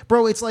like,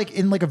 bro, it's like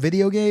in like a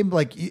video game,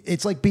 like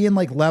it's like being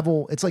like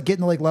level, it's like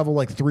getting to like level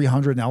like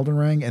 300 in Elden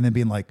Ring and then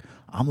being like,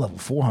 I'm level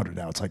 400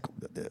 now. It's like,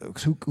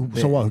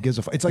 so what? Who gives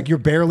a fuck? It's like you're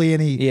barely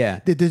any. Yeah.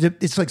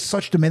 It's like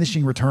such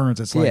diminishing returns.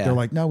 It's like, they're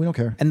like, no, we don't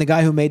care. And the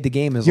guy who made the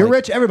game is you're like,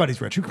 rich.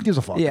 Everybody's rich. Who gives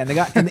a fuck? Yeah.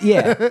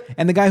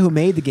 And the guy who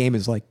made the game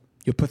is like,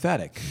 you're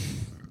pathetic.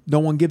 No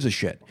one gives a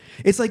shit.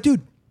 It's like,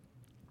 dude,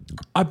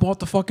 I bought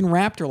the fucking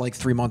Raptor like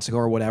 3 months ago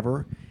or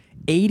whatever.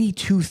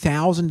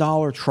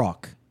 $82,000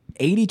 truck.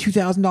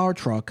 $82,000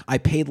 truck. I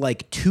paid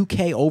like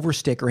 $2K over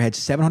sticker, had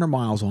 700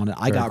 miles on it.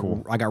 I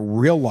got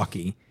real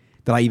lucky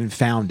that I even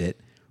found it,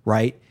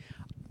 right?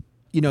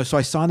 So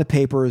I sign the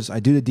papers, I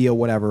do the deal,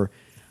 whatever,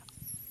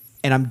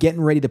 and I'm getting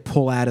ready to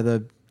pull out of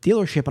the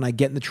dealership, and I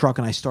get in the truck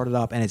and I start it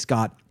up, and it's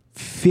got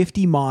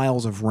 50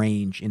 miles of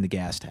range in the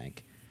gas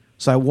tank.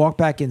 So I walk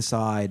back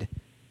inside.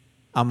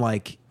 I'm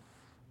like,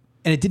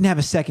 and it didn't have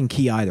a second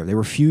key either. They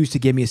refused to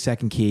give me a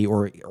second key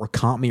or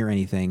comp me or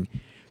anything.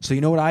 So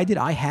you know what I did?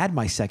 I had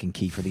my second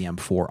key for the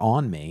M4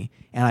 on me,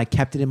 and I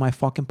kept it in my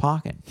fucking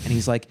pocket. And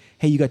he's like,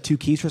 hey, you got 2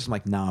 keys for us? I'm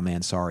like, nah,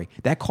 man, sorry.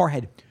 That car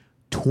had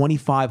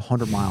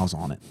 2,500 miles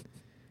on it.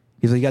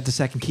 He's like, you got the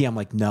second key? I'm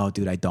like, no,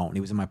 dude, I don't. And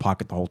he was in my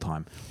pocket the whole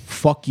time.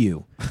 Fuck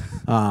you.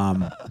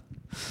 But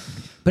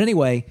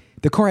anyway,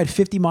 the car had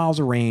 50 miles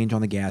of range on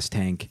the gas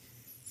tank.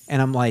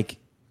 And I'm like,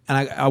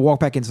 and I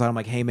walk back inside. I'm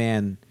like, hey,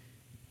 man,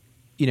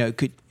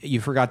 you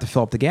forgot to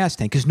fill up the gas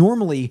tank. Because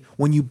normally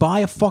when you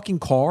buy a fucking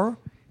car,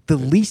 the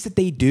least that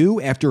they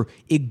do after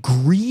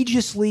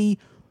egregiously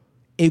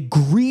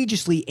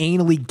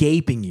anally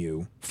gaping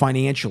you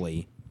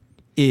financially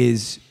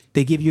is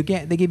they give you a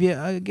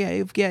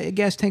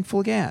gas tank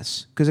full of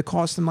gas because it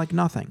costs them like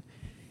nothing.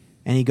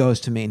 And he goes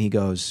to me and he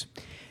goes,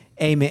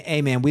 hey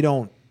man, we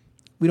don't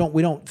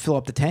fill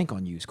up the tank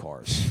on used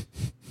cars.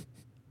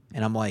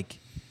 And I'm like,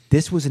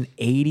 this was an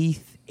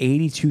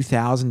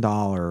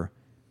 $82,000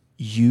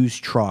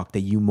 used truck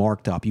that you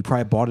marked up. You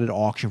probably bought it at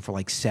auction for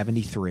like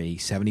 73,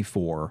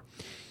 74.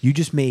 You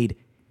just made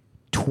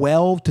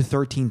 $12,000 to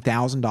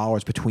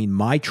 $13,000 between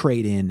my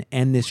trade-in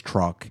and this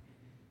truck.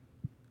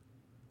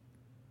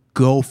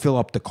 Go fill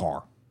up the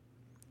car.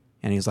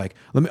 And he's like,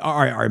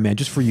 all right, man,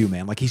 just for you,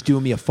 man. Like he's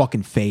doing me a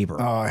fucking favor.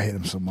 Oh, I hate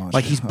him so much.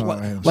 Like he's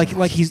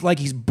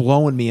he's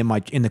blowing me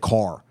in the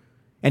car.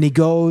 And he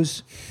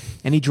goes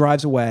and he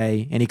drives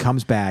away and he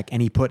comes back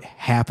and he put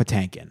half a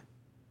tank in.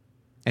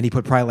 And he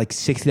put probably like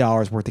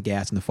 $60 worth of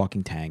gas in the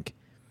fucking tank.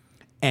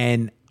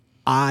 And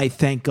I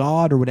thank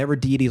God or whatever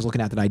deity is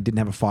looking at that I didn't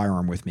have a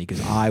firearm with me because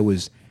I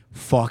was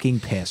fucking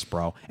pissed,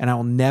 bro. And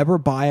I'll never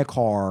buy a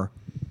car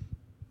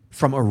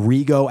from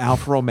Arrigo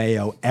Alfa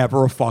Romeo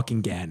ever fucking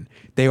again.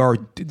 They are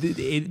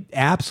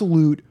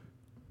absolute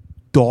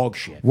dog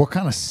shit. What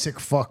kind of sick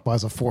fuck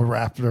buys a Ford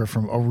Raptor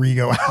from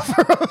Arrigo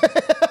Alfa Romeo?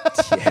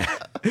 Yeah.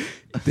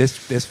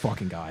 This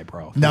fucking guy,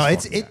 bro. No,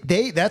 that's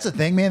the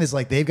thing, man, is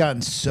like they've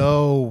gotten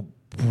so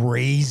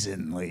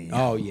brazenly.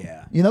 Oh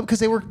yeah. Because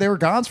they were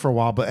gods for a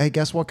while, but hey,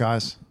 guess what,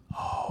 guys?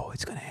 Oh,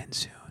 it's gonna end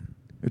soon.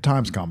 Your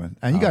time's coming.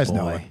 And you guys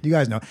know it. You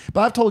guys know.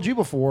 But I've told you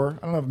before,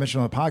 I don't know if I've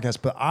mentioned on the podcast,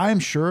 but I'm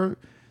sure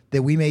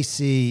that we may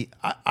see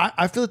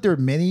I feel that there are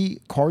many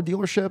car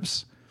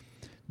dealerships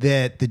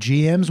that the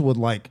GMs would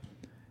like,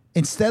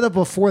 instead of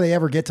before they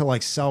ever get to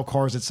like sell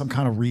cars at some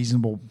kind of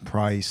reasonable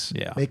price,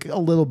 make a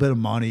little bit of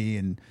money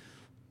and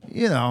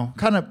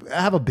kind of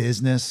have a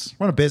business,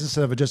 run a business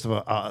instead of just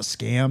a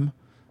scheme,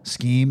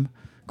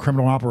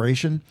 criminal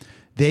operation.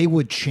 They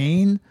would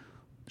chain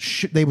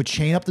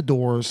up the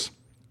doors,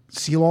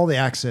 seal all the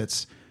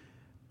exits,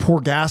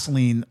 pour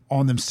gasoline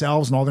on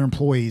themselves and all their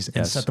employees,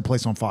 and set the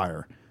place on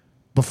fire.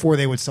 before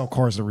they would sell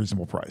cars at a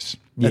reasonable price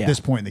at this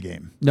point in the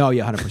game. No,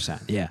 yeah,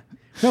 100%. Yeah.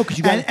 No, because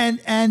you got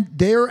and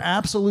their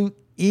absolute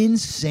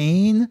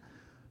insane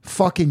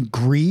fucking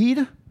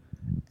greed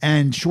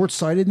and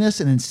short-sightedness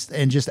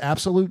and just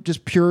absolute,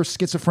 just pure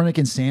schizophrenic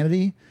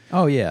insanity.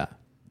 Oh yeah.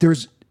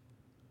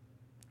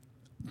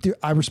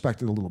 I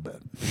respect it a little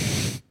bit.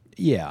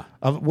 Yeah.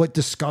 Of what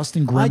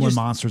disgusting gremlin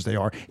monsters they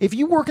are. If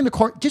you work in the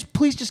car,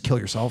 please kill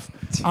yourself.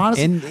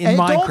 Honestly. In and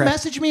Minecraft. Don't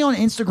message me on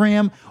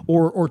Instagram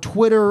or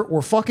Twitter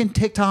or fucking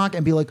TikTok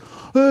and be like,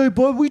 hey,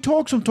 bud, we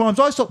talk sometimes.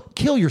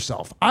 Kill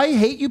yourself. I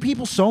hate you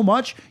people so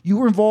much. You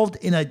were involved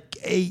in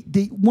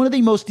one of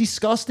the most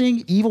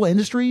disgusting, evil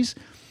industries.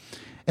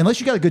 Unless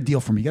you got a good deal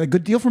for me. You got a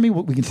good deal for me,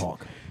 we can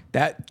talk.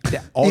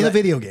 All the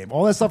video game.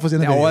 All that stuff was in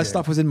the video game. All that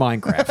stuff was in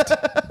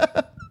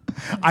Minecraft.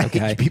 I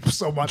hate you people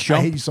so much.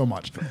 I hate you so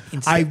much.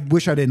 I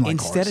wish I didn't like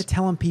cars. Instead of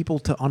telling people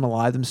to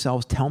unalive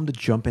themselves, tell them to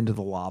jump into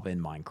the lava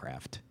in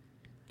Minecraft.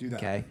 Do that.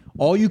 Okay?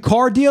 All you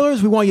car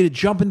dealers, we want you to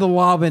jump into the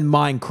lava in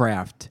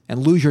Minecraft and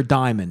lose your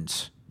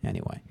diamonds.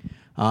 Anyway.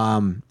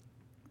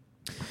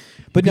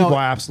 But people no,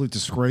 are absolute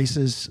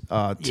disgraces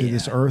to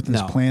this earth and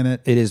this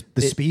planet. It is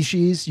the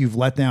species. You've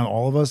let down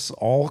all of us,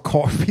 all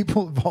car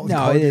people, all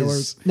car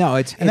dealers.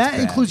 It's that bad,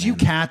 includes you,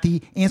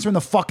 Kathy, answering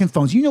the fucking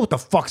phones. You know what the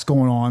fuck's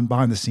going on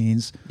behind the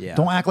scenes. Yeah.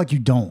 Don't act like you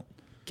don't.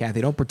 Kathy,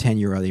 don't pretend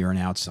you're an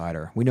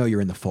outsider. We know you're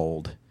in the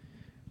fold.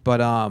 But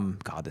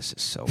God, this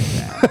is so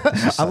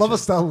bad. I love how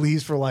Stella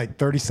leaves for like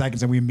 30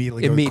 seconds and we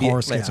immediately go to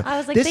car skits. I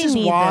was like,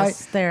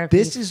 this therapy.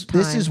 This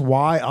is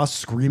why us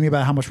screaming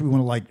about how much we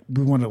want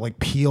to like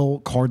peel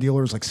car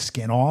dealers like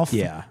skin off,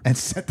 and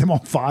set them on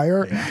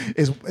fire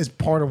is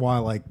part of why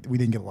like we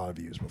didn't get a lot of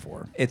views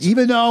before.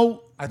 Even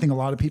though I think a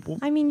lot of people.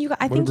 I mean,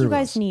 I think you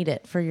guys need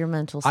it for your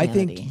mental sanity. I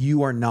think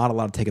you are not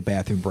allowed to take a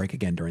bathroom break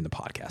again during the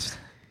podcast.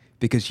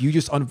 Because you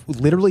just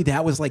literally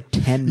that was like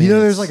 10 minutes. You know,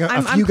 there's like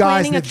a few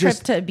guys that trip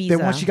just to Ibiza. that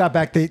once you got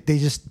back, they're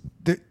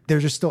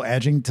just still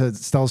edging to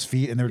Stella's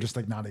feet, and they're just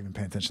like not even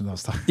paying attention to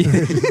those stuff.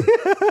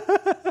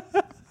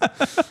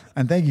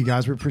 And thank you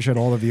guys. We appreciate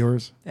all the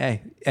viewers.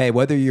 Hey,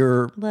 whether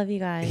you're love you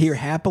guys here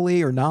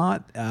happily or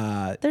not,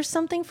 there's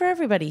something for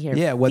everybody here.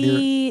 Yeah,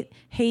 whether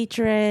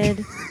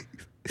hatred.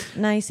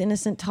 Nice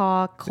innocent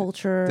talk,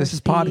 culture. This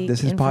is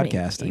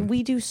podcasting.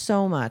 We do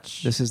so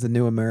much. This is the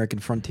new American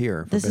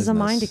frontier. This is a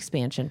mind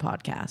expansion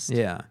podcast.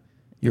 Yeah,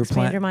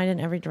 expand your mind in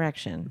every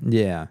direction.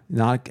 Yeah,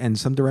 and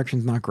some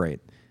directions not great,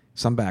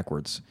 some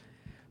backwards,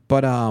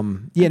 but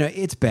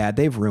it's bad.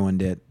 They've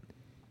ruined it,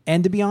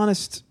 and to be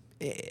honest,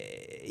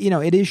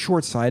 it is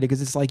short sighted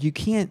because it's like you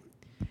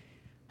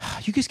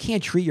just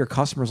can't treat your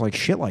customers like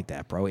shit like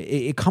that, bro.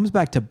 It comes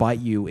back to bite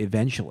you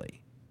eventually.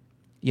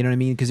 You know what I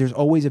mean? Because there's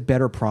always a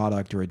better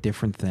product or a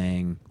different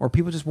thing, or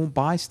people just won't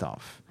buy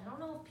stuff. I don't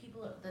know if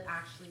people that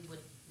actually would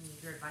need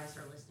your advice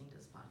are listening to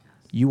this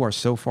podcast. You are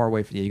so far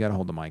away from you. You got to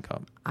hold the mic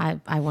up. I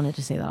wanted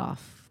to say that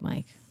off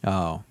mic.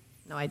 Oh.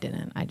 No, I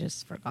didn't. I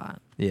just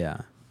forgot.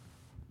 Yeah.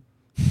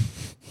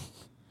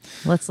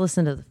 Let's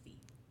listen to the feet.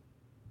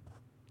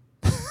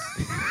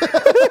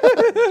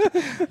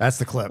 That's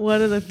the clip. What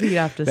do the feet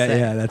have to say?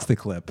 Yeah, that's the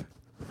clip.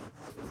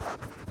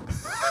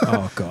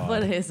 Oh, God.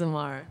 What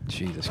ASMR?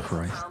 Jesus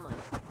Christ.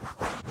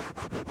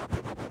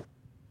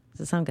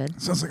 Does it sound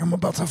good? Sounds like I'm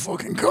about to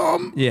fucking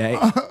come.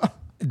 Yeah.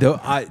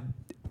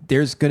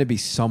 There's going to be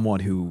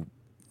someone who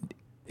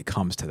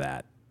comes to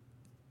that.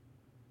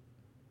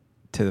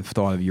 To the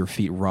thought of your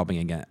feet rubbing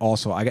again.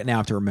 Also, I now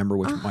have to remember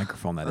which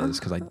microphone that is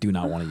because I do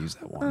not want to use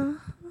that one.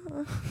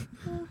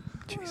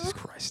 Jesus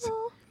Christ.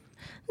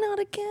 Not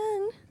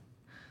again.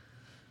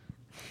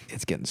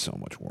 It's getting so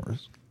much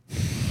worse.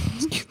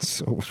 It's getting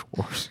so much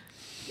worse.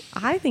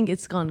 I think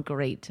it's gone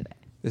great today.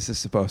 This is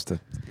supposed to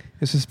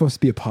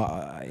be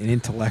an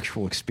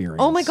intellectual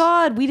experience. Oh my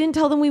God, we didn't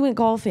tell them we went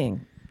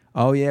golfing.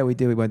 Oh yeah, we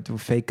did. We went to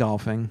fake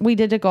golfing. We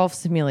did a golf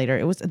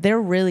simulator.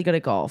 They're really good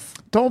at golf.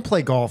 Don't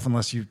play golf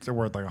unless they're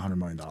worth like $100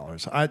 million.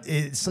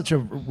 It's such a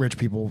rich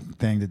people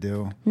thing to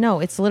do. No,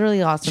 it's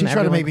literally awesome. She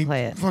tried to make me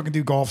play it. fucking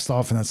do golf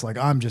stuff, and it's like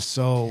I'm just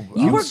so.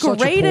 You were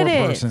great at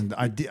it. Person.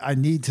 I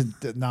need to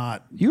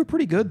not. You were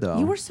pretty good though.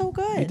 You were so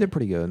good. You did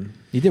pretty good.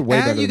 You did way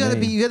better than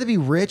me. You got to be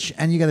rich,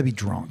 and you got to be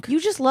drunk. You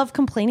just love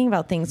complaining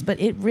about things, but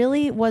it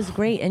really was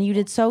great, and you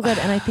did so good,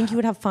 and I think you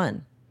would have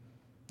fun.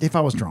 If I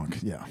was drunk,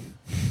 yeah.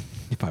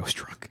 If I was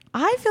drunk.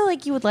 I feel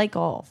like you would like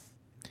golf.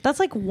 That's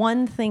like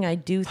one thing I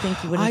do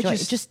think you would enjoy.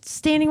 Just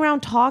standing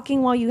around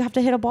talking while you have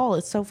to hit a ball.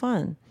 It's so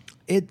fun.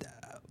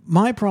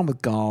 My problem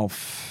with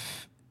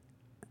golf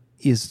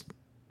is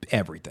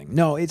everything.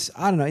 No, I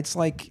don't know. It's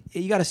like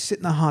you got to sit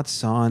in the hot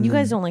sun. You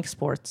guys don't like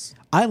sports.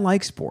 I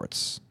like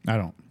sports. I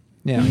don't.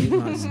 Yeah,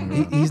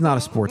 he's not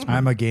a sportsman.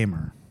 I'm a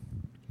gamer.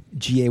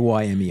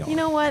 GAYMER. You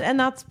know what? And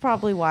that's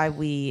probably why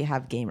we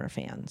have gamer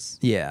fans.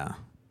 Yeah.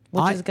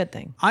 Which is a good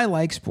thing. I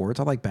like sports.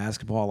 I like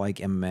basketball. I like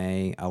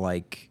MMA. I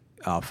like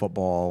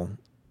football.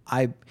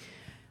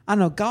 I don't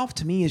know. Golf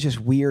to me is just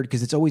weird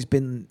because it's always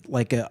been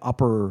like a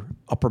upper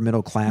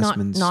middle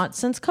classman's. Not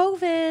since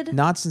COVID.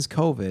 Not since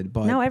COVID,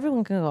 but now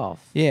everyone can golf.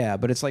 Yeah,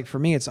 but it's like for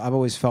me, I've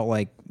always felt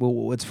like,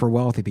 well, it's for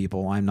wealthy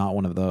people. I'm not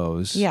one of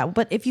those. Yeah,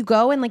 but if you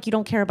go and like you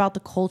don't care about the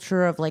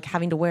culture of like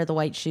having to wear the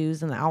white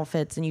shoes and the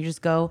outfits, and you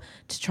just go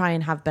to try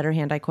and have better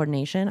hand-eye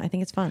coordination, I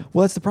think it's fun.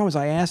 Well, that's the problem. Is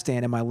I asked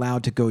Dan, "Am I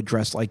allowed to go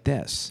dressed like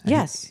this?" And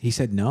Yes. He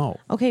said no.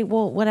 Okay,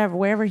 well, whatever.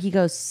 Wherever he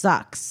goes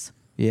sucks.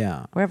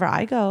 Yeah. Wherever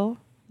I go,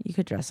 you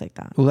could dress like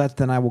that. Well,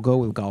 then I will go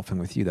with golfing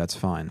with you. That's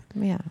fine.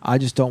 Yeah. I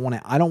just don't want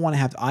to. I don't want to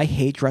have. I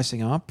hate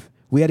dressing up.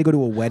 We had to go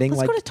to a wedding.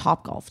 Let's go to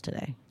Top Golf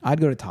today.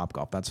 I'd go to Top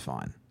Golf. That's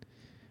fine.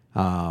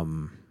 I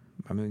mean,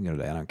 we can go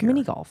today. I don't care.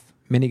 Mini golf.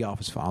 Mini golf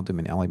is fine. I'll do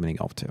mini. I like mini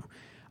golf too.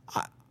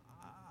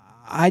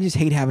 I just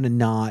hate having to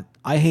not.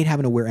 I hate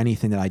having to wear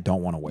anything that I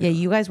don't want to wear. Yeah,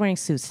 you guys wearing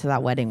suits to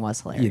that wedding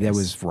was hilarious. Yeah, that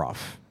was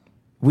rough.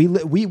 We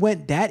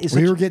went. That is.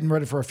 We were getting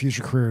ready for our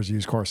future career as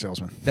used car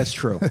salesman. That's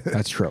true.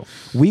 That's true.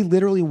 We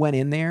literally went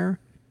in there,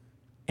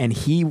 and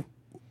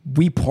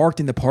we parked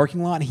in the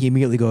parking lot, and he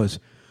immediately goes,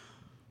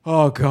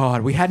 "Oh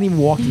God!" We hadn't even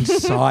walked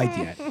inside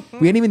yet.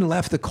 We hadn't even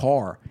left the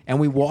car, and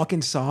we walk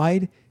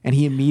inside, and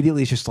he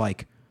immediately is just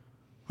like,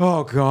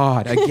 "Oh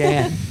God!"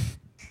 again.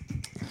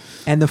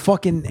 And the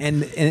fucking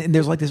and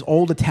there's like this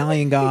old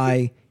Italian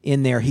guy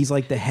in there. He's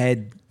like the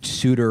head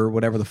suitor,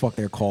 whatever the fuck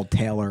they're called,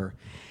 tailor.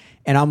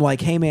 And I'm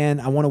like, hey man,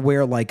 I want to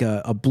wear like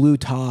a blue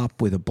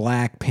top with a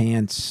black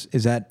pants.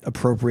 Is that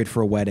appropriate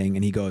for a wedding?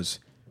 And he goes,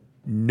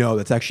 no,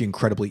 that's actually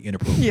incredibly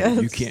inappropriate.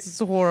 Yes, You can't. it's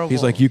horrible.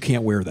 He's like, you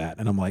can't wear that.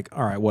 And I'm like,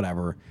 all right,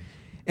 whatever.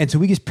 And so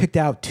we just picked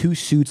out 2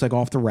 suits like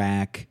off the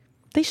rack.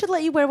 They should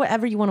let you wear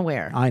whatever you want to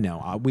wear. I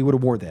know. We would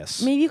have wore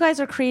this. Maybe you guys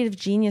are creative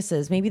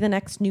geniuses. Maybe the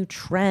next new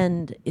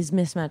trend is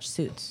mismatched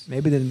suits.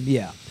 Maybe then,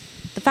 yeah.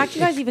 The fact you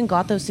guys even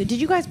got those suits.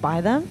 Did you guys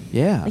buy them?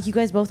 Yeah. Like you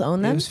guys both own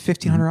It them? was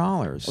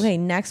 $1,500. Okay,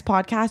 next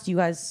podcast, you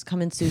guys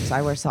come in suits.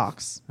 I wear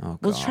socks. Oh,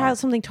 We'll God. try out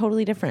something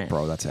totally different.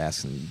 Bro, that's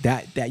asking.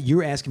 That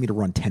you're asking me to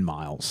run 10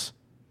 miles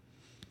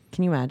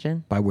Can you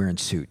imagine? by wearing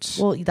suits.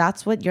 Well,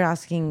 that's what you're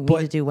asking me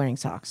But- to do wearing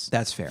socks.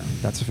 That's fair.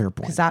 That's a fair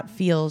point. Because that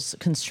feels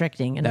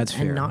constricting and, That's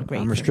fair. and not great.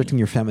 I'm for restricting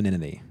me. your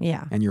femininity.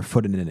 Yeah. And your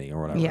footinity or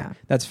whatever. Yeah.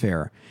 That's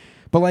fair.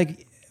 But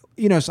like,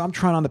 so I'm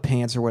trying on the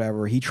pants or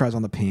whatever. He tries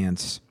on the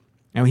pants.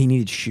 And he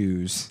needed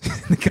shoes.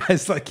 The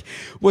guy's like,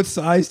 what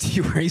size do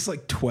you wear? He's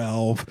like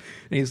 12.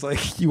 And he's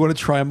like, you want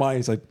to try them on?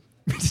 He's like,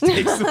 just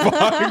takes the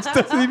box,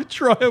 doesn't even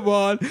try them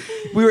on.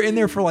 We were in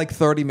there for like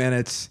 30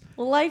 minutes.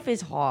 Life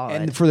is hard.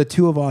 And for the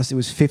 2 of us, it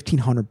was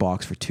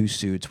 $1,500 for 2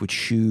 suits with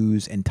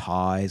shoes and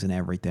ties and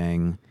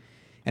everything.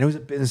 And it was a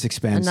business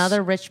expense.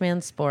 Another rich man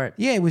sport.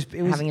 Yeah, it was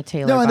having a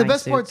tailor. No, and the buying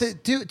best part suits.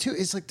 too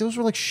is like those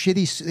were like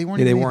shitty. They weren't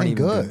Yeah, they even weren't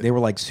anything even good. good. They were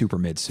like super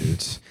mid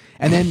suits.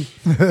 And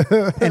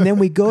then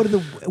we go to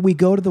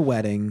the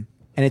wedding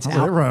and it's They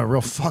out. run a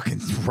real fucking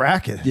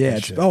racket. Yeah,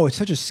 and shit. it's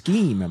such a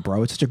scheme,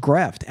 bro. It's such a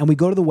graft. And we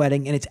go to the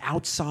wedding and it's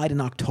outside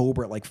in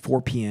October at like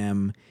 4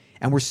 p.m.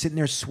 and we're sitting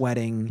there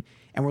sweating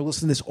and we're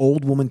listening to this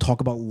old woman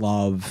talk about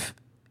love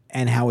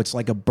and how it's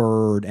like a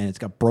bird and it's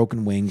got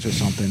broken wings or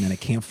something and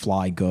it can't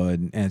fly good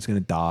and it's gonna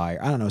die.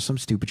 I don't know, some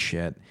stupid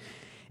shit.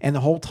 And the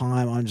whole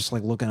time I'm just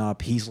like looking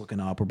up, he's looking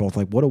up. We're both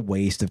like, what a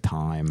waste of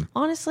time.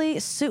 Honestly,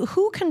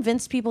 who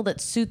convinced people that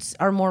suits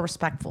are more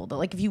respectful? That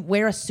like if you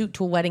wear a suit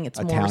to a wedding, it's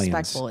more Italians.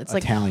 respectful. It's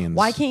like, Italians.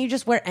 why can't you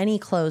just wear any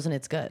clothes and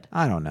it's good?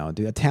 I don't know,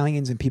 dude.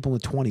 Italians and people in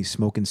the 20s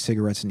smoking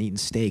cigarettes and eating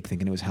steak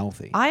thinking it was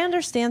healthy. I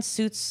understand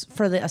suits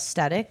for the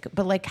aesthetic,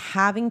 but like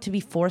having to be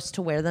forced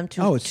to wear them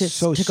to Oh, it's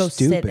so to go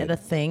sit stupid. at a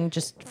thing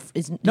just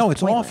is No,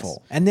 it's pointless.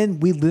 awful. And then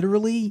we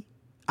literally,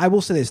 I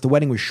will say this, the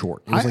wedding was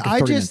short. It was like a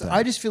 30-minute thing.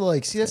 I just feel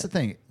like, see, that's the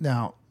thing.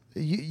 Now,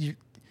 you're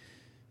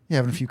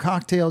having a few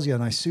cocktails, you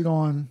got a nice suit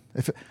on.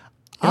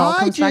 all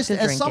comes back As to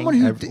drinking. someone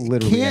who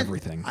Literally can't,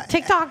 everything.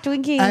 TikTok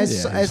drinking.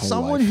 as Yeah, his whole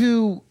someone life.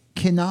 who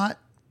cannot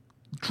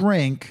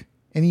drink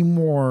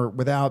anymore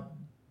without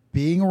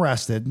being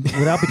arrested,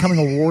 without becoming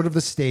a ward of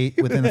the state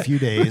within a few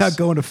days. Without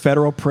going to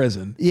federal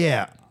prison.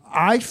 Yeah,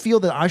 I feel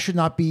that I should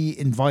not be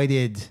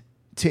invited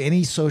to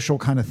any social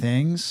kind of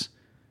things.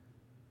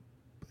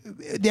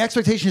 The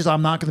expectation is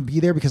I'm not going to be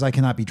there because I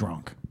cannot be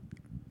drunk.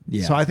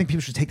 Yeah. So I think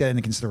people should take that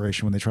into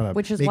consideration when they try to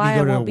which is make why me I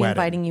go to a won't be wedding.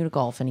 inviting you to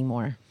golf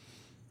anymore.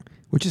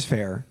 Which is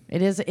fair.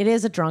 It is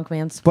a drunk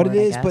man sport. But it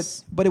is, I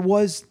guess. but it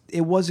was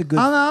a good.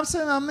 I'm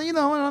saying I'm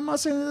not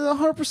saying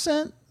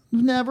 100%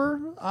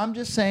 never. I'm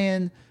just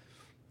saying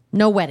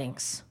no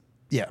weddings.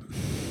 yeah.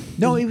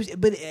 No, it was,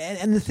 but,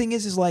 and the thing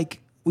is like,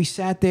 we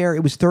sat there,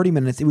 it was 30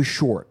 minutes, it was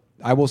short.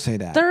 I will say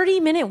that.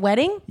 30-minute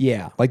wedding?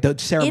 Yeah, like the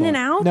ceremony. In and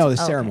out? No, the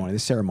Okay. ceremony. The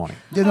ceremony.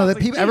 You know that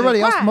people,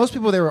 everybody else, Christ. most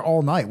people they were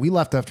all night. We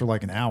left after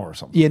like an hour or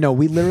something. Yeah, no,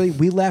 we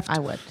left. I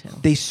would too.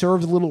 They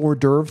served little hors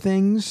d'oeuvre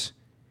things,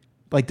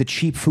 like the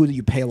cheap food that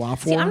you pay a lot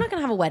for. See, I'm not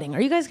gonna have a wedding.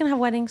 Are you guys gonna have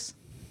weddings?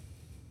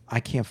 I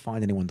can't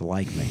find anyone to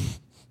like me.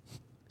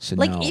 So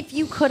Like, no. if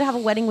you could have a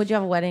wedding, would you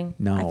have a wedding?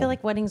 No. I feel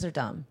like weddings are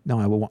dumb.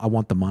 No, I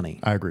want the money.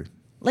 I agree.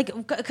 Like,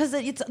 because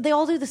they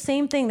all do the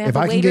same thing. They have If the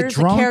I can get waiters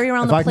that drunk- carry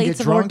around if the I can plates get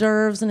of drunk- hors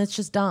d'oeuvres, and it's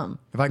just dumb.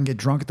 If I can get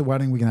drunk at the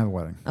wedding, we can have a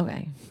wedding.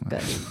 Okay,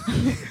 good.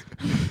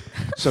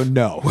 So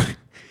no.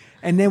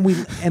 And then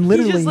He's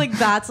literally just like,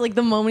 that's like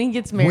the moment he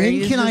gets married. When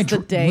is can I?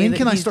 just the day When that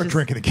can I he's start just-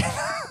 drinking again?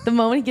 The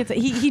moment he gets,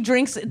 he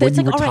drinks. It's When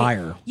you like, all right,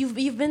 retire.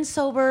 you've been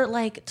sober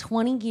like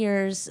 20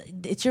 years.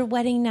 It's your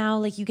wedding now.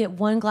 Like you get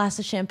one glass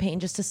of champagne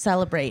just to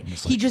celebrate.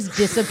 He just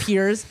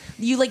disappears.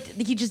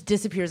 He just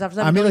disappears after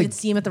that. I mean, don't like, even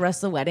see him at the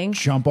rest of the wedding.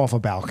 Jump off a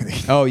balcony.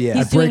 Oh yeah.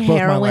 He's I break doing both my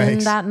heroin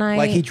legs. that night.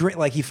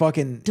 like he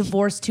fucking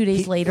Divorced 2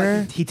 days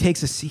later. He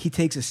takes a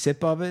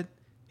sip of it.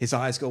 His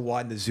eyes go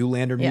wide, and the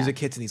Zoolander music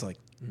hits, and he's like,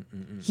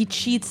 He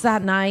cheats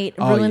that night,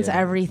 Oh, ruins yeah.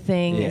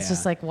 everything. It's Yeah.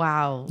 just like,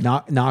 wow.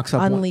 knocks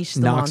up Unleash the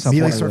knocks monster. up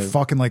He like one start of the-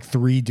 fucking like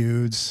 3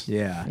 dudes.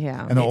 Yeah.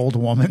 Yeah. And an old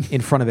woman. In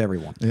front of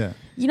everyone. Yeah.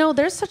 You know,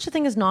 there's such a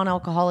thing as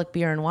non-alcoholic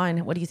beer and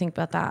wine. What do you think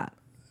about that?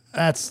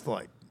 That's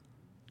like.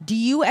 Do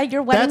you at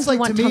your wedding That's like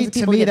want to tons me. of To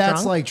people me, to get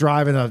that's drunk? like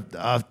driving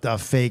a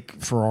fake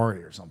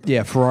Ferrari or something.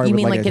 Yeah, Ferrari. You with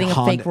mean like getting a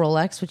Honda. fake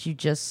Rolex, which you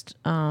just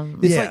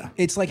It's Yeah. like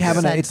it's like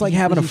having Said it's like you-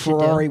 having a you should do.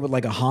 Ferrari with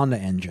like a Honda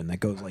engine that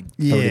goes like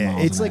 30 Yeah,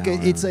 miles it's an like hour.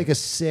 it's like a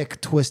sick,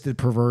 twisted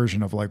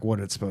perversion of like what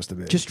it's supposed to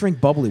be. Just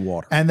drink bubbly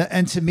water.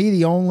 and to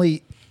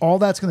me, all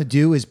that's gonna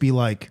do is be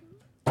like,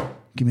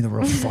 give me the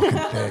real fucking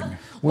thing.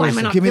 Why am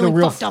I not give me the feeling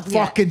real fucked up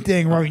yet? fucking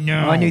thing right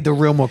now. I need the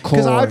real McCoy.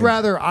 Because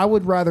I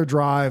would rather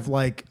drive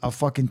like a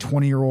fucking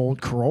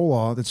 20-year-old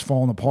Corolla that's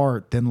falling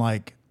apart than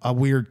like a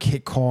weird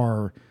kit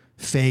car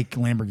fake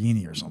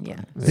Lamborghini or something.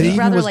 Yeah. That So you'd even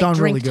rather was like done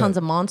drink really good. tons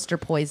of Monster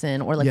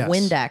Poison or like Yes.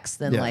 Windex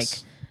than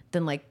Yes.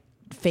 like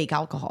fake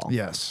alcohol.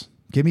 Yes.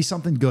 Give me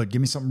something good. Give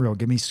me something real.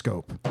 Give me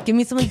scope. Give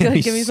me something Give me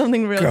good. Give me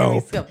something real. Give me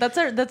scope.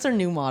 scope. That's our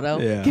new motto.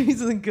 Yeah. Give me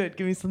something good.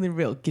 Give me something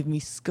real. Give me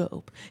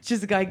scope. It's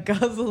just a guy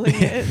guzzling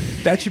it.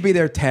 That should be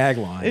their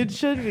tagline. It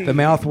should be. The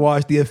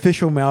mouthwash, the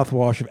official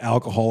mouthwash of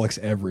alcoholics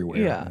everywhere.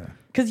 Yeah.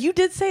 Because you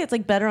did say it's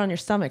like better on your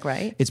stomach,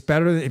 right? It's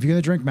better if you're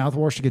gonna drink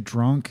mouthwash to get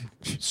drunk.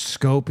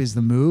 Scope is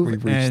the move.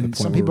 We've reached the And point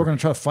some where people are we're- gonna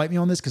try to fight me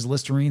on this because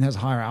Listerine has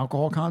higher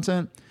alcohol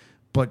content.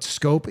 But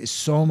Scope is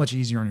so much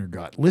easier on your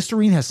gut.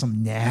 Listerine has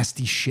some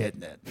nasty shit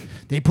in it.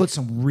 They put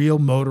some real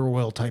motor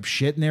oil type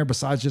shit in there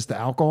besides just the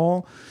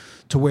alcohol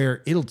to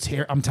where it'll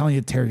tear. I'm telling you,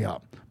 it'll tear you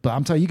up. But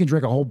I'm telling you, you can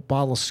drink a whole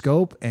bottle of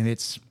Scope and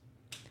it's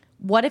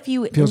What if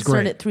you Feels insert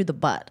great. it through the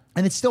butt?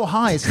 still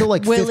high. It's still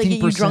like Will it get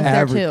you 15%. drunk there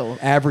Average, too?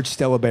 average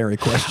Stella Barey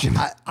question.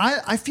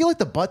 I feel like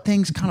the butt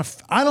thing's kind of.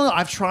 I don't know.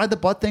 I've tried the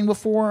butt thing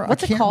before.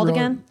 What's I it can't called really-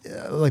 again?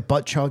 Like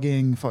butt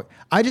chugging. Fuck.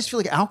 I just feel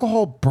like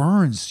alcohol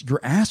burns your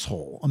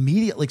asshole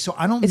immediately. So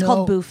I don't It's know.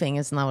 called boofing,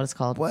 isn't that what it's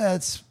called? Well,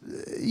 it's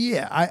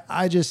yeah.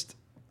 I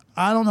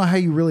don't know how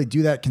you really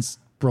do that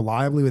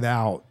reliably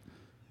without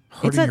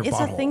hurting your It's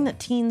a butthole. thing that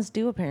teens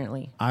do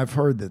apparently. I've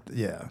heard that.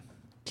 Yeah.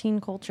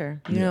 Teen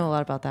culture. You know a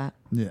lot about that.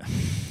 Yeah.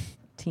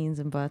 Teens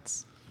and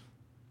butts.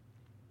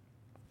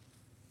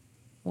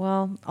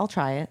 Well, I'll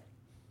try it.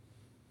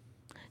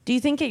 Do you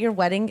think at your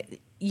wedding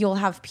you'll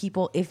have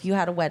people, if you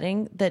had a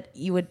wedding, that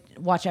you would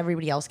watch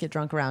everybody else get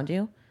drunk around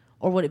you?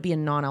 Or would it be a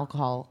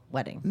non-alcohol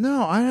wedding?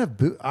 No, I have.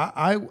 If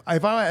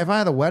I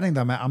had a wedding,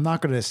 then I'm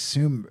not going to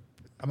assume.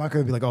 I'm not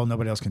going to be like, oh,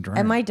 nobody else can drink.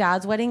 At my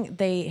dad's wedding,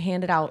 they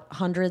handed out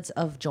hundreds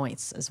of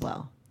joints as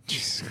well.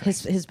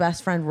 His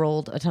best friend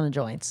rolled a ton of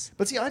joints.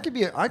 But see, I could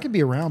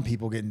be around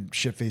people getting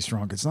shit faced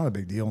drunk. It's not a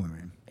big deal to me.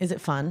 Is it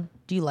fun?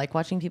 Do you like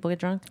watching people get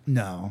drunk?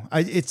 No,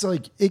 it's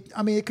like it.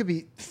 I mean, it could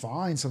be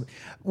fine. So,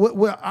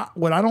 what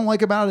I don't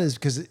like about it is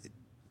because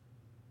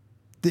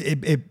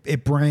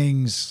it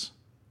brings,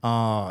 you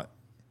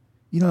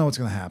don't know what's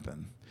going to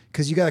happen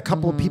because you got a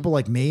couple of people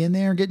like me in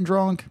there getting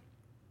drunk.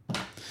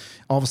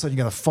 All of a sudden,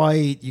 you got to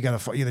fight. You got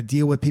to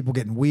deal with people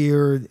getting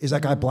weird. Is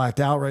that guy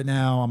blacked out right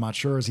now? I'm not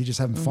sure. Is he just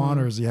having fun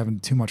or is he having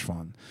too much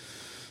fun?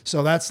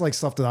 So that's like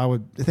stuff that I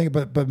would think.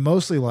 But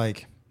mostly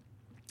like.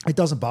 It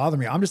doesn't bother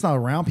me. I'm just not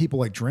around people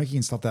like drinking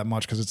and stuff that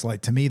much because it's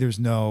like to me there's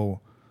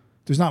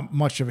not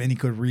much of any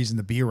good reason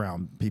to be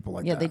around people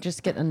like that. Yeah, they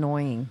just get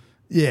annoying.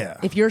 Yeah.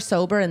 If you're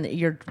sober and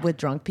you're with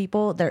drunk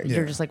people, Yeah.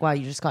 you're just like, wow,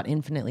 you just got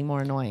infinitely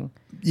more annoying.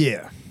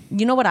 Yeah.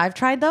 You know what I've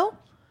tried though?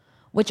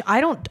 Which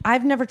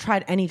I've never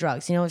tried any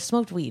drugs. You know, I've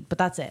smoked weed, but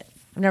that's it.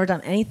 I've never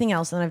done anything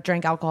else. And I've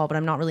drank alcohol, but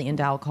I'm not really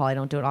into alcohol. I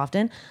don't do it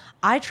often.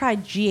 I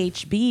tried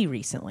GHB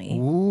recently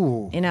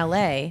in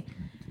LA.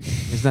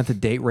 Isn't that the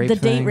date rape The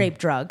thing? date rape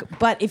drug.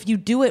 But if you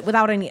do it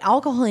without any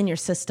alcohol in your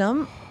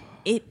system,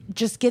 it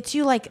just gets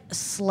you like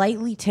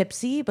slightly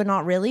tipsy, but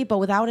not really, but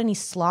without any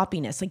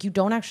sloppiness. Like you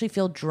don't actually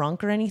feel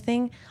drunk or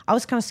anything. I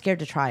was kind of scared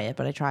to try it,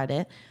 but I tried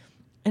it.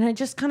 And it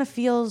just kind of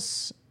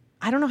feels,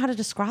 I don't know how to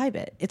describe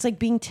it. It's like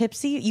being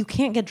tipsy. You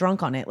can't get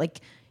drunk on it. Like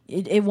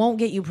it won't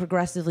get you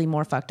progressively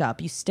more fucked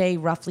up. You stay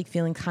roughly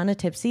feeling kind of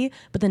tipsy,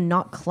 but then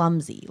not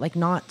clumsy, like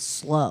not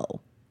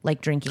slow.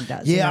 Like drinking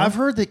does. Yeah, you know? I've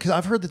heard that because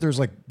I've heard that there's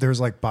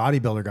like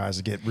bodybuilder guys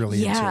that get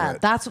really into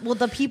it. That's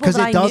the people 'Cause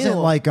that it I doesn't knew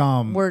like,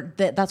 were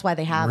that's why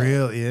they have it.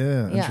 Really,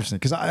 yeah, interesting.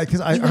 Because I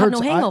You have heard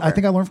no hangover. I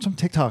think I learned from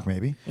TikTok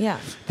maybe. Yeah.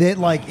 That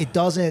like it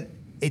doesn't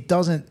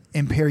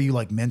impair you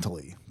like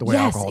mentally. the way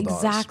Yes, alcohol does.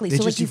 exactly. It So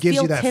just like you gives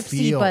feel that tipsy,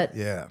 feel. but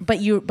Yeah.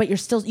 you're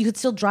still you could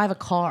still drive a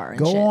car. And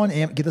Go shit. on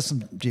and get us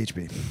some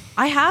GHB.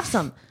 I have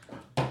some.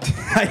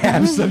 I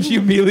have some. She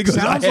immediately goes,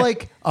 Sounds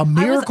like a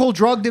miracle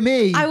drug to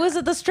me. I was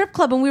at the strip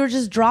club and we were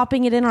just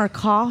dropping it in our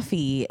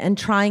coffee and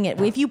trying it.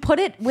 If you put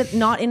it with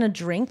not in a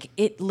drink,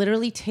 it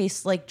literally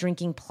tastes like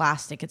drinking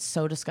plastic. It's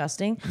so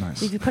disgusting. Nice.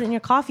 So if you put it in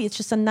your coffee, it's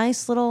just a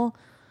nice little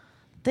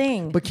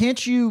thing. But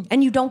can't you?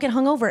 And you don't get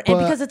hungover. And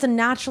But- because it's a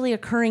naturally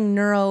occurring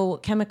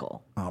neurochemical.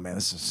 Oh man,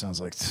 this sounds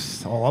like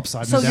all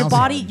upside. So and your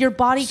downside.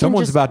 body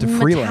Someone's can about just to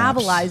freelance.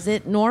 metabolize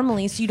it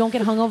normally so you don't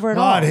get hungover at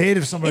Oh, all. I'd hate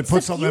if somebody It's put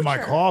the something in my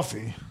future.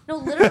 coffee. No,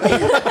 literally.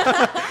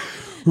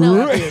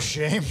 That'd be a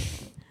shame.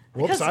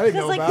 Whoops, Because I didn't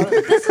know like about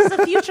it. this is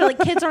the future. Like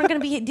kids aren't going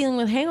to be dealing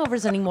with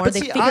hangovers anymore. But They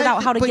see, figured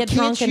out how to but get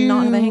can't drunk and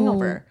not have a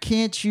hangover.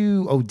 Can't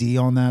you OD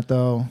on that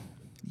though?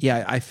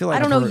 yeah, I feel like I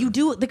don't I've know. heard- You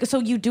do so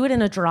you do it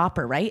in a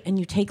dropper, right? And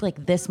you take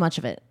like this much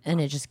of it,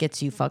 and it just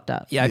gets you fucked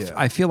up. Yeah, Yeah.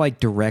 I feel like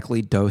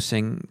directly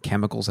dosing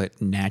chemicals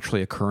that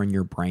naturally occur in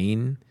your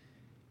brain,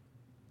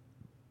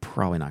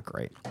 probably not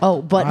great.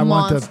 Oh, but I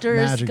want the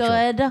Monster's magic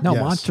good. trick. No,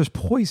 Yes. Monster's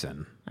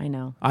poison. I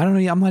know. I don't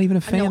know. I'm not even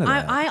a fan No, of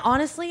that. I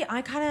honestly,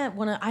 I kind of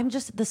want to. I'm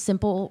just the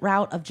simple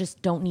route of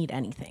just don't need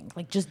anything.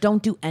 Like, just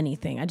don't do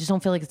anything. I just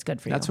don't feel like it's good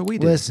for you. That's what we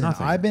do. Listen,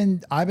 Nothing.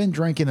 I've been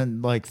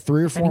drinking like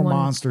 3 or 4 Anyone-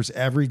 monsters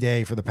every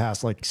day for the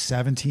past like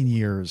 17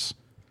 years,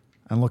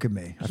 and look at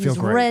me. I feel He's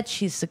great. rich.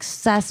 He's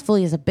successful.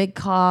 He has a big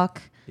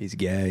cock. He's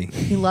gay.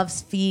 He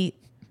loves feet.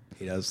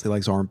 He does. He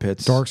likes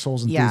armpits. Dark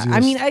Souls Yeah, enthusiast. I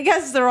mean, I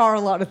guess there are a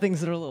lot of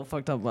things that are a little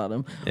fucked up about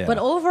him. Yeah. But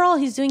overall,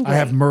 he's doing great. I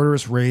have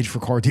murderous rage for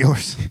car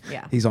dealers.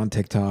 Yeah. He's on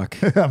TikTok.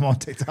 I'm on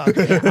TikTok. I'm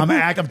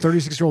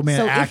 36-year-old man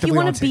So if actively you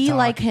want on to be TikTok.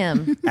 like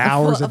him,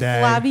 Hours a a day.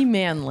 flabby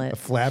manlet.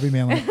 Flabby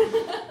man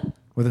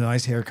with a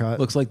nice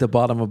haircut. Looks like the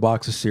bottom of a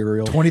box of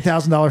cereal.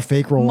 $20,000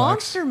 fake Rolex.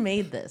 Monster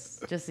made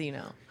this, just so you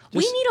know.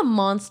 We need a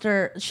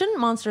Monster. Shouldn't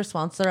Monster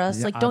sponsor us?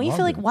 Yeah, like, I don't you love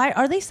feel like it. why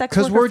are they sex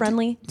 'Cause worker we're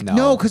friendly?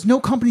 No. because no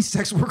company's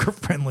sex worker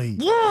friendly.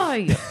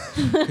 Why?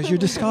 Because you're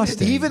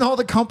disgusting. Even all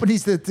the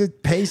companies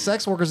that pay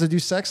sex workers to do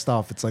sex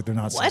stuff, it's like they're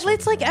not. Sex It's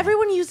workers like anymore.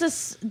 everyone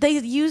uses. They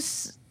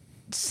use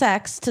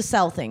sex to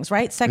sell things,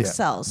 right? Sex Yeah.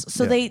 sells.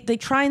 So Yeah. they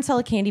try and sell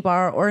a candy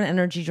bar or an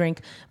energy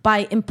drink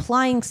by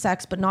implying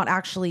sex, but not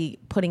actually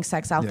putting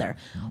sex out Yeah. there.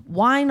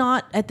 Why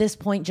not at this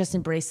point just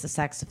embrace the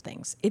sex of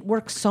things? It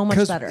works so much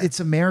because better. it's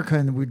America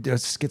and we're a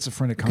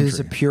schizophrenic country. Because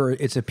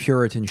it's a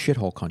Puritan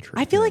shithole country.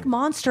 I feel like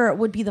Monster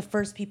would be the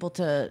first people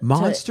to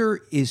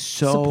Monster is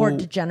so support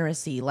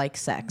degeneracy like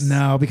sex.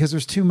 No, because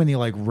there's too many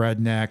like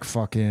redneck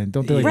fucking.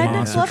 Don't they like Yeah. Rednecks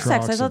monster love sex. I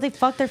trucks thought and- they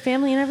fucked their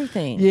family and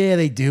everything. Yeah,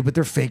 they do, but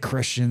they're fake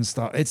Christian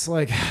stuff. It's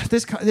like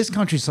this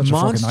country's such a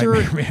Monster.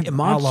 fucking nightmare, man.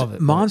 I love it.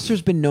 but-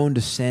 Monster's been known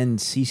to send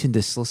cease and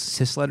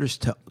desist letters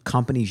to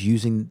companies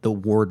using the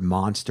word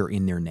monster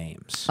in their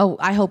names. Oh,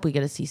 I hope we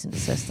get a cease and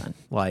desist then.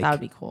 Like- that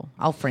would be cool.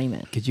 I'll frame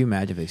it. Could you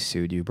imagine if they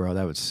sued you, bro?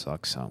 That would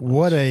suck so much.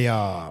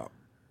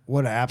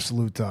 What an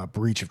absolute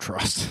breach of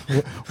trust.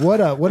 what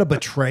a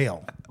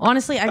betrayal.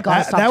 Honestly, I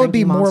gotta stop That would be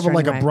drinking more of Monster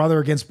like anyway. a brother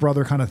against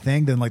brother kind of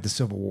thing than like the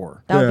Civil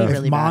War. That would be If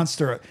really bad.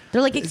 Monster.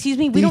 They're like, excuse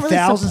me, we the don't really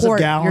thousands support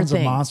of gallons your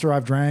of thing. Monster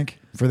I've drank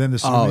for them to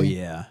sue Oh me.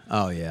 yeah.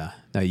 Oh yeah.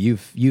 No,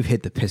 you've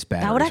hit the piss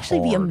bag. That would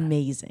actually be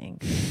amazing.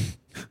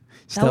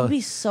 That would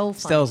be so fun.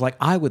 Stella's like,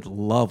 I would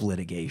love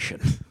litigation.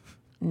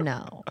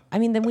 No, I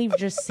mean then we would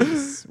just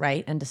cease,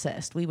 right, and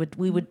desist. We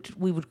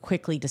would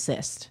quickly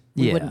desist.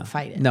 We wouldn't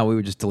fight it. No, we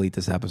would just delete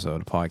this episode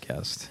of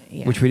podcast,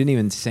 Yeah. which we didn't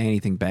even say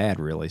anything bad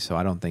really. So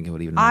I don't think it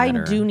would even I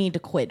matter. do need to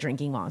quit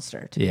drinking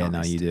Monster. To be Yeah, no,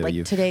 honest. you do. Like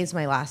You've- today's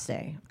my last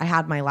day. I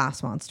had my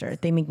last Monster.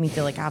 They make me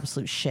feel like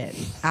absolute shit.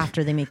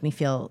 After they make me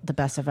feel the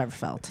best I've ever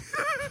felt.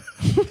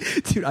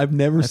 Dude, I've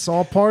never. It's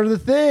all part of the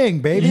thing,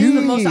 baby. It's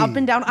the most up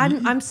and down.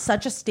 I'm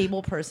such a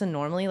stable person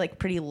normally, like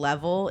pretty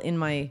level in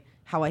my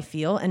how I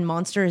feel, and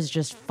Monster has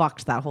just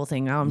fucked that whole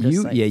thing. Now I'm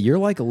just like, You're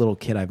like a little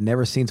kid. I've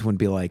never seen someone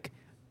be like,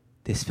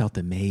 "This felt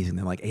amazing."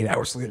 Then like 8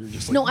 hours later,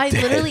 just like no, I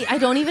dead. literally I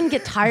don't even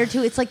get tired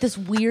too. It's like this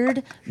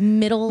weird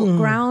middle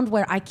ground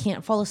where I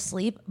can't fall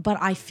asleep, but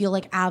I feel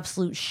like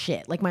absolute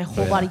shit. Like my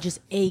whole body just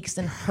aches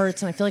and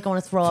hurts, and I feel like I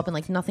want to throw up, and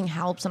like nothing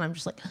helps, and I'm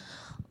just like,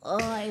 oh,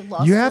 I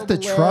lost. You have to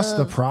the trust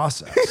the live.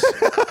 process.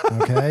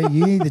 Okay,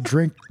 you need to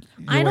drink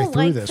your I way don't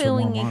through like this with more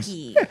feeling Monster.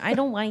 icky. I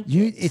don't like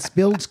You, it. it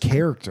builds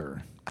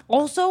character.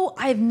 Also,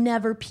 I've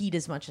never peed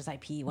as much as I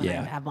pee when I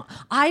Yeah. have.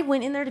 I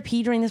went in there to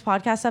pee during this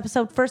podcast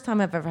episode. First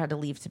time I've ever had to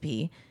leave to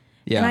pee.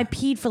 Yeah. And I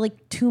peed for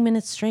like 2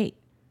 minutes straight.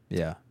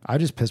 Yeah. I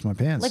just pissed my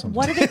pants. Like, sometimes.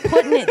 what do they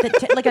put in it?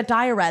 That like a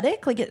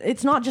diuretic? Like,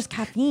 it's not just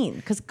caffeine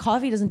because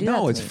coffee doesn't do that.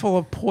 No, to it's me. full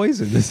of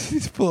poison.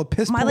 It's full of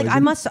piss. My, like,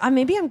 poison.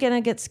 maybe I'm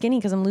gonna get skinny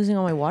because I'm losing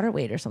all my water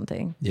weight or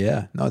something.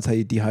 Yeah, no, it's how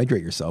you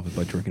dehydrate yourself is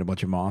by drinking a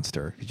bunch of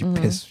Monster.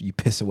 'Cause you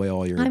piss away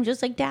all your. I'm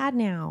just like dad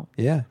now.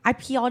 Yeah, I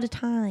pee all the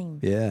time.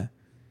 yeah.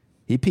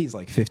 He pees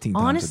like 15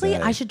 times Honestly, a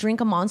day. I should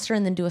drink a Monster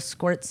and then do a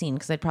squirt scene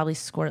because I'd probably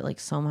squirt like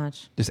so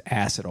much. just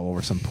acid all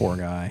over some poor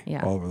guy.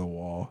 Yeah. All over the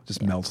wall.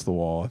 Just melts the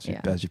wall as you,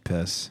 Yeah. as you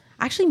piss.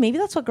 Actually, maybe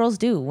that's what girls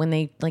do when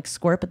they like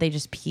squirt, but they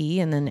just pee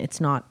and then it's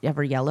not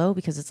ever yellow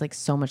because it's like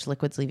so much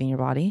liquids leaving your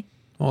body.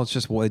 Well, it's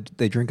just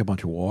they drink a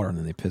bunch of water and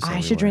then they piss.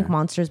 I should drink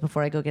Monsters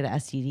before I go get an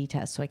STD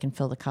test so I can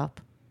fill the cup.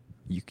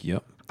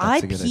 Yep. I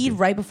peed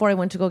right before I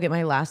went to go get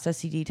my last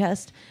STD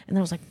test, and then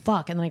I was like,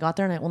 "Fuck!" And then I got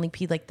there and I only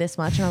peed like this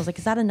much, and I was like,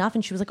 "Is that enough?"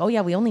 And she was like, "Oh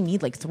yeah, we only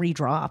need like 3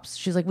 drops."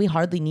 She's like, "We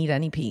hardly need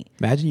any pee."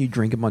 Imagine you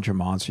drink a bunch of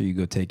Monster, you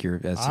go take your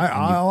STD.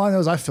 All I know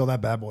is I fill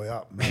that bad boy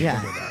up.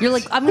 Yeah, you're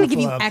like, "I'm gonna give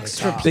you fill it up to the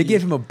extra." top. They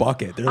give him a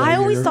bucket. They're I like,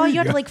 always "Here thought you you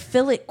had go." to like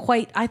fill it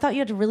I thought you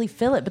had to really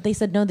fill it, but they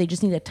said no, they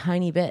just need a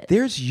tiny bit.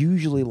 There's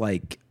usually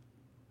like,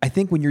 I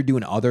think when you're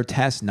doing other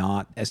tests,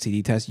 not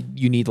STD tests,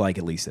 you need like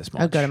at least this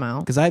much. A good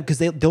amount. Because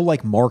they'll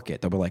like mark it.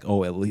 They'll be like,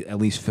 oh, at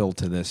least fill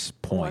to this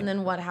point. Well, and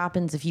then what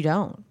happens if you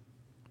don't?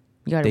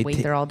 You got to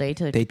wait there all day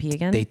to pee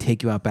again? They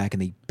take you out back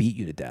and they beat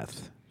you to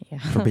death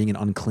for being an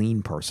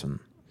unclean person.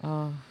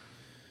 Oh.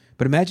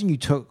 But imagine you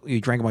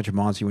drank a bunch of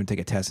Monster, you went to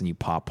take a test and you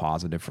pop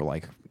positive for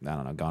like, I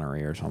don't know,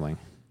 gonorrhea or something.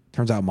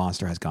 Turns out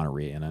Monster has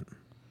gonorrhea in it.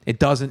 It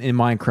doesn't in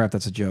Minecraft.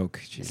 That's a joke.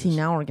 Jesus. See,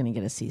 now we're going to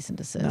get a cease and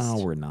desist. No,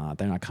 we're not.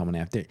 They're not coming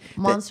after.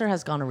 Monster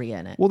has gonorrhea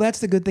in it. Well, that's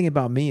the good thing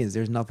about me is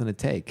there's nothing to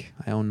take.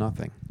 I own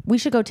nothing. We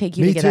should go take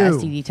you Me to get an too.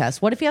 STD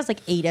test. What if he has like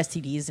 8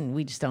 STDs and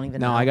we just don't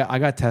even know? No, I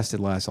got tested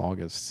last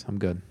August. I'm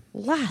good.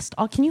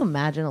 Can you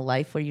imagine a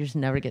life where you just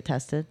never get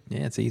tested?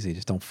 Yeah, it's easy.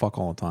 Just don't fuck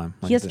all the time.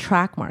 He has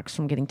track marks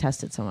from getting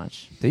tested so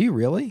much. Do you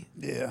really?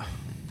 Yeah.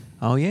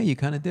 Oh yeah, you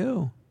kind of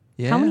do.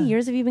 Yeah. How many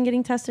years have you been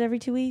getting tested every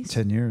 2 weeks?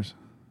 10 years.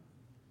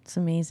 It's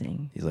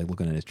amazing. He's like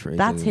looking at his trace.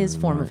 That's his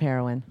form of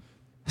heroin.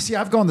 See,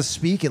 I've gone to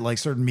speak at like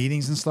certain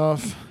meetings and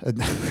stuff,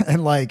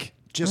 and like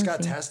just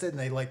got tested, and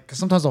they like, because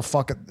sometimes they'll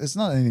fuck it. It's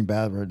not anything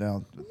bad right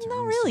now.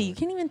 Not really. You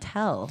can't even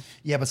tell.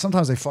 Yeah, but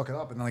sometimes they fuck it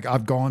up, and like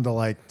I've gone to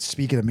like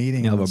speak at a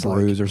meeting, You and have a it's like-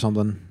 bruise or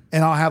something.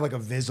 and I'll have like a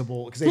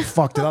visible because they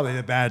fucked it up. They did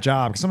a bad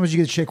job. 'Cause sometimes you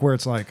get a chick where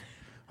it's like,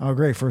 oh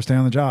great, first day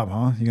on the job,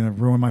 huh? You're gonna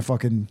ruin my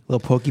fucking.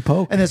 Little pokey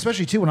poke. And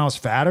especially too when I was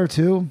fatter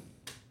too.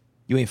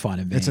 You ain't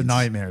finding veins. It's a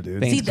nightmare,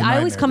 dude. Veins. It's See, a I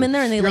always nightmare, come dude. in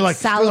there and they You're like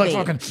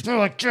salivate. They're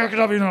like jack it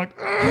up, and you're like.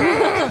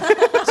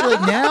 "Ugh." So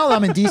like now that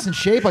I'm in decent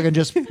shape, I don't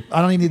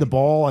even need the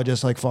ball. I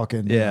just like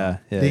fucking. Yeah,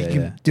 They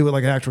can do it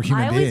like an actual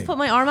human I always being. put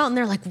my arm out and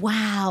they're like,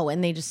 wow.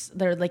 And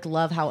they're like,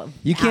 love how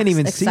You can't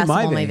even see my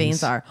accessible veins.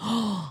 veins are.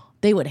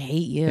 They would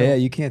hate you. Yeah,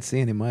 you can't see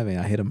any of my vein.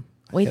 I hit him.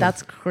 Wait,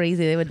 that's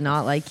crazy. They would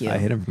not like you. I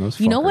hit him from those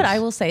You know what fuckers. I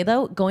will say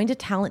though? Going to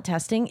talent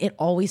testing, it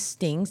always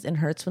stings and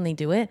hurts when they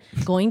do it.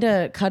 Going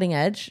to cutting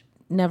edge,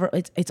 never.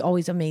 It's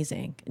always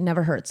amazing. It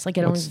never hurts. Like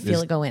I don't even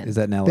feel it go in. Is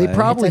that in LA? They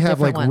probably It's a have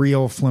like different one.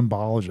 real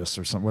phlembolologists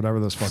or something, whatever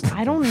those fucking.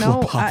 I don't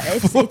know.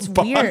 It's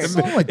weird.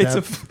 Something like It's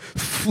that.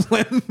 a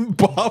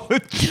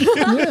phlembologist.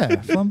 Yeah,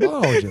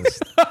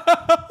 phlembologist.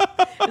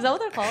 Is that what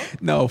they're called?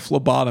 No,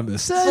 phlebotomist.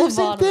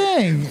 Same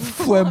thing.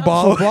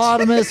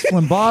 Phlebotomist.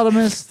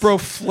 Phlebotomist. Bro,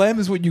 phlegm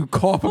is what you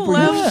cough up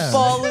when you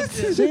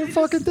Phlembologist. Same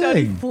fucking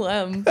Study thing.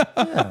 phlegm.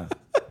 Yeah.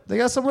 They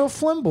got some real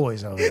phlegm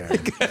boys over there.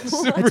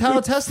 At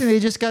talent testing, they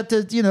just got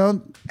to,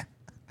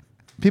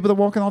 people that are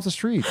walking off the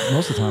street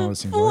most of the time, it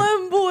seems like.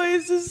 Phlegm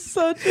boys is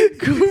such a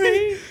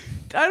great.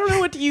 I don't know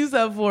what to use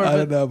that for. I But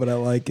don't know, but I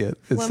like it.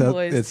 Phlegm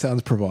boys. It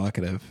sounds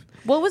provocative.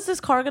 what was this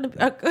car gonna?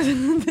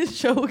 This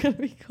show gonna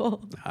be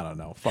called? I don't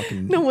know.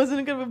 Fucking No, wasn't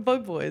it gonna be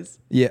Bug Boys?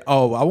 yeah.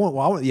 Oh, I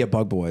want. Yeah,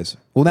 Bug Boys.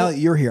 Well, now that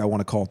you're here, I want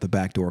to call it the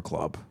Backdoor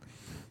Club.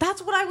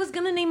 That's what I was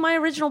gonna name my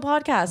original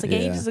podcast like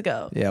ages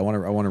ago. Yeah, I want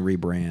to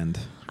rebrand.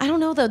 I don't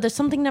know though. There's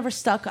something never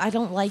stuck. I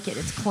don't like it.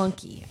 It's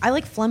clunky. I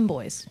like Phlegm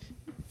Boys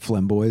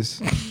Phlegm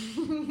Boys.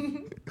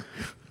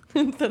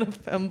 instead of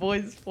Fem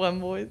Boys. Phlegm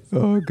Boys.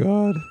 Oh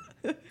God.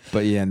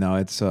 But yeah, no,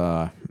 it's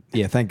yeah.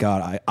 Thank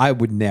God, I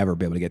would never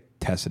be able to get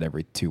tested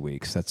every 2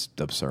 weeks. That's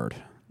absurd.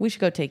 We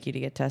should go take you to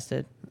get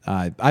tested.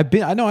 I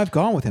know I've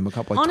gone with him a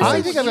couple of Honestly, I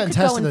times. think I've You gotten could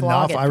go tested and vlog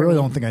enough. it I for really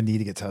me. don't think I need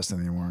to get tested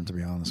anymore, to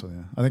be honest with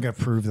you. I think I've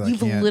proved that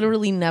You've I can't.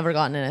 literally never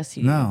gotten an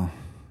STD. No.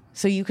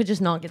 So you could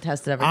just not get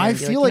tested every day. I and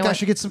be feel you like know I what?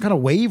 should get some kind of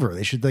waiver.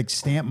 They should like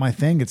stamp my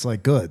thing. It's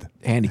like good.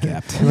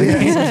 Handicapped.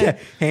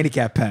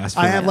 Handicap pass.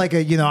 I have like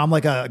I'm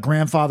like a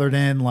grandfathered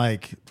in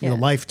like Yeah.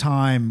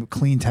 lifetime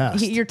clean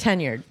test. You're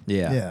tenured.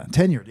 yeah.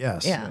 Tenured,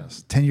 yes. Yeah.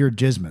 Yes. Tenured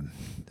Gisman.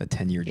 A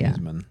 10-year Yeah.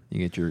 Gisman. You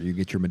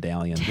get your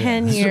medallion.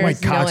 10 This is years, my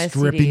no cock's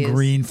dripping STDs.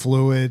 green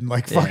fluid and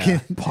like fucking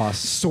Pus.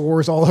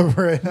 sores all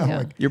over it. I'm Yeah.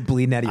 like, You're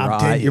bleeding out of your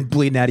I'm eye. tenured. You're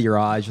bleeding out of your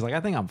eyes. You're like, I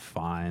think I'm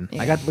fine.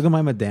 Yeah. Look at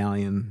my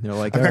medallion. They're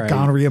like, I've all got right.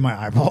 gonorrhea in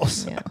my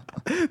eyeballs. Yeah.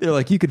 They're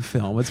like, you can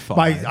film. It's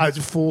fine. My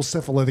full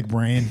syphilitic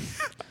brain.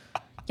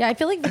 Yeah, I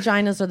feel like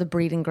vaginas are the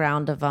breeding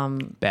ground of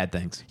Bad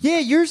things. Yeah,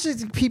 yours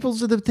is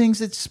people's are the things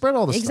that spread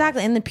all this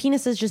exactly, and the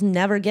penises just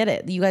never get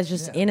it. You guys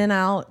just in and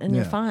out, and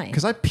you're fine.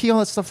 Because I pee all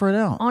that stuff right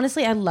out.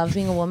 Honestly, I love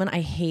being a woman. I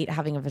hate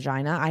having a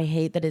vagina. I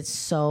hate that it's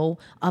so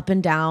up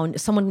and down.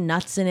 Someone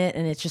nuts in it,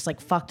 and it's just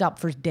like fucked up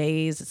for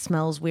days. It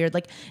smells weird.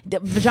 Like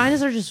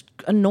vaginas are just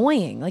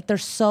annoying. Like they're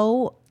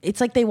so. It's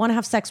like they want to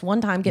have sex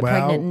one time, get Well,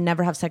 pregnant, and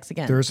never have sex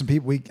again. There are some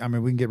people. We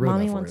can get rid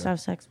Mommy of that for wants you. to have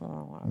sex. Blah,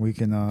 blah, blah. We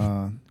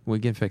can. We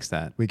can fix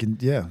that. We can.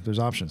 Yeah, there's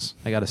options.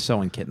 I got a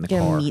sewing kit in the Get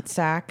car. a meat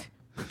sack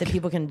that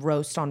people can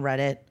roast on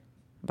Reddit.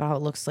 about how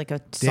it looks like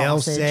a They'll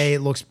sausage. say it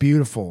looks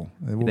beautiful.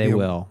 It They be a-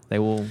 will. They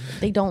will.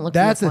 They don't look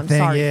That's beautiful. the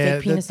thing. I'm sorry. Yeah,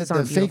 Fake penises the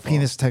aren't fake beautiful.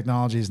 penis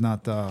technology is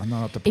not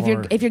up to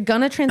par. If you're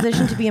gonna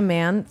transition to be a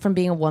man from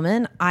being a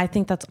woman, I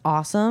think that's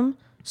awesome.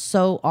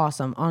 So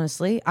awesome.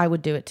 Honestly, I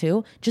would do it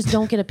too. Just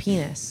don't get a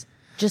penis.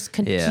 Just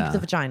keep the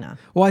vagina.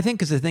 Well, I think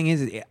because the thing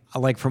is,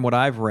 like from what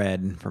I've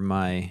read from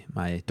my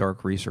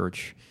dark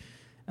research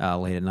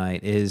late at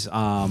night, is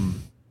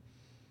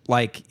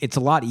like it's a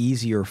lot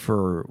easier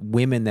for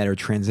women that are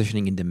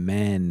transitioning into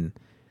men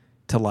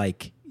to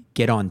like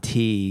get on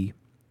T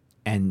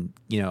and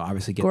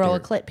obviously get Grow their, a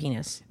clit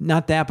penis.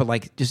 not that, but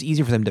like just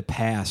easier for them to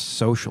pass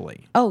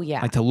socially. Oh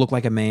yeah. Like to look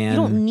like a man. You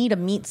don't need a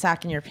meat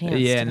sack in your pants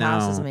to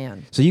pass as a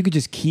man. So you could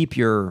just keep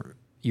your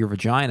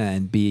vagina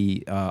and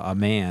be a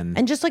man.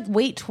 And just like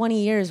wait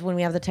 20 years when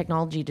we have the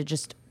technology to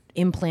just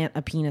implant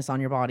a penis on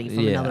your body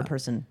from another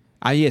person.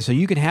 So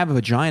you can have a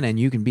vagina and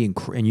you can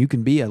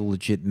be a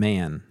legit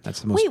man. That's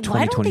the most Wait,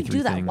 why don't they 2023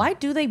 do that? thing. Why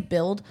do they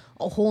build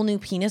a whole new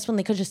penis when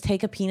they could just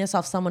take a penis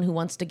off someone who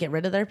wants to get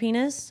rid of their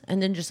penis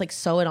and then just like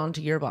sew it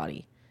onto your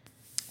body?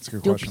 That's a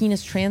good Do question. a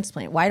penis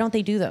transplant. Why don't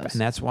they do those?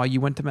 And that's why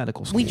you went to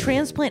medical school. We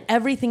transplant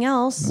everything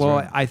else.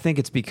 Well, I think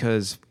it's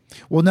because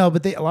Well, no,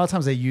 but a lot of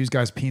times they use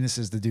guys'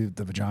 penises to do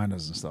the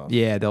vaginas and stuff.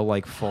 they'll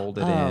like fold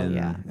it in.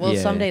 Yeah. Well,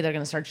 someday they're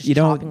going to start just You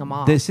don't. chopping them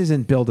off. This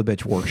isn't Build a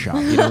Bitch workshop.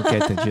 You don't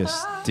get to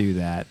just do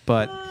that.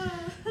 But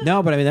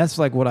no, but I mean that's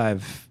like what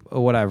I've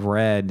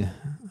read.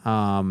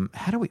 How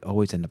do we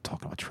always end up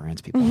talking about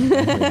trans people?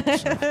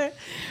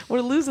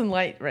 We're losing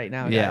light right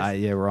now, guys.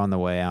 Yeah, we're on the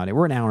way out.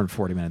 We're an hour and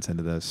 40 minutes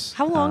into this.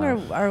 How long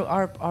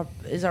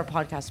is our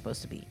podcast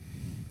supposed to be?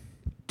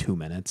 2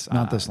 minutes.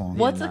 Not this long.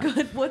 What's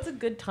a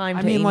good time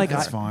I to mean, aim like, for?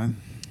 That's fine.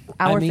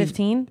 Hour I mean,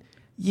 15?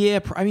 Yeah,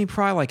 probably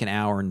like an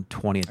hour and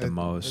 20 at the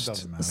most. It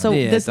doesn't matter. So Yeah,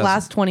 it this doesn't-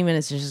 last 20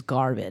 minutes is just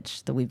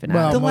garbage that we've been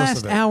Well, at. The most last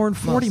of it. hour and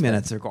 40 Most of it.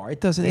 minutes are garbage.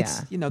 It doesn't. It's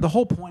the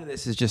whole point of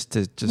this is just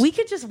to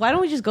Why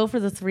don't we just go for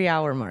the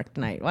 3-hour mark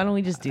tonight? Why don't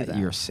we just do that?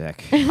 You're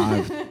sick.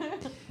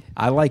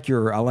 I like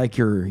your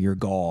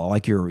gall. I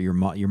like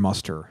your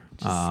muster.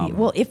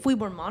 Well, if we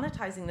were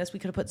monetizing this, we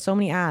could have put so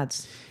many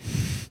ads.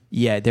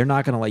 Yeah, they're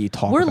not going to let you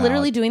talk. We're about,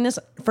 literally doing this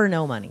for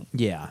no money,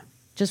 Yeah,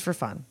 just for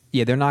fun.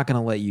 yeah, they're not going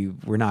to let you.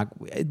 We're not.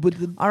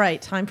 All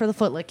right, time for the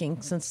foot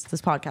licking since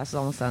this podcast is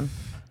almost done.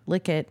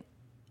 Lick it.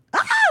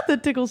 Ah,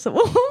 that tickles so.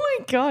 Oh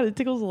my god, it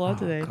tickles a lot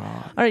today. God.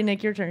 All right,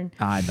 Nick, your turn.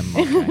 Okay,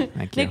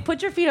 thank you. Nick,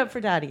 put your feet up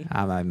for Daddy.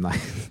 I'm not.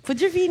 Put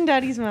your feet in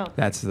Daddy's mouth.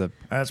 That's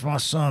That's my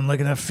son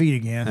licking that feet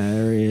again.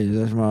 there he is.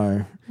 That's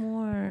my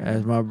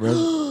More.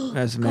 brother.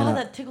 That's God,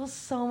 that tickles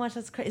so much.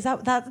 That's crazy.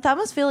 That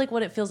must feel like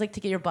what it feels like to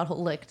get your butthole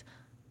licked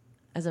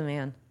as a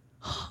man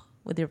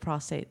with your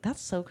prostate.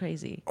 That's so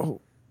crazy. Oh.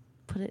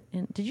 Put it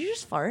in. Did you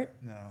just fart?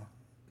 No.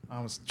 I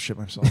almost shit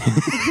myself.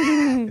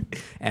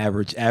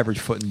 average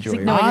foot It's enjoyer.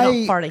 like, no, I did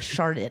not fart. I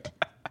sharted.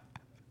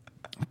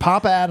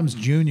 Papa Adams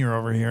Jr.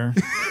 over here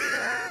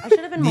I should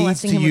have been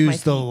needs to molesting him with my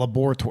use the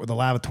feet.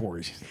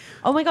 lavatories.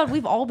 Oh my god,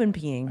 we've all been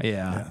peeing.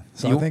 Yeah.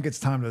 So I think it's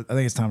time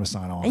to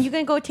sign off. And you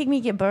can go take me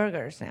to get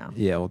burgers now.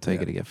 Yeah, we'll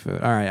take it to get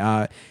food. All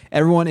right,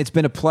 everyone, it's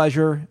been a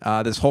pleasure.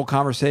 This whole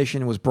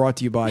conversation was brought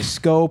to you by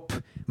Scope,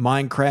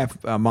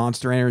 Minecraft,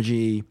 Monster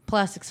Energy,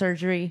 Plastic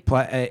surgery.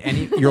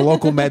 your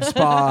local med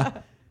spa,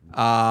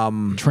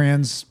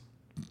 Trans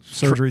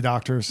surgery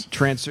doctors.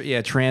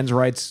 trans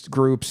rights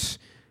groups.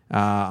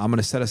 I'm going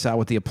to set us out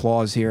with the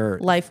applause here.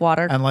 Life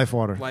water. And Life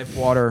Water. Life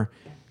Water.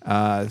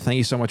 Thank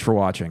you so much for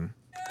watching.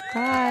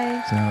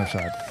 Bye. See you on the other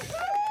side.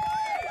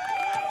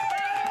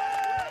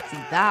 See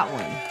that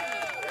one.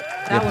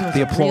 That one was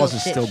The a real applause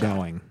is shit still show.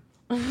 going.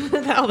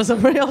 That was a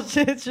real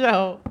shit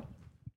show.